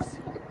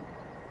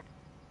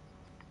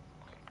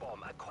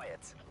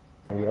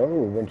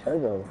 Yo,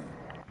 Vincenzo.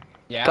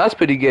 Yeah. That's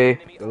pretty gay.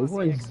 We're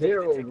going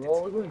 0,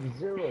 bro. We're going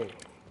 0.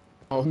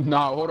 Oh no!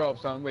 Hold up,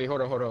 son. Wait,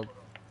 hold up.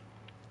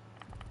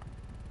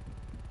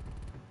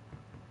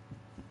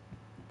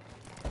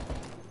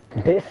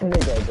 This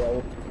nigga,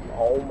 bro.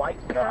 Oh my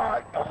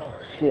god. Oh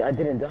shit, I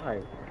didn't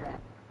die.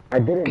 I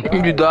didn't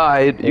die. You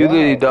died. You Wow,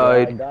 literally I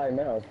died. died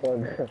now.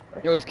 Fuck.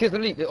 Yo, this kid's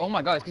literally. Oh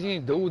my god, this kid's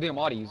using dual damn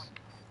bodies.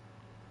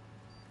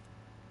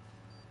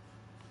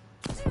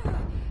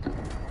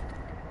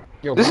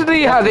 Yo, This is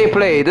the how they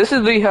play. This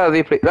is the how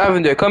they play.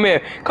 Lavender, come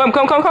here. Come.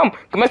 Come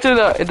back to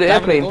the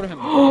airplane. Go to him.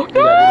 Oh Do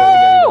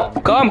that.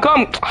 no!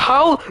 Come.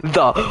 How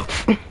the?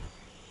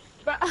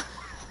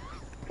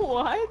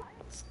 What?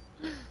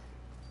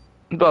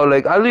 Bro,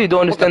 like I really don't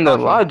understand the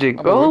logic,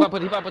 He bro.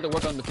 about to put the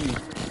work on the team.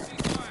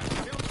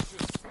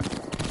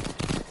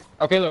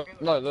 Okay, look.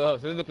 So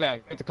this is the plan.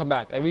 We have to come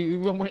back. We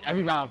win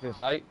every round of this,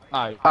 right?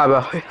 Alright.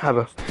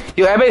 Haba.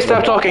 Yo, everybody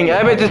stop talking.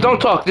 Everybody just don't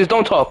talk. Just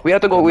don't talk. We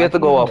have to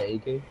go off.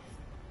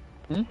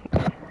 Hmm?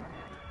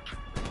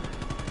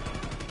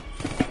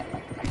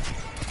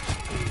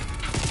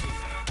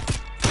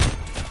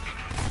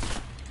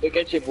 Look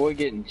at your boy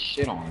getting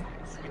shit on.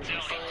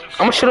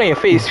 I'm gonna shit on your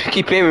face if you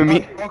keep playing with me.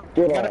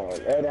 Get on,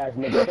 that ass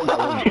nigga.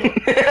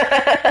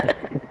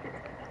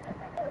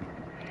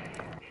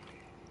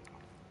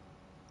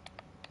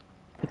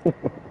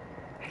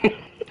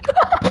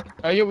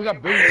 Hey, yo, we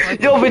got big.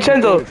 Yo,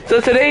 Vincenzo.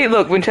 So today,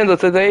 look, Vincenzo.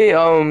 Today,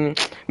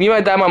 me, my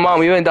dad, my mom,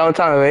 we went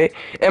downtown, right?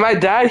 And my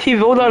dad, he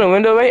rolled down the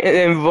window, right,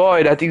 and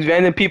roared at these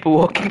random people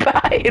walking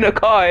by in a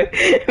car.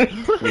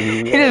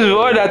 He just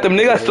roared at them.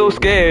 They got so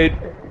scared.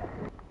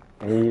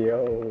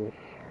 Yo.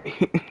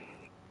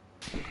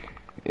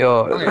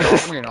 Yo. I'm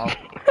getting off.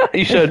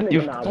 You should.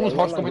 You. Someone's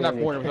fucked up in that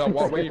corner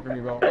without waiting for me,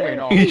 bro. I'm getting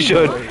off. You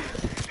should.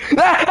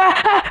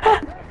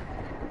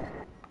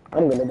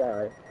 I'm gonna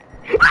die.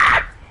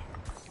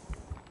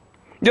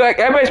 Yo, like,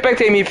 everybody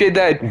spectate me if you're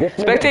dead.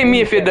 Spectate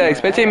me if you're dead.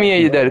 Spectate me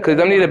if you're dead, because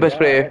I'm the best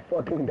player. I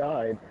fucking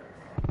died.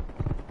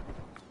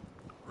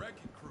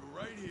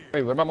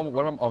 Wait, what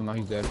about? Oh no,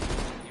 he's dead.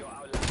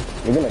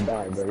 You're gonna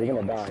die, bro. You're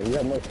gonna die. You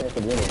have no chance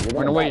of winning. You're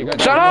gonna Wait, die.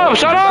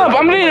 Shut up!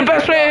 I'm the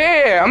best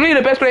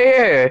player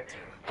here.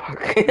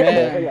 Fuck.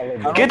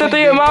 Get that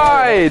through your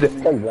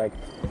mind.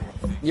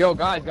 Yo,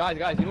 guys,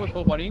 you know what's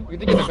so funny? We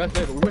think it's the best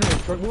player,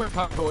 but we went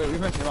top away. We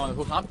messing around the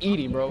whole time. I'm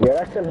eating, bro. Yeah,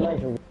 that's just nice.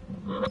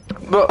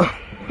 Bro.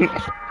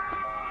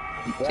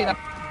 See that?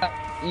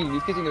 Eating.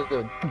 These kids are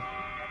good.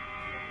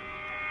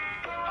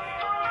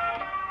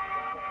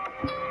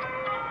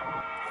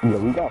 Yeah,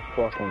 we got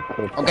fucking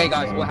cooked. Okay,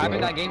 guys, what happened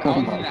in that game? I was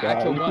using the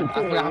actual gun. I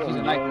forgot how to use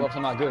a knife. Well,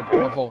 I'm not good.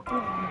 My fault.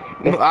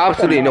 No,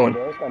 absolutely no one.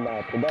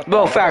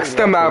 Bro, facts.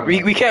 The map.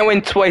 We can't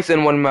win twice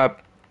in one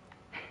map.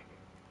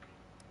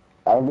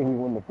 I don't think we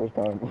won the first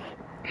time.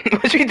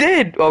 Which we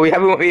did. Oh,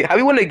 have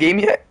we won a game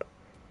yet?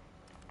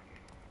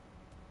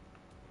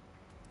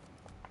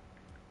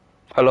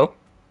 Hello?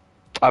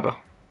 Bro,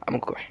 I'm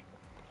going.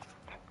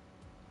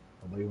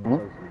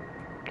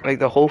 Like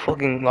the whole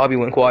fucking lobby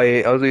went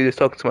quiet. I was really just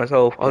talking to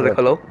myself. I was like,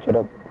 hello? Shut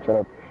up. Shut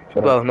up.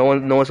 Shut Bro, up. no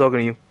one's talking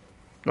to you.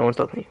 No one's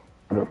talking to you.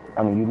 Shut up.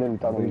 I mean, you literally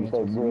talking to you.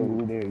 Said, bro,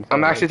 who there? You said,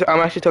 I'm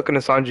actually talking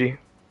to Sanji.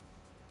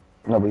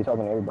 No, but you're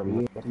talking to everybody.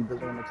 He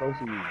doesn't want to talk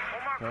to you.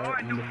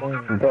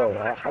 Bro,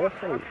 how the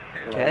fuck?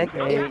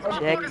 Checkmate,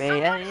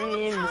 checkmate. I'm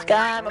in the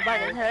sky, my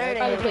body's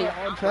hurting.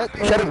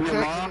 Shut up,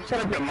 your mom.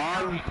 Shut up, your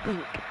mom.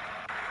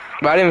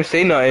 But I didn't even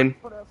say nothing.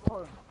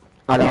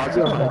 I know.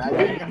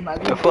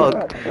 The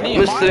fuck?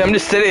 I'm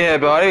just sitting here,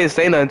 bro. I didn't even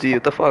say nothing to you.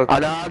 What the fuck? I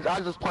know.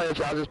 I'll just play with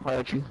you. I'll just play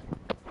with you.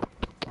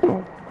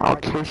 I'll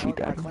kiss you,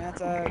 Dad.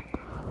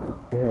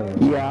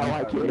 Yeah, I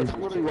like it. It's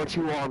literally what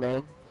you want,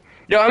 man.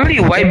 Yo, I'm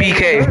really white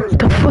BK. What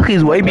the fuck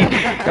is white BK?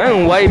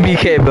 I'm white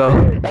BK, bro. Oh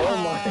my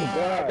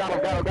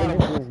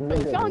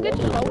god. Don't get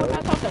your low when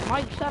I talk to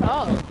Mike. Shut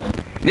up.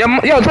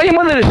 Yo, tell your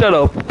mother to shut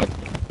up.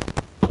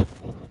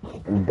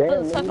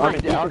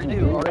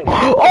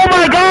 Oh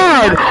my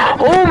god!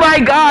 Oh my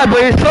god,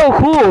 but it's so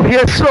cool.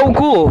 He's so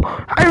cool.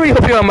 I really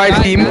hope you're on my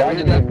team.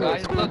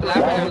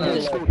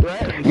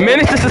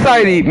 Menace to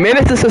society.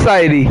 Menace to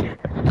society.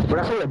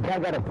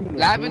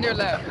 Lavender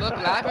left. Look,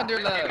 lavender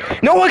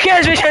left. No one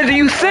cares, Richard.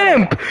 You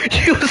simp.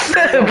 You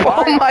simp.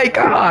 Oh my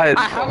god.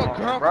 I have a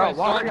girlfriend.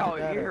 Why are y'all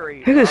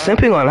eerie? Nigga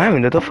simping on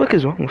Lavender. What the fuck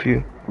is wrong with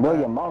you? Bro,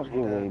 your mom's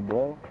here,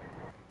 bro.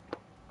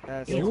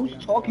 Hey, who's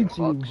talking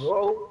to you,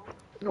 bro?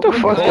 What the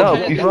fuck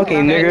up, you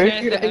fucking nigga?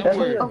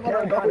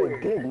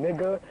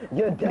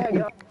 Your dad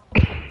got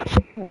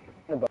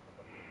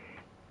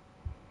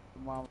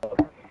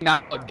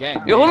Not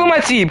again. Yo, who's on my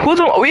team?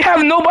 We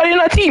have nobody on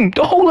our team.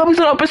 The whole lobby's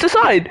on the opposite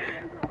side.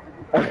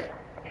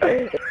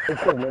 It's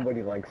because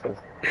nobody likes us.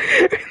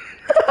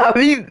 I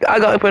mean, I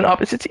gotta put an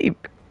opposite team.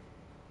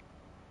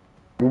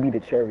 Ruby the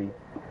cherry.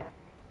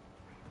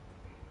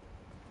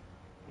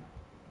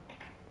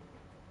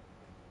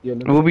 Yo,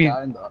 look Ruby.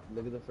 at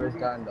the first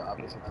guy in the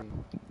opposite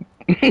team.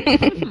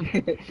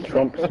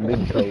 Trump's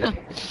big toe.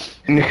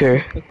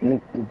 Okay.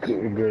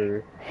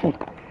 Ggggg.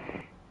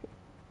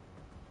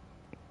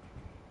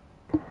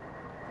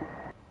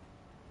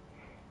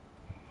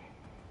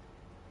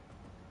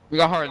 We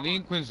got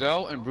Harleen,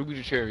 Quinzel, and Ruby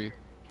the Cherry.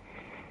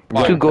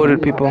 Two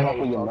goated people.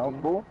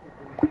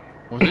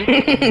 Was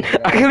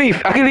it? I can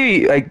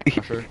leave, like,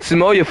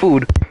 smell your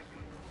food.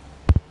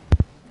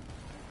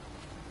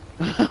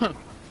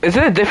 Is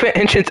there a different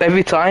entrance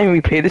every time we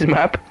play this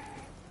map?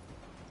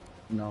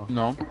 No.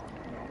 No.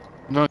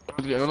 No,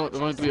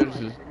 only 3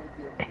 entrances.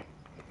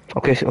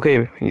 Okay,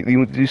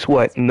 you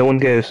sweat, no one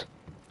cares.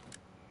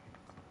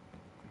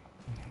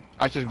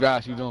 I just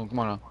grass, you don't, come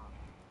on now.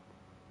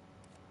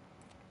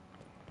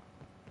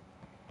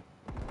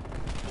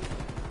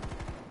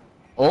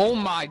 Oh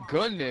my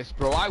goodness,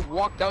 bro, I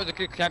walked out, there's a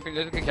kid camping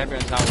in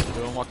the house,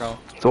 bro, don't walk out.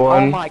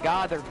 Oh my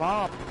god, they're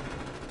bomb.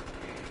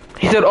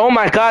 He said, oh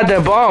my god,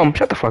 they're bomb.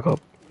 Shut the fuck up.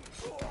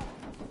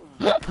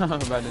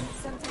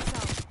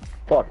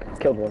 Fuck,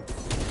 killed one.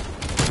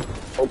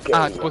 Okay,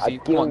 Ah, pussy.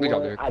 Come on, good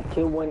job, Derek. I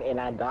killed one and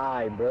I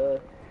died,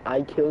 bruh.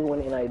 I killed one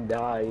and I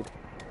died.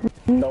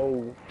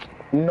 No.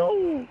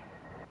 No.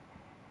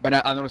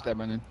 But I noticed that,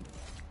 Brandon.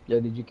 Yeah,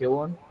 did you kill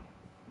one?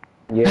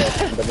 Yeah,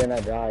 but then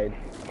I died.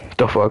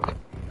 The fuck?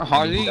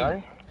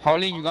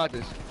 Harleen, you got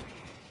this.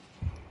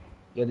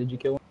 Yeah, did you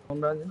kill one,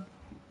 Brandon?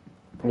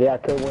 Yeah, I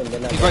killed one,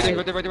 then I He's died.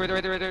 right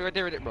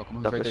there, bro.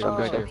 Come on, he's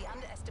right there.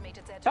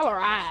 Tell her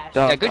ass.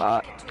 Yeah, good.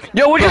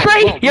 Yo, what'd you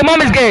say? Your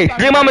mom is gay.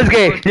 Your mom is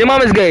gay. Your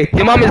mom is gay.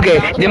 Your mom is gay.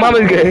 Your mom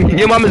is gay.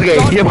 Your mom is gay.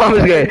 Your mom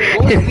is gay.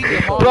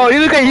 Bro, you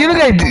look like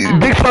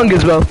big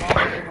fungus, bro.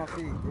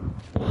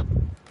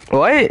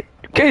 What?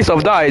 Get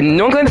yourself died.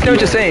 No one can understand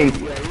what you're saying.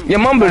 You're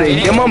mumbling.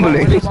 You're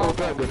mumbling. In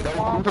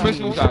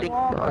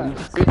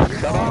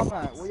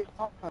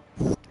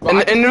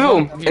the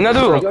room. In the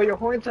room. Yo, your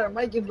horns are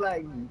mic is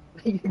lagging.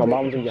 My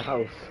mom's in your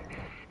house.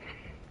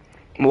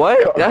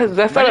 What?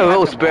 That's not a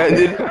roast,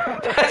 Brandon.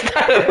 That's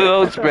not a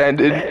roast,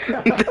 Brandon.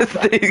 This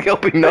thing's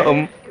helping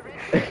them.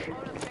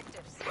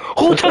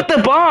 Who took the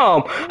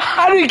bomb?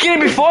 How did you get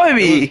it before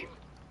me?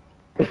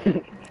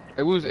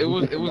 It was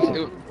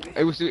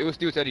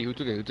Steve Teddy who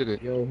took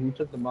it. Yo, who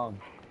took the bomb?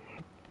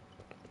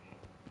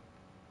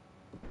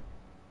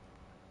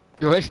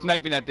 Yo, they're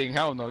sniping that thing.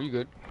 Hell no, you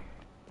good.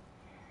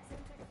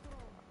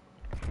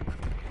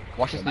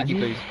 Watch the sneaky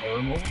plays.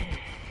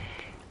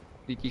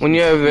 When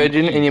you're a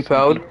virgin and you're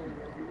proud.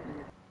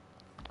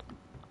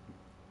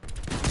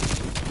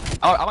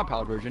 I'm a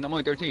proud virgin. I'm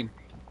only 13.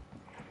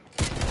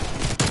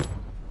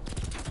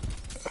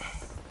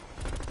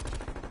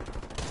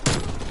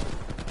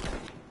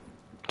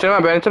 Turn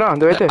around, Brandon. Turn around.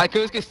 They're right there. I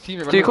could just get team.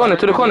 To the corner.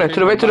 To the corner. To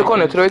the right. To the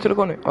corner. To the right. To the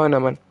corner. Oh no,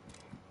 man.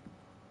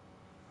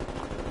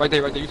 Right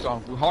there. You saw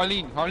him.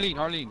 Harleen.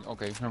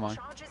 Okay, never mind.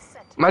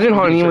 Imagine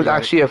Harleen was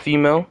actually a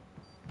female.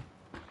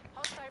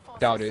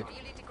 Doubt it.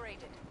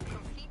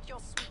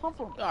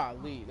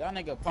 Golly, that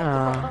nigga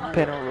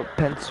Pen over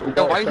pencil.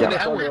 Yo, why you saying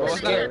the N-word, bro?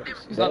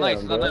 It's not nice.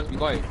 It's not nice. Be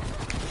quiet.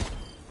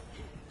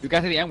 You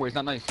guys say the N-word. It's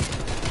not nice.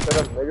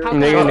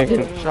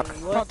 Nigga. Trump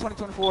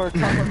 2024.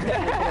 Trump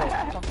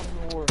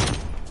 2024.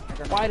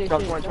 Why did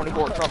Trump shit?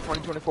 2024. Trump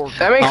 2024.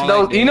 That makes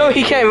no. You know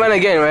he can't run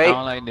again,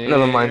 right?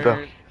 Never mind, bro.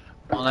 I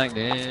don't like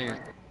this.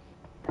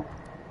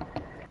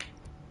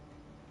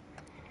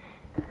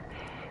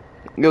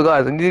 Yo,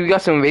 guys, we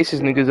got some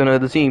racist niggas on the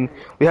other team.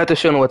 We have to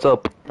show them what's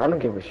up. I don't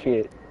give a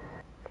shit.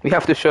 We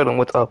have to show them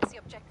what's up.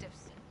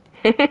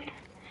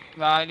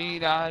 La dee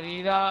da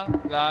dee da,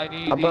 la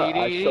dee How about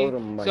I dee showed dee.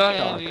 him my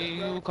Suddenly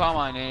you call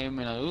my name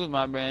and I lose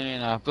my brain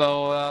and I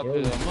flow up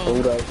to the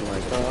moon.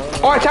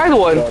 Oh, I tagged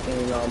one.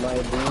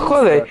 Who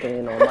are they?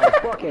 Sucking on my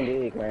fucking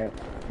dick, man.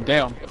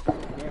 Damn.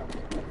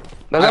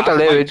 That's not the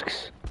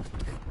lyrics.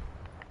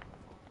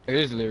 It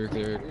is lyric.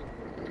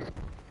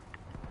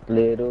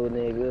 Little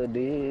nigga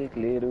dick,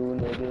 little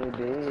nigga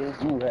dick.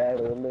 You had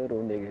a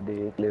little nigga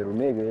dick, little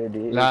nigga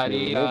dick. La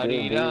dee da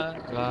dee da,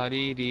 la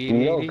dee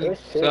dee Yo, dee. good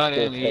shit,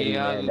 Suddenly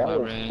I man. lose That my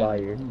was brain.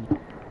 fire.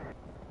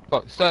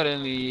 Fuck,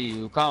 suddenly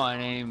you call my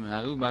name and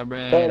I lose my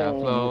brain. I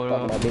float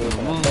up to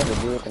the moon.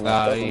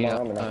 La dee da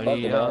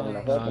dee da,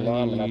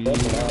 la dee dee.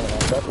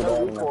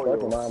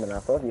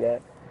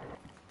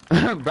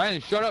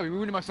 Brandon, shut up! You're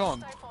ruining my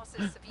song.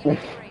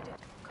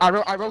 I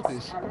wrote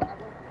this.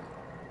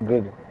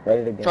 Good. Write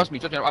it again. Trust me.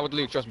 I wrote the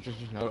lyrics. Trust me.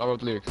 I wrote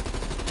the lyrics.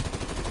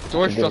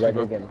 George, Good, trust me, write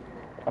bro. it again.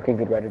 Okay,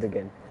 good. Write it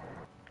again.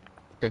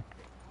 Okay.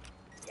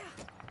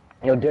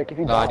 Yo, Dirk, if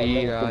you La die,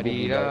 dee I'll da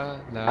dee da,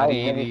 la I'll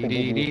dee never dee forgive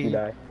dee you if you dee.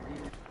 die.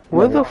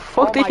 Where the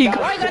fuck did he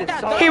go?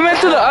 He went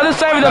to the other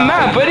side of the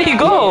map. Where did he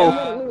go?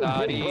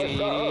 La dee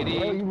dee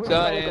dee.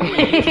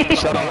 Suddenly,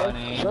 Shut up.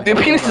 The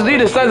penis is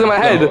the size of my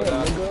head.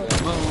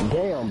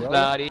 Damn, bro.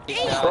 La dee da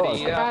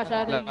dee da,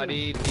 la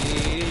dee dee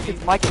dee. His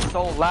mic is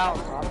so loud.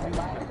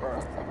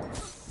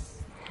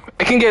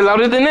 It can get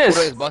louder than Soda is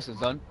this. busting,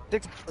 son. The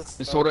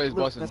soda is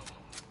busting.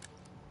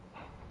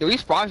 Yo,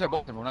 these fries are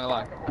busting, bro. Not gonna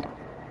lie.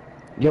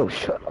 Yo,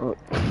 shut up.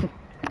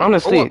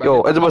 Honestly,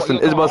 yo, it's busting.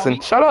 It's busting.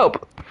 Shut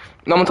up.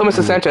 No, I'm talking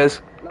Mr.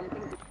 Sanchez.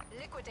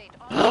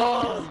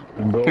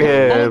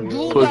 Yeah,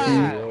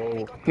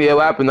 pussy. Yeah,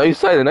 what happened? Are you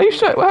silent? Are you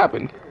shut? What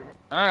happened?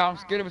 Alright, I'm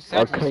scared of a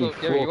Sanchez. So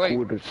scary. Wait.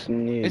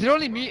 Is it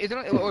only me? Is it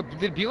only, or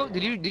did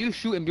you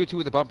shoot in BO2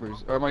 with the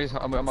bumpers, or am I just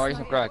on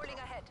crack?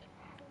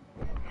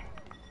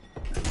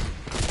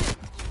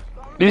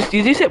 Did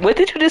you say? What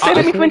did you just say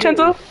to me,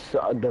 Vincenzo?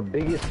 The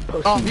biggest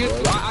pussy. Oh,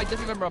 BO2. I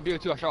just remember on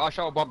BO2. I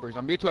shot with bumpers.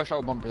 On BO2, I shot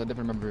with bumpers. I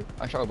definitely remember.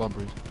 I shot with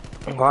bumpers.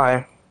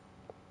 Why?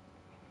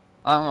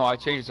 I don't know. I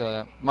changed it to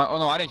that. Oh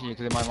no, I didn't change it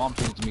because my mom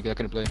changed it to me because I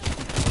couldn't play.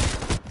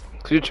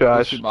 Cause you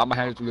trash. My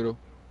hand is too little.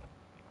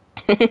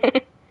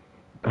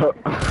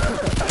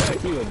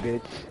 You a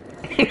bitch.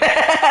 You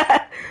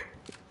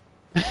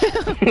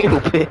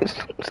bitch.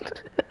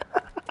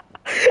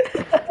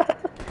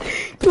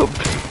 You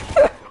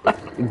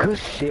bitch. Good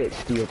shit,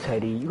 Steel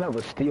Teddy. You have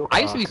a steel cock.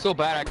 I used to be so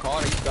bad at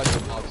COD. I used to got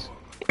some bots.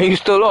 And you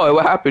still are.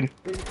 What happened?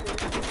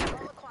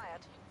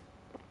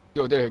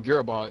 Yo, Derek, you're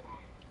a bot.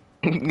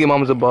 Your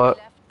mom's a bot.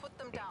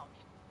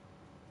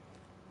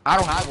 I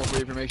don't have one for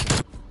your information.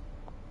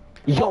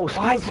 Yo,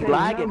 Spike's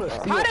lagging.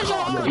 How did y'all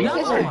all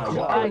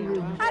die?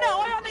 How did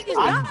all y'all niggas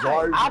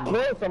die? I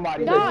killed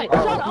somebody. Die.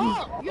 Shut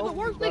up. You're the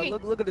worst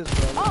nigga. Look at this,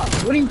 bro.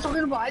 What are you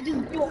talking about?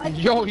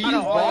 Yo, he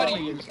just body.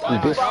 He just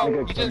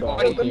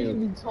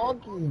body.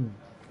 Talking.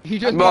 He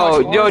just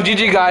Bro, yo,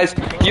 GG guys.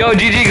 Yo,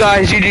 GG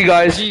guys. GG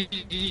guys.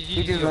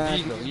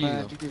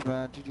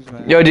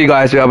 Yo, GG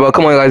guys. Yeah, bro.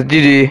 Come on, guys.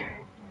 GG.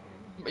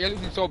 You're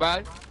losing so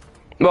bad.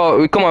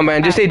 Bro, come on,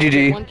 man. Just say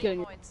GG. One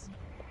kill.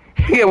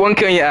 Yeah, one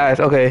kill in your ass.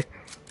 Okay.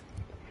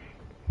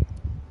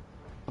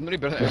 I'm literally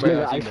better This than nigga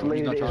everybody else. He's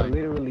isolated not is trying.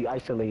 literally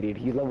isolated.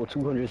 He's level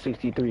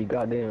 263.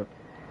 Goddamn.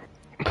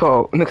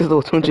 Bro, niggas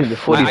level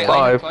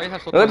 245. I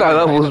have so Look at that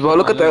levels, bro.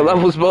 Look at that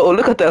levels, bro.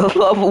 Look at that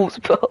levels,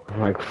 bro.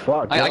 Like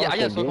fuck. I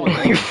just so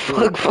You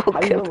fuck,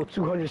 How you bro. level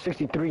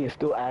 263 and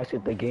still ass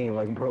at the game?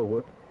 Like, bro,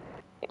 what?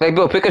 Like,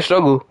 bro, pick a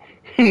struggle.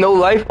 No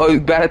life or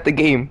bad at the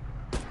game.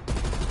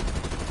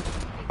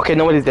 Okay,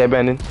 nobody's there,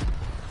 Brandon.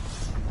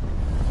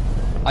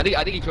 I think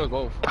he chose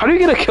both. How do you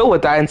get a kill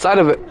with that inside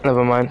of it?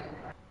 Never mind.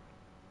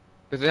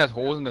 Because it has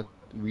holes in the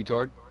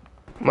retard.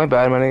 My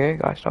bad, my nigga.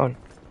 Gosh darn.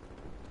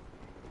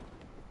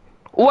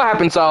 What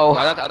happened, Sal?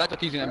 I'd like to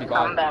keep using MP5.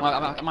 I'm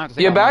gonna have to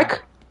say You're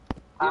back?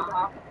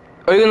 Are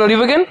you gonna leave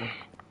again?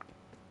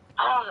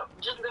 I don't know.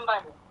 Just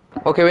invite me.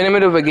 Okay, we're in the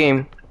middle of a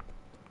game.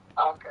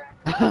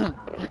 Okay.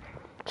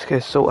 This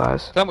guy's so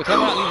ass. Tell me I'm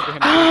not leaving for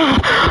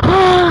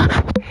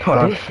him. Hold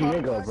on. This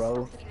nigga,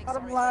 bro.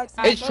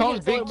 It's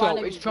Trump's big toe.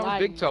 It's Trump's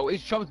big toe.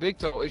 It's Trump's big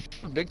toe. It's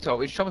Trump's big toe.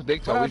 It's Trump's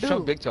big toe. It's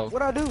Trump's big toe.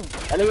 What'd I do?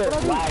 That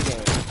nigga's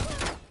lagging.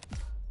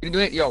 You do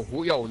it, yo,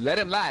 let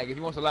him lag if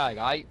he wants to lag,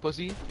 alright,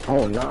 pussy.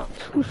 Oh, no.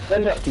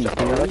 Let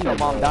your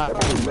mom die.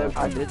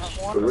 I did.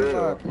 For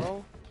real.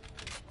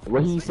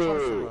 What he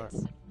said.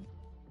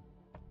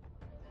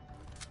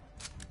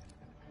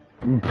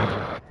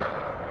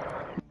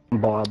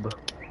 Bob.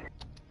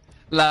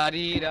 La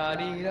dee da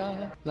dee da,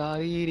 la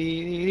dee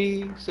dee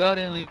dee dee.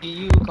 Suddenly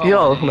you call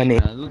Yo, my my name.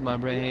 name. I lose my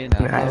brain.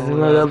 I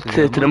up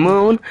to the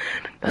moon.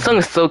 That song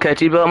is so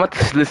catchy, bro. I'm about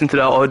to listen to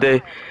that all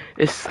day.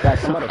 It's.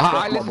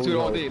 I listen to it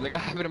all day. Like I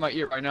have it in my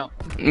ear right now.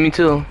 Me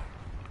too.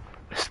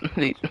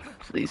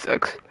 These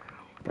sucks.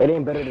 It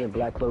ain't better than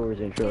Black Clover's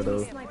intro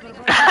though.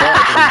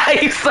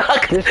 You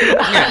suck. This is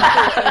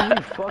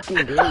every fucking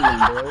game,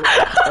 bro.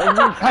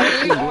 Every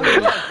fucking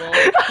game.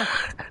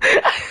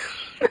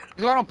 I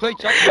don't play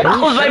Chuck.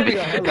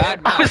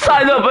 I was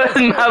sorry, no, but it's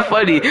not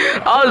funny.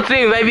 I was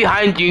sitting right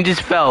behind you and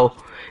just fell.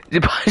 The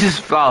ball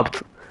just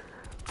flopped.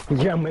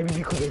 Yeah, maybe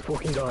because they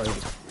fucking died.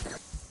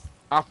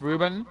 Off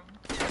Ruben.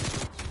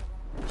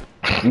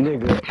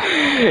 Nigga.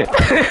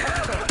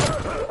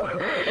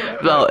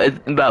 Bro,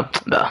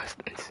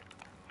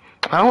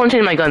 I don't want to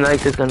change my gun. I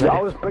like this gun. Yeah,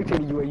 I was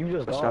spectating you and you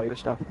just died.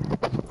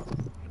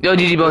 Yo,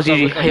 GG, bro,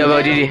 GG. Yo,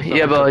 bro, GG.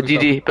 Yeah, bro,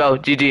 GG. Bro,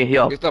 GG.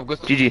 Yo, good stuff.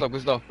 GG.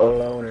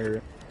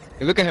 Loner.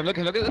 Hey, look at him. Look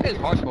at his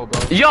harsh mode,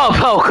 bro. Yo,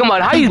 bro, come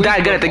on. How you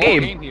that good at the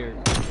game?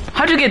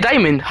 How'd you get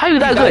diamond? How you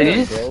that good?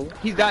 He's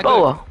that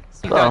good.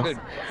 He's that good.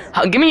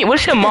 Give me.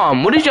 What's your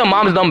mom? What is your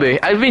mom's number?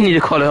 I really need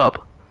to call her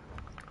up.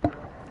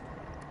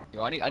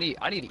 Yo, I need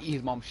to eat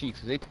his mom's cheeks.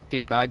 They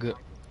taste that good.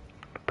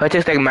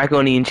 Purchase like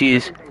macaroni and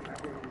cheese.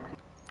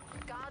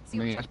 I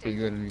mean, that's pretty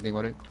good when you think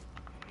about it.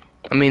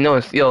 I mean, no,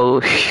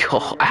 yo,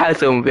 I had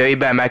some very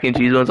bad mac and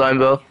cheese one time,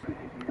 bro.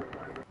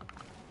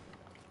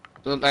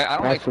 So, like, I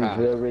don't like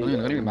Kraft. It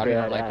don't even matter if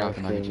I like Kraft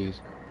mac and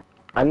cheese.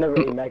 I never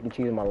ate mac and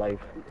cheese in my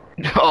life.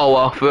 Oh,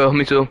 wow, bro,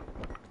 me too.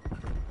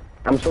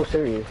 I'm so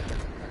serious.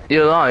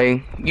 You're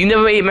lying. You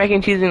never ate mac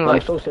and cheese in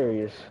life? I'm so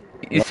serious.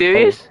 You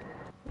serious?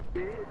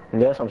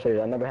 Yes, I'm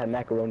serious. I never had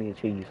macaroni and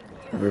cheese.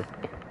 Ever.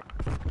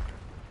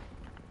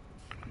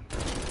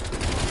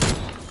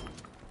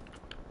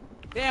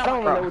 Damn, I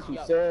don't know what you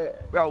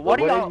said. Bro,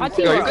 what are y'all? Yo,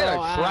 you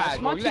got trash,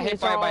 bro. You got hit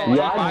by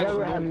Yeah, I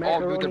never had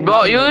macaroni.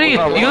 Bro, you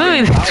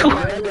literally too.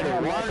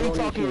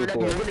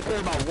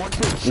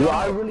 Yo,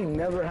 I really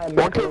never had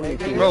macaroni.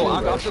 Bro,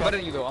 I'm still better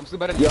than you, though. I'm still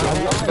better than you.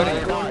 I'm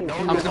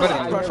still better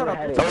than you.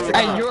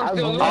 And you're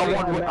still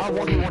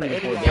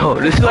losing. Yo,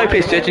 this is why I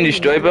play Search and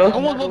Destroy, bro.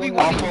 Bro,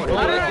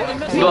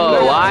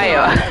 why?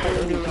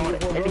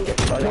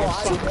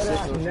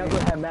 I've never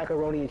had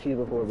macaroni and cheese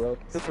before, bro.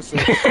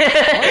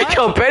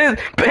 Yo, Ben's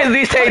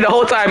saying the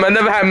whole time I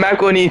never had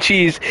macaroni and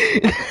cheese.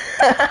 The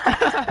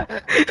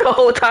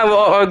whole time we're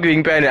all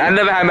arguing, Ben. I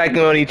never had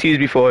macaroni and cheese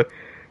before.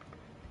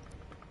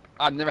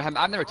 I've never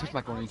touched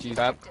macaroni and cheese.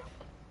 How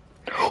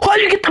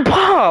do you get the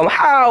bomb?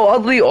 How?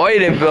 Ugly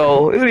oily,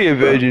 bro. Really a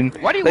virgin.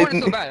 Why do you want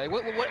it so bad?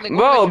 Like,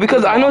 bro,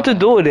 because I know what to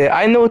do with it.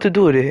 I know what to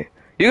do with it.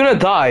 You're gonna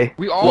die.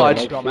 We all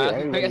watch. Bro,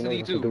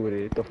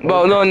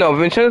 no,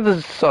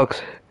 Vincenzo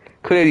sucks.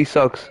 Clearly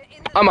sucks.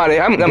 I'm out of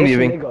here. I'm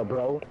leaving.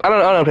 Nigga, I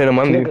don't play no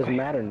more. This nigga's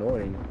mad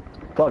annoying.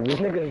 Fuck, this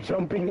nigga's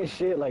jumping and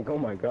shit. Like, oh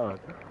my god.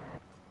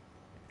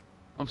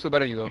 I'm still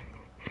better than you though.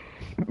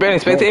 Ben,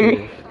 spectate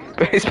me.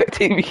 Ben,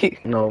 spectate me.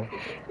 No.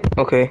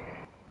 Okay.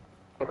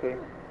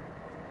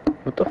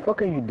 What the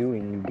fuck are you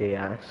doing, you gay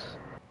ass?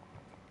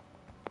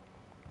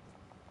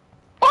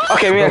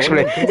 Okay, let me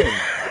explain. Get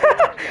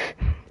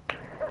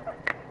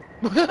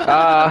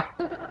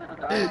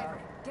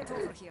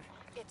over here.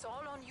 It's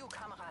all on you,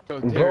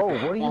 comrade. Bro,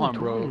 what are you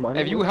doing, bro?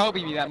 If you were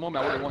helping me that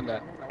moment, I would have won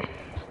that.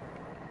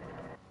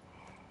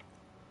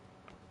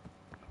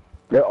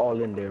 They're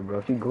all in there, bro.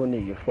 If you go near,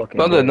 you're fucking.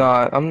 No, they're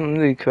not. I'm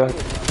really cracked.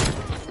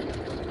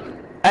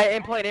 Hey,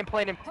 in plane.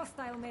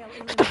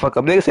 Shut the fuck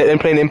up. Nigga said in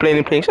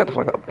plane. Shut the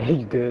fuck up.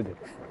 He did.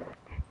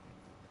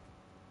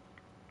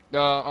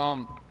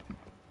 The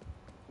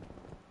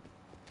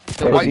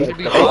white should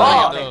be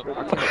flying.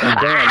 Damn,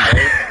 bro.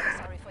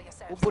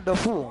 Who put the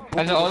fool?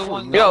 And the other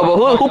one. Yo,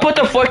 but who put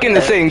the fork in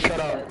the sink?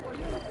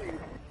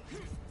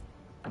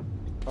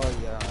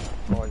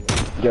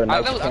 Yo,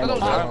 I thought I was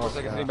for a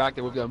second sitting back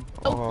there with them.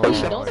 Don't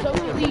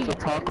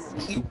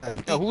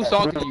Yo, who's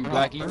talking to you,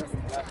 Blackie?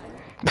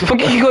 The fuck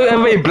you going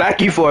everybody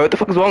Blackie for? What the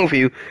fuck is wrong with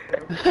you?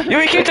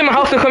 You came to my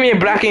house to come here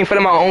Blackie in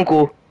front of my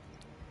uncle.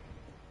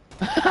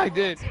 I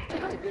did.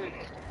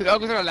 The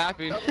uncles are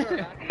laughing.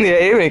 Yeah,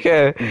 he didn't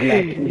care.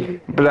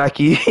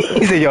 Blackie.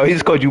 He said, yo, he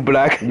just called you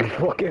Black. You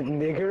fucking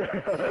nigger.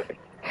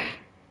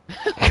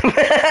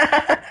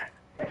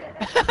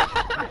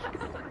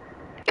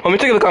 Let me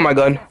take a look at my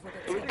gun.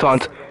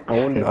 Taunt. I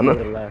wonder if you would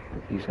have laughed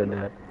if you said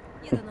that.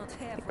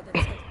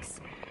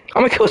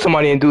 I'm gonna kill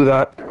somebody and do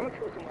that.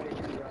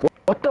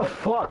 What the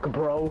fuck,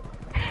 bro?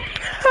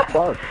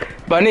 Fuck.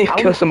 But I need to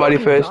kill somebody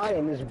first.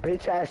 Dying, this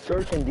bitch ass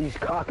searching these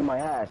cock in my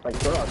ass. Like,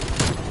 bro.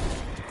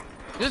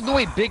 There's no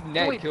way Big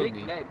Ned killed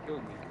me.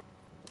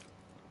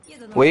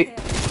 Wait.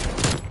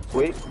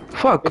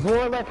 Fuck.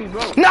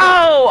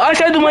 No! I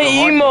tried to do my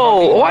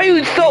emo! Why are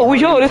you so...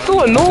 Yo, that's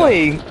so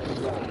annoying!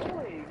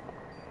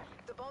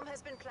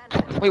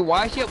 Wait,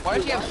 why does she have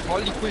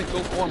Harley Quinn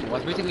so formal?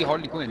 That's basically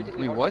Harley Quinn.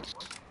 Wait, what?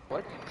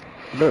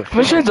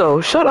 Vincenzo,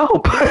 shut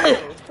up!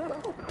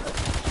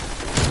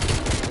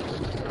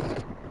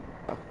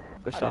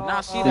 Did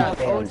not see that.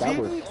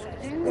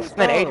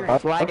 Man, Adrian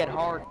flag at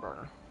hard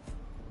burner.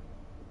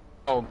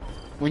 Oh,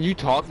 when you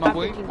talk, my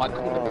boy, my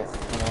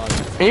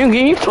And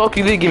you talk,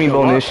 you did give me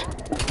bonus.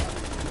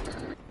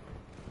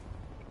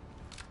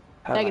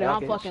 Negative,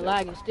 I'm fucking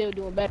lagging, still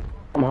doing better.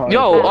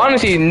 Yo,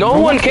 honestly, no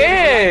one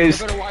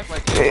cares.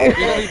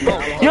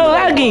 You're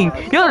lagging.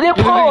 You're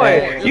poor.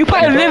 You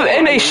probably live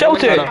in a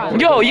shelter.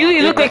 Yo,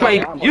 you look like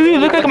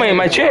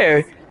my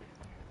chair.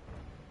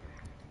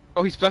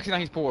 Oh, he's flexing that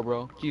he's poor,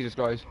 bro. Jesus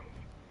Christ.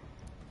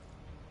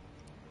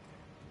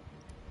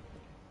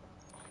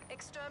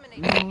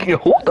 Yo,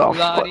 who the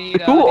fuck?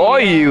 Who are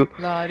you?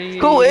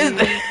 Who is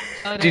this?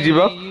 GG,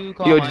 bro.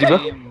 Yo, GG, bro.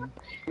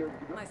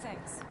 My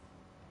thanks.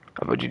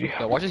 How about GG?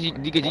 Yo, watch this.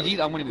 GG,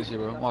 I'm winning this shit,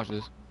 bro. Watch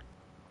this.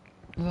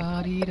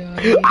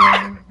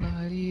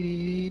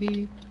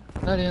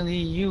 Suddenly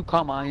you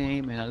call my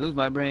name and I lose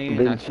my brain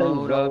and I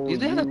slowed up.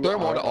 They have a third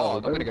one. Oh,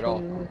 I'm gonna get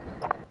off.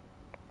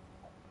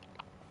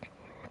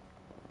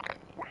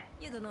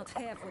 You do not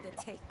have what it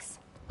takes.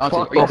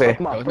 Okay.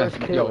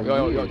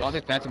 Yo, I'll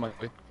take fancy my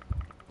way.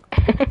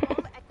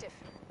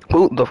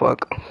 Who the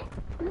fuck?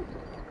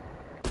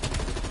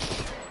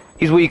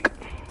 He's weak.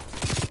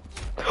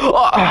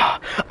 Oh,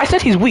 I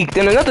said he's weak.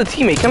 Then another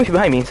teammate came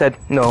behind me and said,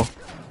 "No."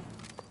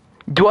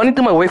 Do I need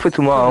to my way for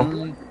tomorrow?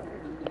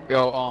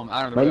 Yo,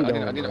 I don't know.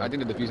 I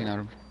think they're defusing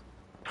Adam.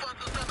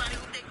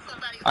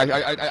 I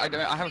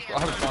have a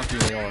strong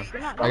feeling they are.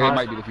 Like, they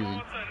might be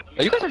defusing.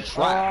 Yo, you guys are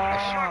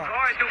trash.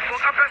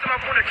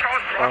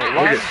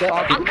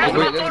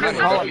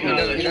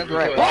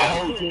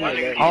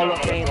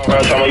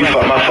 Bro, talking about you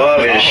fuck my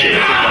father and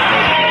shit.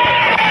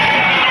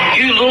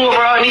 You Lil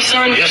Rodney,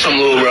 son? Yes, I'm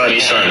Lil Rodney,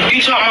 son.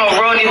 You talking about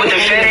Rodney with the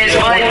fat ass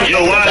body? Yo,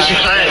 why is you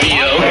playing me,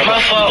 yo?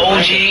 My fault,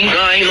 OG.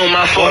 Nah, ain't no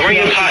my fault. Bring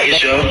your pockets,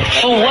 yo.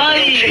 For what?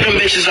 Kick them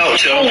bitches out,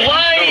 yo. For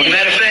what?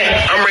 Matter of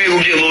fact, I'm ready to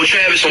go get Lil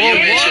Travis on your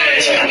bitch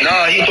ass.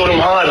 Nah, he throw them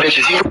hard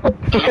bitches.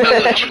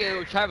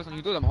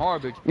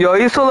 Yo,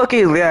 you're so lucky,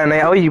 yeah, and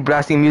how are you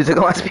blasting music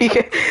on my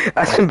speaker?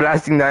 I've been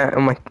blasting that.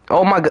 I'm like,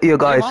 oh my god, yo,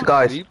 guys.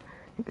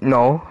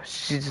 No,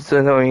 she just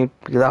doesn't me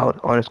be loud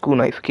on a school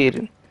night for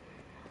kidding.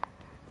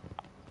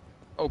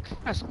 Okay,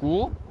 at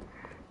school?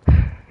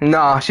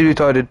 Nah, she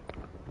retarded.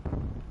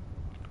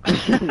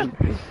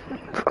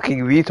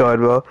 Fucking retard,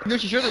 bro. No,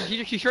 she sure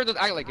does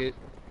act like it.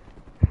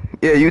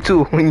 Yeah, you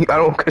too. I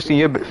don't question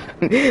you, but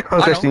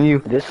I'm questioning you.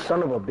 This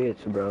son of a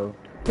bitch, bro.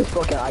 This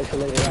fucking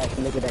isolated ass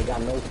nigga that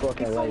got no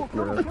fucking life,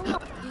 bro.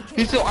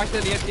 He's so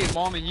isolated he his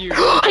mom in years.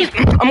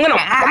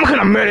 I'm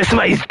gonna murder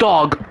somebody's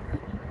dog.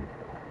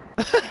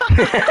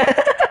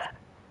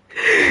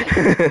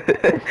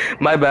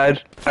 My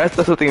bad. I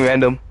said something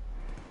random.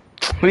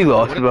 We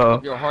lost, bro.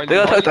 They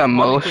gotta talk that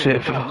mo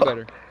shit,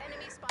 bro.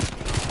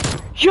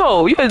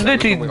 Yo, you guys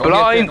literally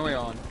blind.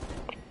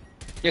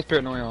 He has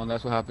paranoia on,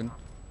 that's what happened.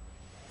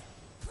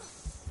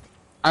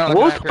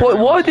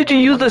 Why did you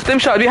use the stim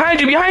shot?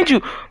 Behind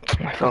you!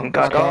 My phone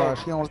got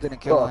off. She almost didn't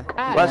kill him.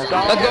 Let's go,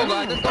 guys.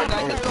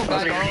 Let's go,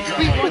 guys.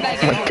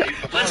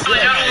 Let's play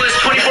out this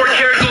 24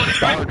 karat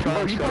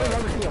gold. You probably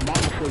never see a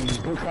mama for you.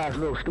 Bitch ass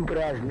little stupid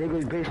ass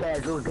niggas, bitch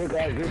ass little dick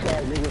ass, bitch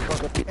ass nigga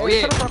fucking. Oh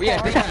yeah,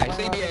 big guy.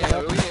 Same yeah.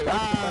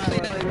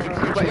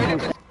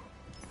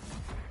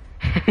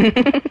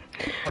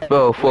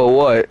 Bro, for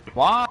what?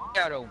 Why?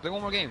 Yeah, though. Play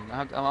one more game.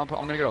 I'm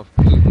gonna get off.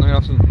 I'm gonna get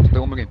off soon. Play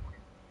one more game.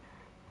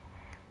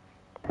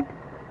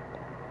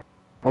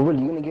 Oh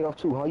really, you gonna get off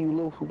too, huh, you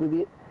little stupid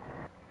bitch?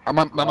 My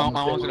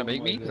mom's gonna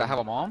make me, because I have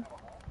a mom?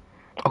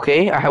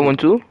 Okay, I have one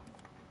too.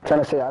 Trying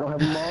to say I don't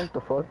have a mom?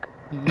 The fuck?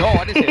 No,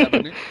 I didn't say that,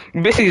 baby.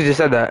 You basically just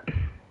said that.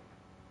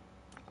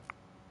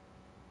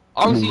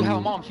 Obviously you have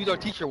a mom, she's our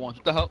teacher once,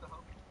 what the hell?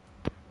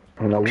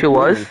 No, she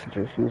was?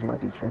 She was my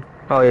teacher.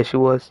 Oh yeah, she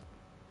was.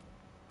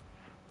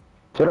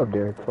 Shut up,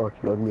 Derek. Fuck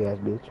you, ugly ass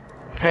bitch.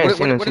 Hey, what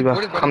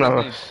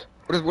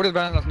is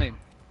Brandon's last name?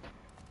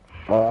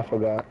 Oh, I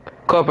forgot.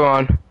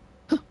 Copperon.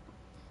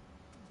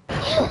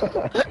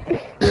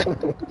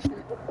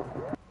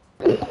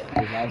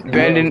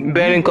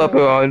 Brandon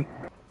Copperon.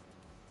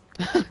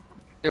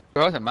 It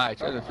was a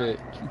match, it was a fit.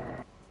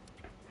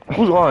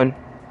 Who's on?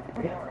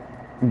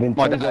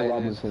 Vincenzo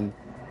Robinson.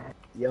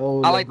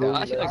 Yo, I like that.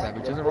 I actually like that.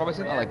 Vincenzo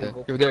Robinson, I like that.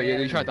 Yo, Derek,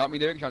 you trying to doubt me,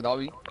 Derek? You trying to doubt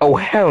me? Oh,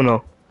 hell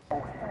no.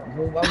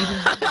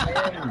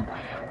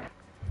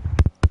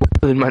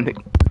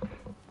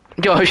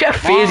 Yo, if you have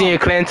phase in your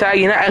clan tag,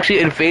 you're not actually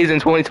in phase in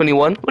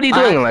 2021. What are you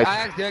doing in life? I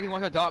asked Derek if he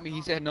wants to adopt me,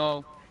 he said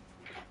no.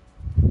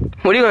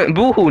 What are you gonna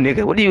boo-hoo,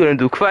 nigga? What are you gonna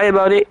do? Cry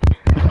about it?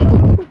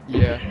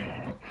 Yeah.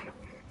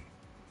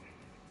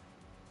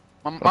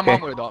 My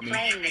mom would adopt me.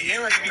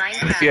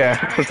 Yeah.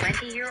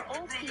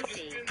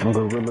 I'm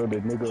gonna reload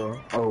the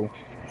nigga. Oh.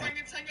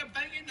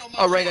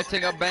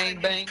 Orangutan bang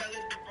bang.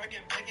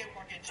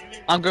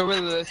 I'm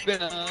gorilla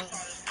spinner.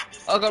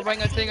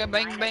 Orangutan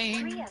bang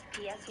bang.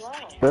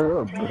 Shut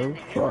up, bro.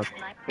 Fuck.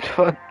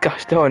 Fuck,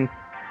 gosh darn.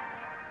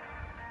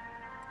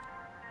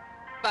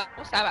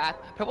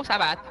 Purple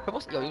Sabbath.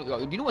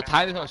 Yo, do you know what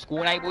time it is on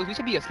school night, boys? We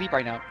should be asleep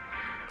right now.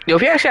 Yo,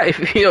 if you actually,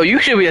 you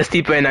should be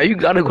asleep right now. You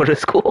gotta go to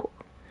school.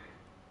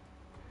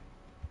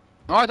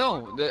 No, I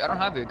don't. I don't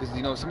have it because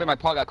somebody in my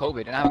pod got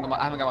COVID and I haven't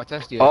got my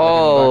test yet.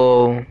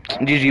 Oh,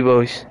 GG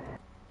boys.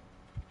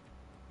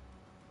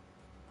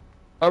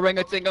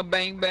 Orangutan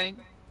bang bang.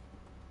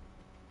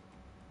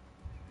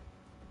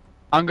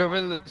 I'm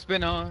gorilla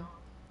spinner.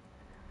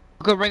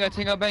 Could ring a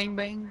tinga bang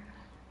bang.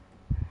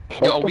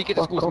 Yo, a week at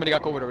the school, somebody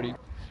got COVID already.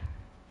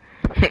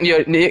 Yo,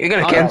 you're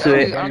gonna cancel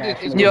it.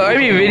 Yo, it'd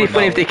be really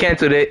funny if they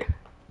canceled it.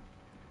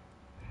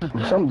 They're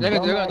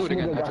gonna do it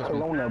again.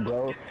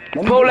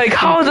 Bro, like,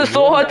 how is it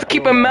so hard to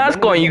keep a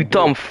mask on, you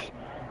dumb?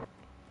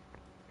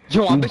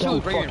 Yo, I bet you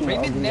was Raymond.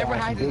 Raymond never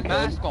has his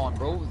mask on,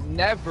 bro.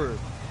 Never.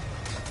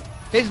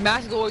 His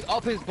mask is always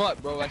up his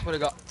butt, bro. I swear to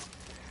God.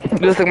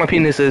 Just like my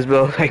penis is,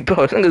 bro. Like,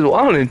 bro, this nigga's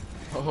wildin'.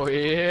 Oh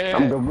yeah.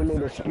 I'm the winner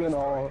the skin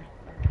on.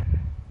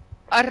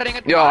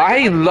 Yo,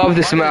 I love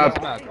this map.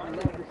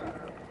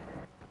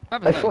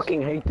 I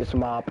fucking hate this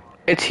map.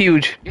 It's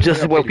huge,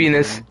 just like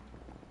penis.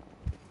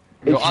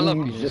 It's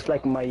huge, just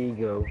like my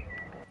ego.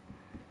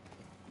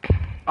 I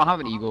don't have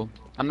an ego.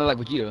 I'm not like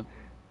Vegeta.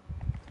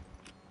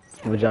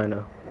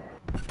 Vagina.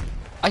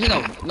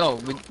 Actually, no.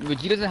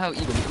 Vegeta doesn't have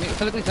ego. I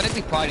mean,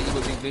 technically pride and ego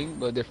is the same thing,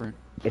 but different.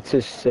 It's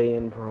just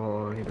saying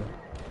pride.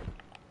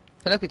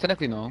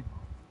 Technically, no.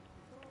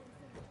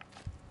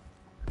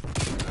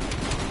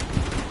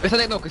 It's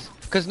like, no, cause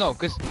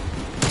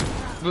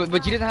Vegeta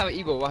doesn't have an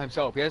ego about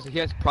himself. He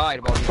has pride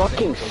about himself.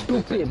 Fucking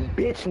stupid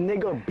bitch,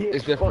 nigga,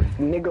 bitch, fuck,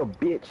 nigga,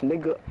 bitch,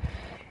 nigga.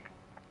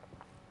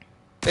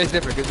 It's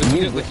different, cause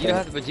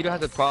Vegeta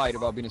has a pride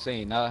about being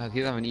insane. Now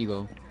he doesn't have an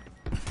ego.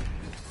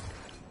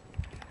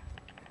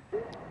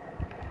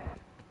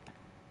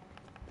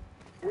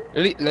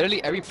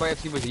 Literally every fight I've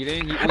seen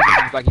Vegeta in, he always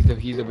looks like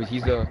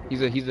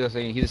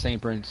he's the same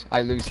prince.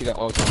 I literally see that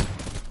all the time.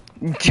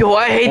 Yo,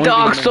 I hate the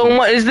Ox so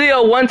much. Is there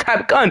a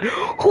one-tap gun?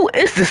 Who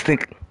is this thing?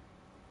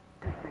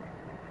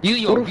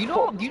 You know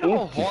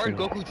how hard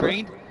Goku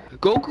trained?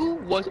 Goku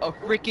was a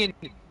freaking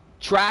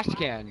trash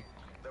can.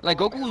 Like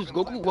when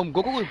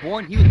Goku was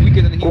born, he was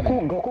weaker than the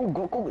human.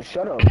 Goku,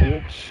 shut up,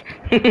 bitch.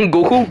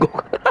 Goku.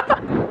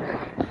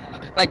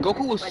 Like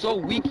Goku was so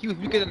weak, he was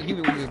weaker than the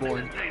human when he was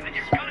born.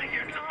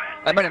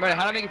 Like, Brandon,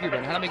 how do I make it feel,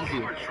 Brandon? How do I make it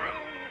feel?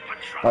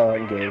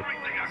 I'm gay.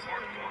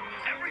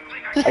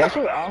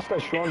 Actually,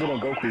 Oscar's stronger than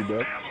Goku,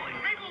 bro.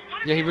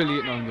 Yeah, he really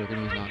no, he's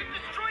not.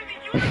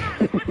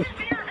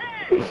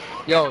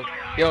 Yo,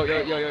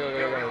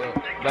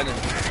 Brandon.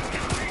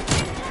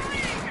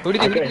 Who do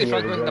you think the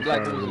strongest person in the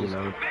Black Bulls is?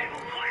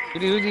 Who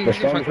do you think the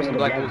strongest person in the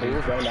Black Bulls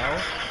is? Right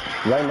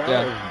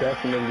now, it's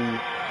definitely.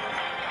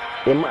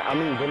 I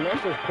mean,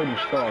 Vanessa's pretty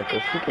strong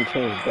because she can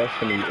change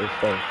destiny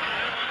itself.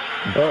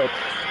 But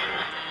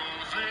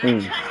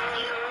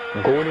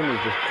Gordon is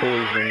just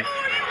poison.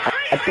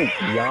 I think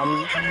Yami,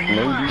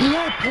 maybe. He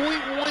had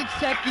 0.1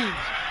 seconds.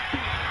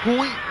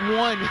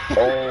 0.1.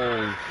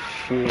 Oh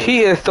shit. He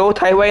is so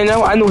tight right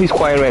now. I know he's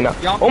quiet right now.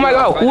 Oh my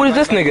god, who is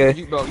this nigga?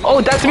 Oh,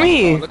 that's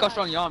me. Look how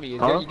strong Yami is.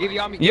 Huh? Give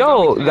Yami.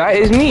 Yo, that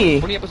is me.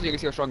 How many episodes you can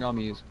see how strong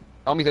Yami is?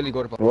 Yami's literally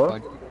go to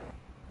What?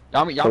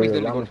 Yami's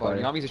literally go to fight.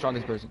 Yami's the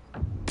strongest person.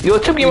 Yo,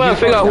 it took me a while to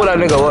figure out who that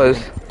nigga was.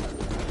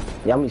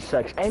 Yami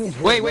sucks. And he's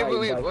wait.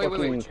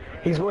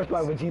 He's voiced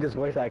by Vegeta's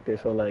voice actor,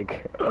 so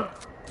like.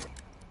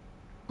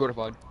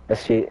 Gortified. That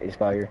shit is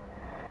fire.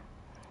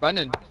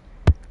 Brandon.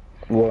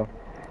 What?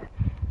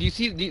 Do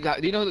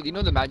you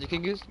know the Magic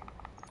King is?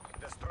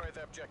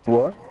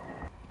 What?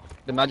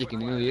 The Magic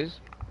King, you know who he is?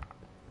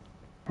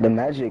 The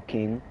Magic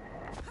King?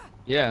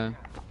 Yeah.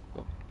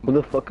 Who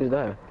the fuck is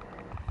that?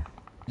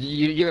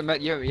 You ever met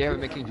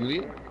King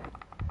Juliet?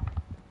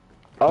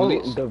 Oh,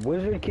 Julius? the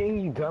Wizard King,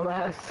 you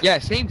dumbass? Yeah,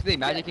 same thing.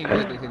 Magic King,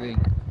 Juliet, same thing.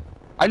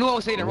 I knew I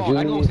was saying it wrong.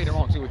 I knew I was saying it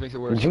wrong too, which makes it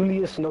worse.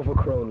 Julius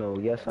Novachrono.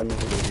 Yes, I know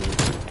who it is.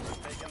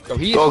 Yo,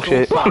 he is so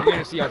strong. You're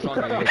gonna see how strong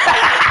he is.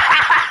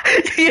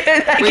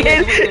 Yes, I wait.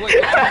 can.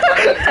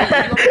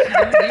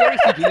 You already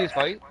see Julius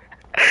fight?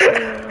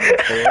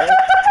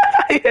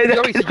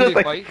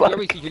 You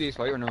already see Julius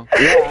fight or no?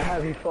 Yeah, I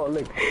have. He fought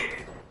licked.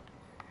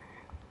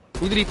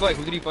 Who did he fight?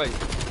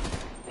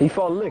 He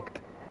fought licked.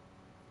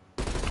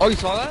 Oh, you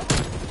saw that?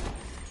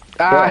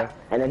 Yeah,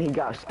 and then he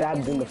got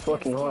stabbed in the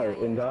fucking heart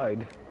and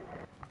died.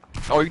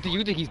 Oh, you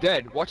think he's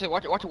dead? Watch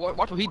what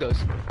he does.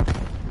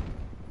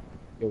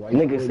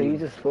 Nigga, so you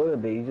just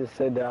spoiled it. You just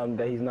said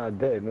that he's not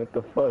dead. What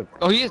the fuck?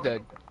 Oh, he is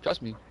dead.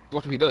 Trust me.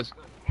 Watch what he does.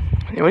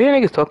 Hey, what are you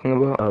niggas talking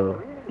about?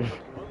 Oh.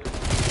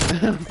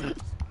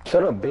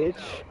 Shut up,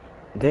 bitch.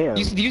 Damn.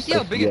 Do you see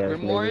how big his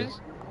grimoire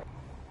is?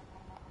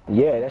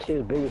 Yeah, that shit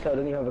is big as hell.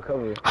 Doesn't even have a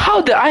cover.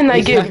 How did I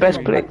not get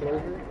best play?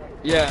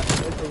 Yeah.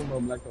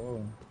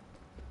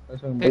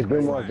 His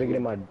grimoire is bigger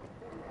than my.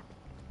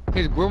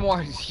 His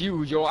grimoire is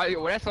huge, yo. I'm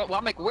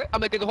like,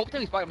 the whole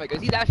time he's fighting, I'm like,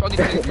 is he that strong? His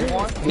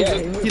grimoire? Yeah,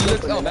 he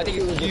looks up. That thing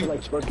is huge.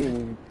 Like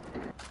fucking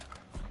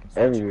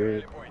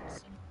everywhere.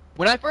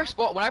 When I first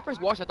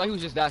watched, I thought he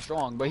was just that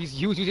strong, but he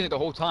was using it the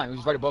whole time. He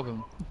was right above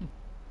him.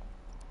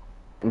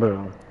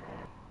 Bro.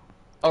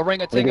 A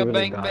ring a tinga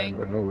bang bang.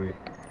 Bro, no way.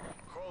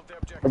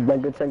 A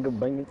bang a tinga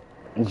bang.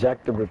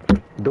 Jack the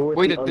Ripper.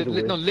 Wait, no,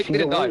 Lick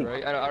didn't die,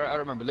 right? I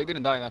remember. Lick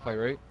didn't die in that fight,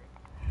 right?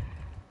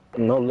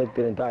 No, Lick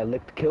didn't die.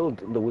 Lick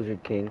killed the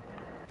Wizard King,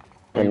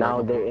 and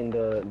now they're in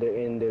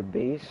their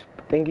base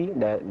thingy.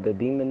 That the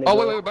demon. Oh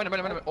wait,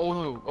 Brandon. Oh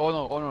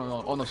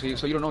no. So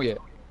you don't know yet.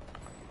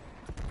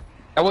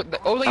 Oh,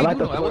 like, you do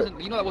know, that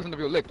wasn't, you know that wasn't the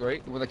real lick,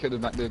 right? When I killed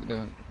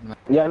the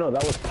Yeah, no,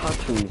 that was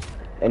Tatsu.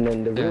 And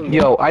then the real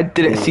Yo, I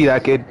didn't see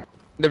that kid.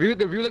 The real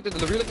lick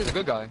is a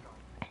good guy.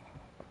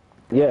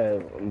 Yeah,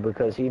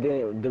 because he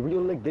didn't, the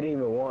real lick didn't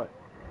even want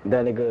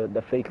that nigga,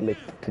 the fake lick,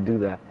 to do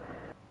that.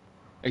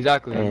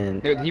 Exactly.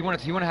 And He wanted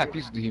to have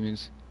peace with the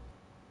humans.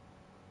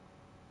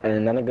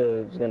 And that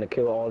nigga was gonna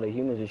kill all the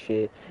humans and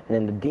shit. And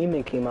then the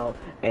demon came out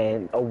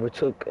and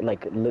overtook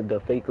like the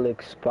fake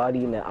lick's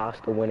body, and then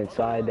Asta went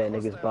inside that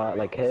nigga's bot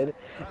like head,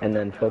 and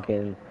then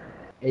fucking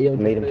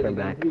made him turn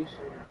back.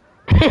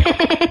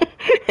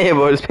 Hey,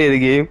 bro, just play the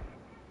game.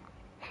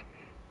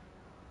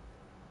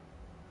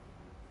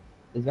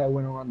 This guy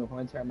went around the whole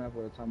entire map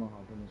with a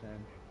tomahawk in his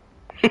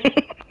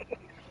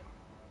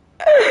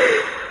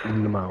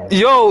hand.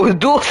 Yo,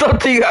 do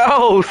something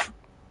else.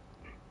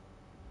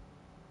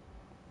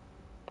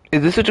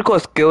 Is this what you call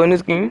skill in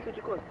this game?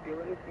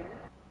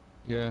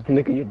 Yeah.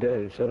 Nigga, you're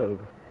dead. Shut up.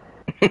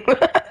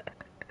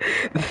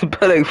 This is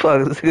better like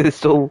fuck. This is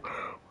so...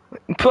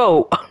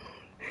 Bro.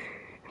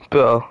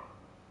 Bro.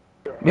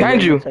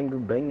 Behind you. I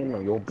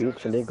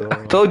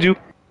told you.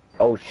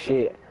 Oh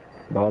shit.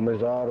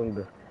 Bombers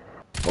on.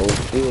 Oh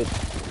shit.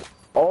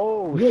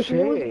 Oh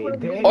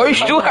shit. Damn. Are you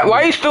still,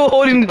 why are you still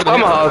holding the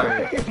tomahawk?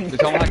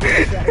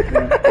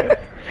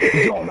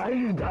 Yo,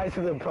 imagine you die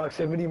to the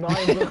proximity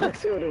mine, bro.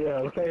 That's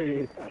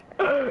hilarious.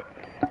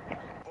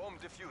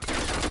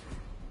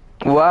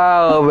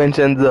 Wow,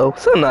 Vincenzo,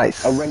 so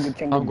nice.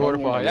 I'm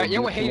glorified. Yeah,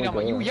 you were hating on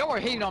me. You were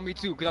hating on me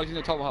too, because I was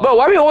using the tomahawk. Bro,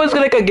 why we always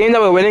like a game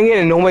that we're winning it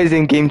and nobody's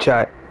in game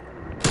chat?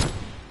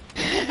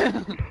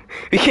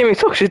 We can't even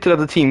talk shit to the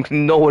other team because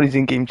nobody's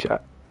in game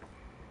chat.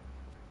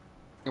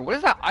 What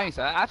is that ice?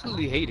 I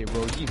absolutely hate it,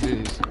 bro.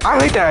 Jesus. I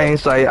like that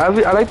insight. I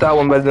like that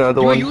one better than the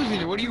other one. You're using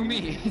it. What do you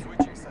mean?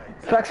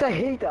 Facts, I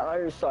hate that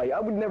iron sight.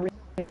 I would never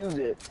use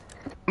it.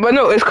 But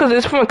no, it's because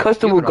it's from a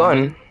customable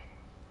gun.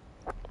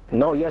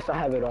 No, yes, I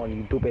have it on,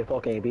 you stupid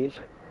fucking bitch.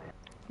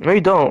 No,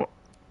 you don't.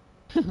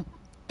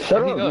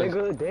 Shut up,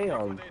 nigga.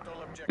 Damn.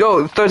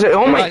 Yo, Thursday.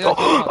 Oh my god.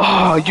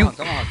 Oh, you.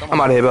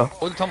 I'm out of here, bro.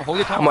 Hold your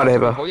tomahawk. I'm out of here,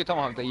 bro. Hold your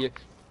tomahawk. Hold your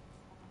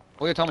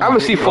tomahawk. I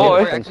have a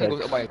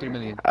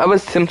C4. I have a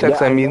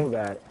Simtex, I mean.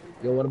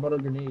 Yo, what about a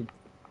grenade?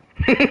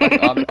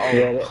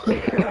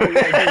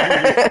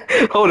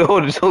 Hold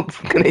it, just hold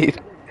the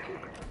grenade.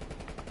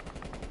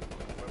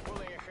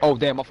 Oh,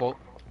 damn, my fault.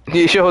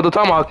 You should hold the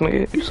tomahawk,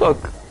 nigga. You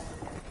suck.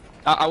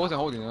 I wasn't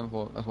holding it, my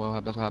fault. That's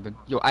what happened.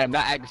 Yo, I am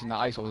not accessing the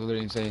ice, I was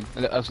literally insane.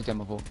 That's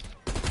my fault.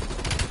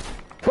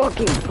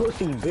 Fucking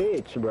pussy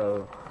bitch,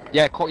 bro.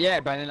 Yeah,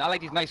 Brandon, I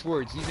like these nice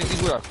words.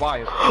 These words are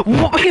fire.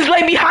 He's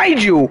right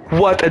behind you!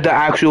 What the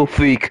actual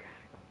freak?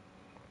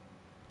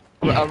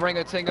 A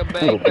ring-a-ting-a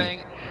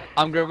bang-bang.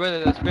 I'm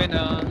gorilla the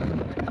spinner.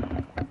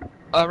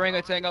 A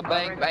ring-a-ting-a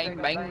bang-bang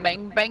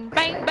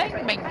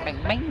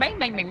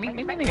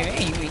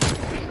bang-bang-bang-bang-bang-bang-bang-bang-bang-bang-bang-bang-bang-bang-bang-bang-bang.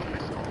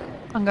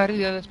 I'm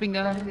gorilla the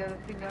spinner.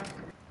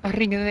 A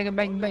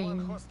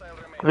ring-a-ting-a-bang-bang.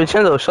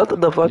 Vincenzo, shut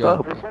the fuck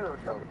up.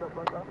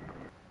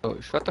 Oh,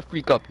 shut the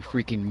freak up, you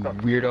freaking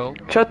weirdo.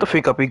 Shut the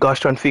freak up, you gosh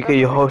darn freaker,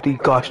 you holy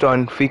gosh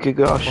darn freaker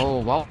gosh. Oh,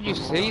 why would you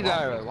say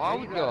that? Why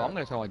would you? I'm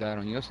gonna tell my dad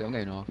on you. I'm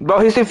getting off. Bro,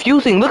 he's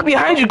defusing. Look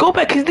behind you. Go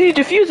back. He's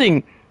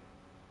defusing.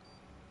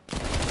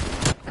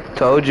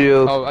 Told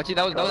you. Oh, actually,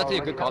 that was actually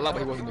a good call out,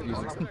 but he wasn't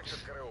defusing.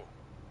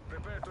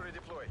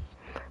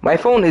 My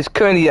phone is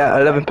currently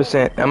at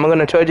 11%. I'm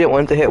gonna charge it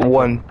once I hit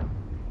 1.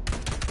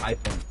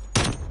 iPhone.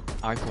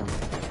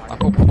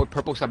 iPhone.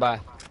 Purple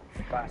Sabbath.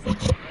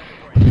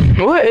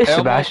 What is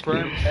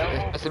Sebastian?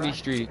 SME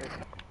Street.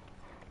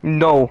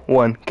 No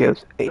one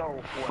gives a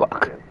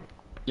fuck.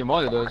 Your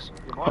mother does.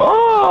 Oh!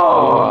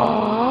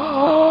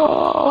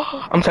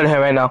 I'm telling her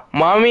right now,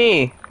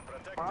 mommy.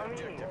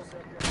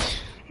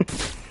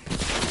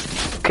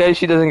 Okay,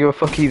 she doesn't give a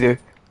fuck either.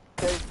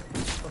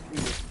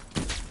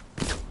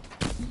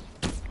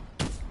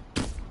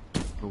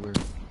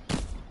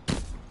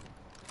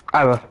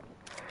 Ira.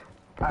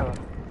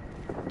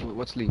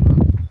 What's Lee?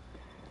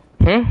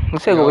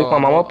 Let's say go wake my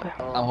mom up.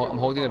 I'm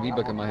holding a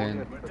V-Buck in my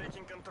hand.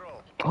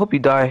 I hope you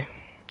die.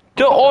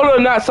 They're all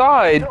on that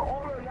side.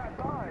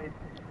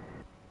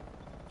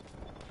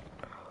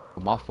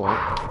 My fault.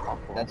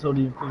 That told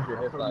you finish your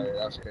hair flyer.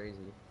 That was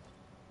crazy.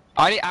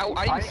 I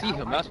didn't see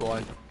him. That's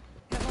why.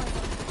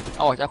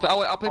 Oh,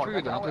 I'll play for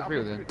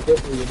you then.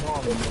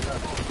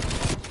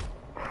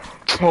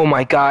 Oh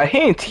my god,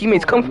 he and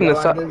teammates come from the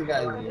side.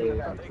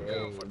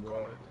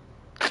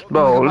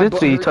 Bro,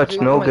 literally touch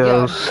no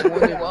girls. It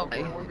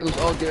was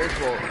all their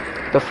fault.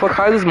 The fuck,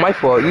 how is this my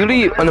fault? You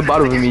leave on the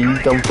bottom of me, you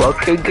dumb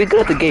fuck. Get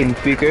out the game,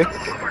 freaker.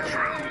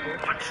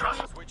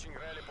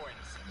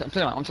 I'm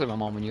telling my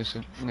mom when you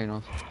see. I'm getting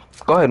off.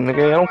 Go ahead,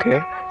 nigga, I don't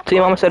care. Tell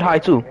your mama said hi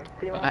too.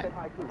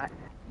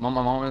 My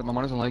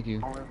mom doesn't like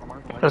you.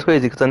 That's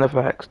crazy, because I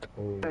never asked.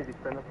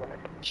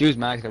 She was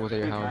mad that I was at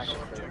your house.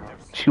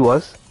 She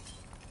was?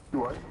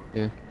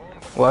 Yeah.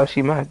 Why is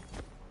she mad?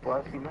 I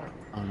don't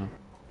know.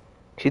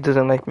 She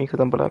doesn't like me because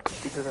I'm black.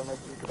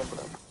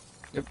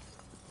 Yep.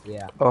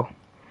 Yeah. Oh.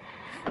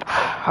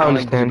 I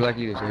understand. Black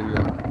either, so here we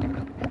go.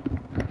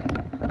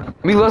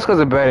 We lost because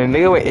of Brandon.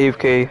 Nigga went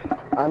AFK.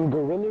 I'm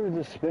gorilla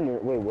the spinner.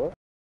 Wait, what?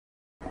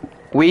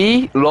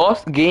 We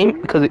lost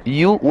game because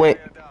you went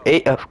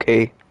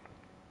AFK.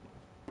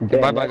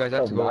 Bye bye guys, I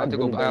have to go. I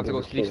have to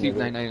go sleep.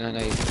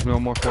 Night. No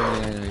more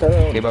phone. Night.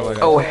 Okay, bye bye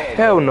guys. Oh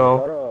hell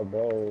no.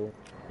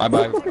 Bye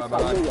bye.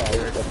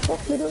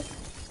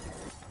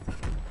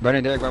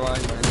 Brandon Derek, bye bye.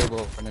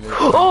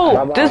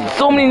 Oh, there's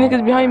so many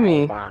niggas behind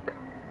me.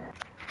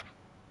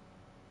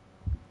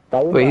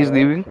 Wait, he's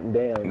leaving?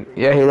 Damn.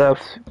 Yeah, he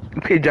left. He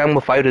played Dragon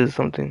Ball Fighters or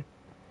something.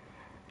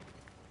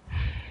 How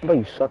about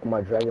you suck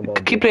my Dragon Ball?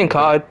 Keep playing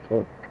COD.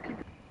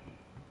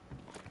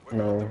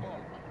 No.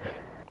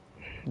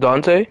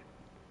 Dante?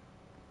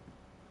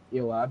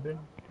 Yo, what happened?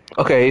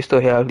 Okay, he's still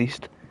here at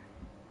least.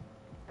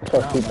 I'm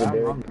after this game,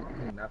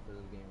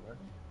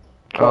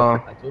 bro.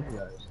 I told you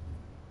guys.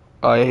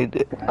 I hate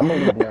it. I'm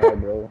gonna leave now,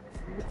 bro.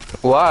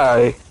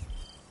 Why?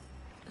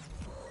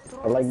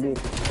 I like this.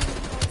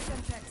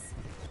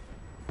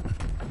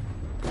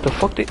 The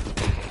fuck did?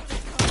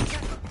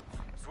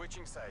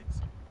 Switching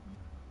sides.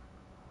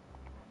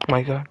 Oh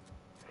my god.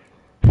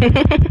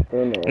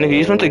 Nigga, you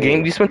just went to game.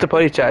 You just went to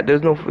party chat.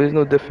 There's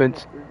no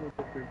difference.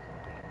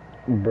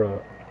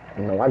 Bro,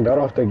 no, I got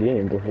off the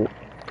game before.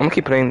 I'm gonna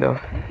keep playing though.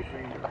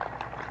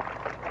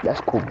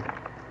 That's cool.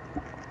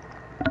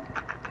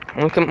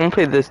 I'm gonna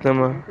play this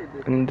then,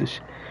 and this.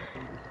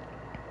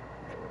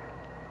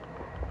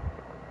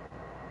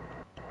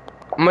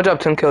 I'm gonna drop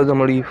 10 kills. I'm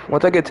gonna leave.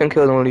 Once I get 10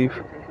 kills, I'm gonna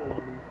leave.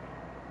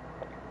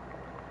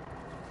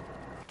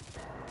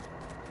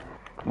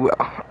 Well.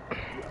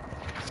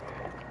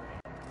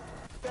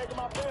 Taking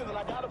my pants and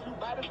I got a few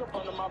bodies up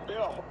under my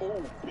belt.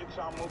 Oh, bitch,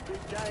 I'm a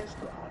big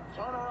gangster. I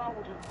turn around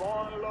with this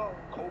born love.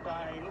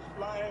 Cocaine is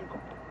flying.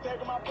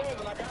 Taking my pants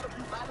and I got a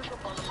few bodies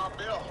up under my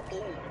belt.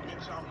 Oh,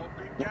 bitch, I'm a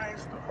big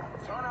gangster.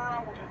 I turn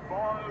around with this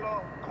born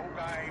love.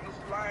 Cocaine is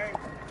flying.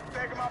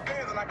 Taking my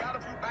pants and I got a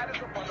few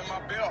bodies up under my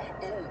belt.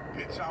 Oh,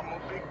 bitch, I'm a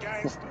big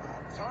gangster.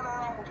 I turn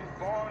around with this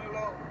born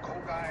love.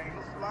 Cocaine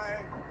is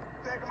flying.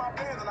 Taking my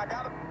pants and I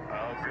got a...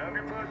 I'll grab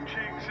your butt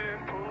cheeks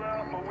and pull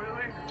out my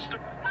willie.